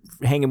for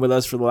hanging with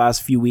us for the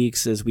last few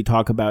weeks as we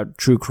talk about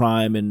true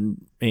crime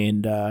and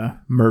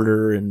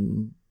murder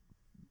and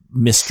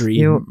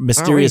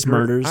mysterious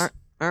murders.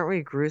 Aren't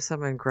we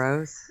gruesome and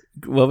gross?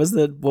 What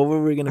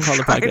were we going to call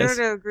the podcast? I don't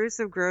know.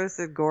 Gruesome, gross,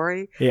 and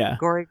gory. Yeah.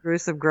 Gory,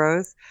 gruesome,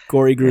 gross.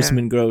 Gory, gruesome,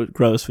 and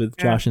gross with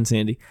Josh and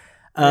Sandy.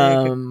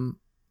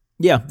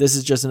 Yeah, this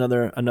is just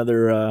another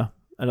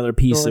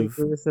piece of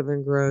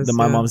the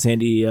My Mom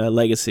Sandy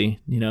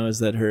legacy. You know, is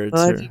that her?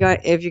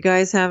 If you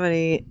guys have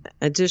any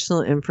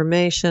additional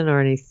information or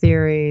any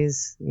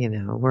theories, you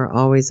know, we're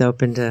always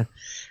open to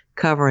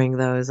covering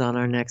those on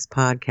our next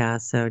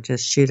podcast. So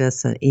just shoot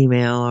us an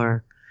email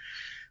or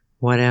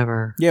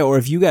whatever. Yeah, or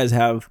if you guys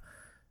have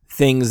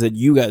things that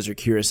you guys are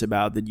curious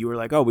about that you were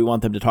like, oh, we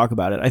want them to talk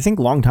about it. I think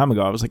a long time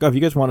ago, I was like, oh, if you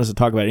guys want us to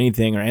talk about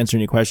anything or answer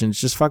any questions,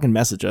 just fucking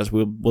message us.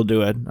 We'll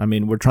do it. I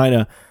mean, we're trying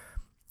to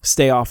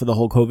stay off of the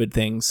whole COVID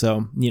thing.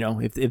 So, you know,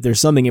 if there's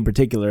something in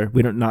particular,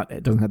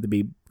 it doesn't have to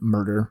be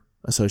murder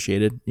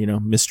associated, you know,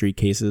 mystery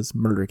cases,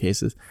 murder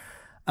cases.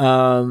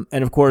 And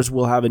of course,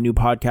 we'll have a new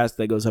podcast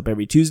that goes up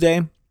every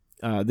Tuesday.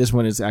 This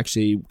one is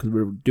actually, because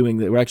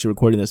we're actually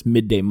recording this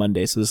midday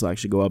Monday. So this will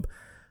actually go up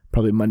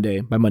probably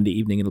by Monday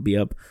evening, it'll be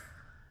up.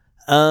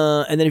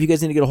 And then if you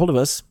guys need to get a hold of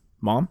us,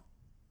 Mom?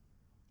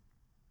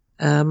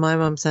 My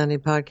Mom Sandy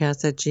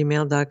Podcast at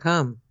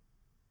gmail.com.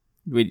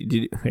 Wait,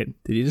 did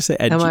you just say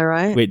at Am I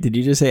right? Wait, did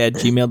you just say at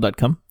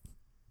gmail.com?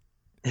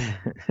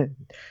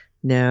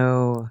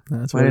 No.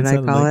 That's What did I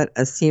call like. it?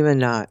 A semen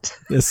knot.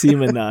 A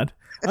semen knot.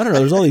 I don't know.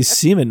 There's all these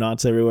semen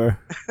knots everywhere.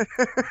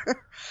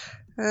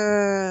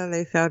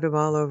 They found them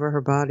all over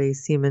her body,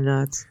 semen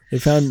knots. They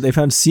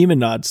found semen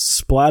knots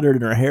splattered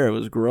in her hair. It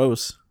was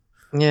gross.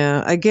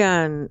 Yeah.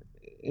 Again,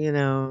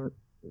 even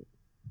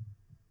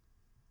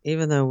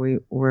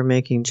though we're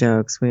making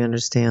jokes, we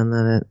understand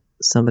that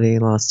somebody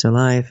lost their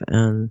life,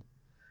 and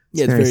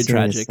it's very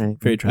tragic.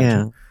 Very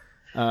tragic.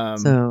 Yeah.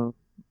 So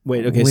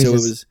wait, okay, so it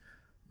was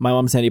My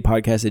Mom Sandy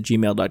podcast at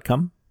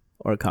gmail.com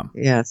or com?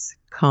 Yes,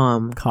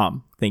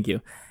 com. Thank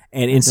you.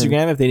 And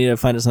Instagram, if they need to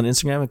find us on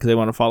Instagram because they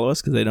want to follow us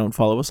because they don't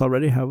follow us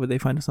already, how would they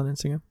find us on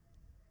Instagram?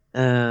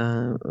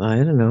 I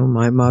don't know.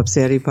 My Mom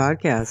Sandy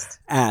podcast.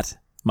 At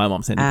My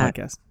Mom Sandy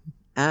podcast.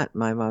 At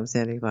My Mom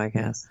Sandy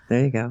podcast.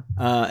 There you go.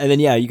 And then,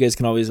 yeah, you guys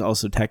can always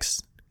also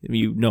text. If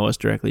you know us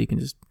directly, you can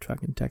just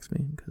fucking text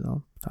me because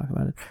I'll talk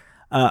about it.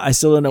 I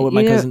still don't know what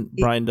my cousin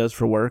Brian does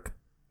for work.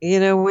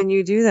 When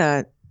you do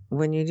that,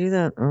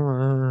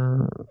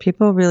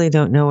 people really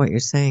don't know what you're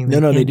saying.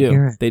 No, they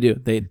do. They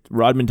do.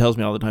 Rodman tells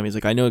me all the time. He's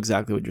like, I know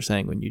exactly what you're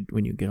saying when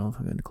you get off.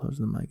 I'm going to close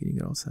the mic and you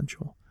get all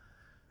sensual.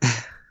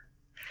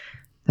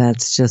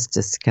 That's just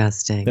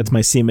disgusting. That's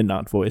my semen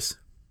knot voice.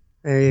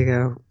 There you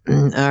go.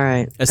 All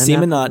right. A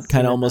semen knot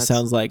kind of almost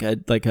sounds like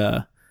a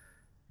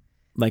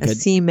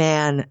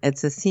seaman.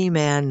 It's a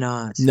seaman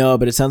knot. No,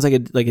 but it sounds like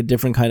a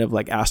different kind of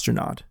like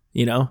astronaut.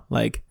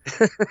 Like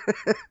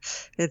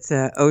it's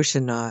a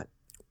ocean knot.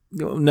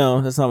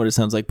 No, that's not what it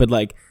sounds like. But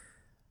like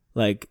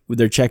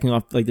they're checking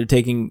off, like they're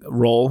taking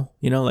roll.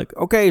 Like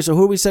okay, so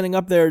who are we sending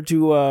up there to?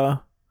 Who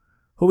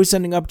are we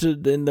sending up to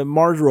in the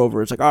Mars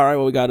rover? It's like all right,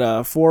 well we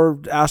got 4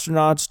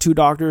 astronauts, 2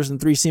 doctors,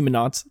 and 3 semen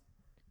knots.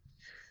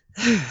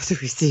 3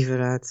 semen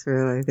knots,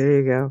 really?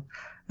 There you go.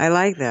 I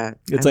like that.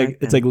 It's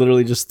like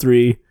literally just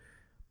 3.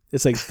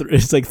 It's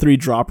like 3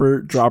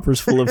 droppers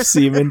full of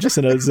semen just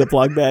in a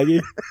Ziploc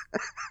baggie.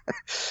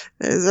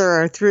 Those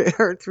are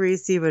our 3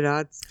 semen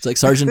knots. It's like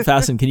Sergeant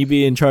Fasten. Can you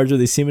be in charge of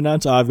these semen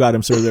knots? Oh, I've got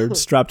them, sir. They're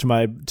strapped to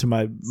my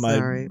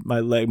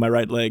leg, my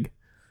right leg.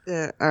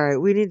 Yeah. All right,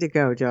 we need to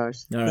go,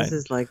 Josh. All right.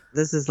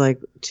 This is like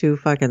too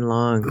fucking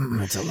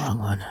long. It's a long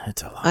one.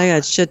 I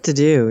got shit to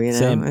do.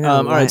 Same.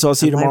 All right, so I'll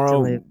see you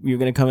tomorrow. You're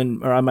gonna come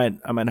in, or I might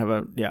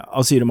have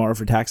I'll see you tomorrow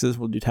for taxes.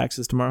 We'll do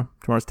taxes tomorrow.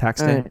 Tomorrow's tax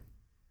day.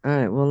 All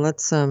right. Well,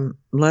 let's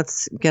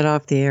get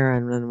off the air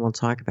and then we'll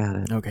talk about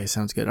it. Okay,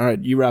 sounds good. All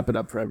right, you wrap it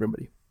up for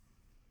everybody.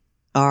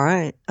 All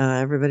right.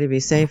 Everybody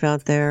be safe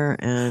out there.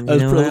 And that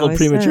was a little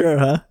premature,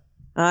 huh?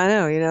 I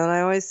know. You know what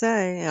I always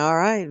say. All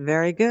right.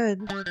 Very good.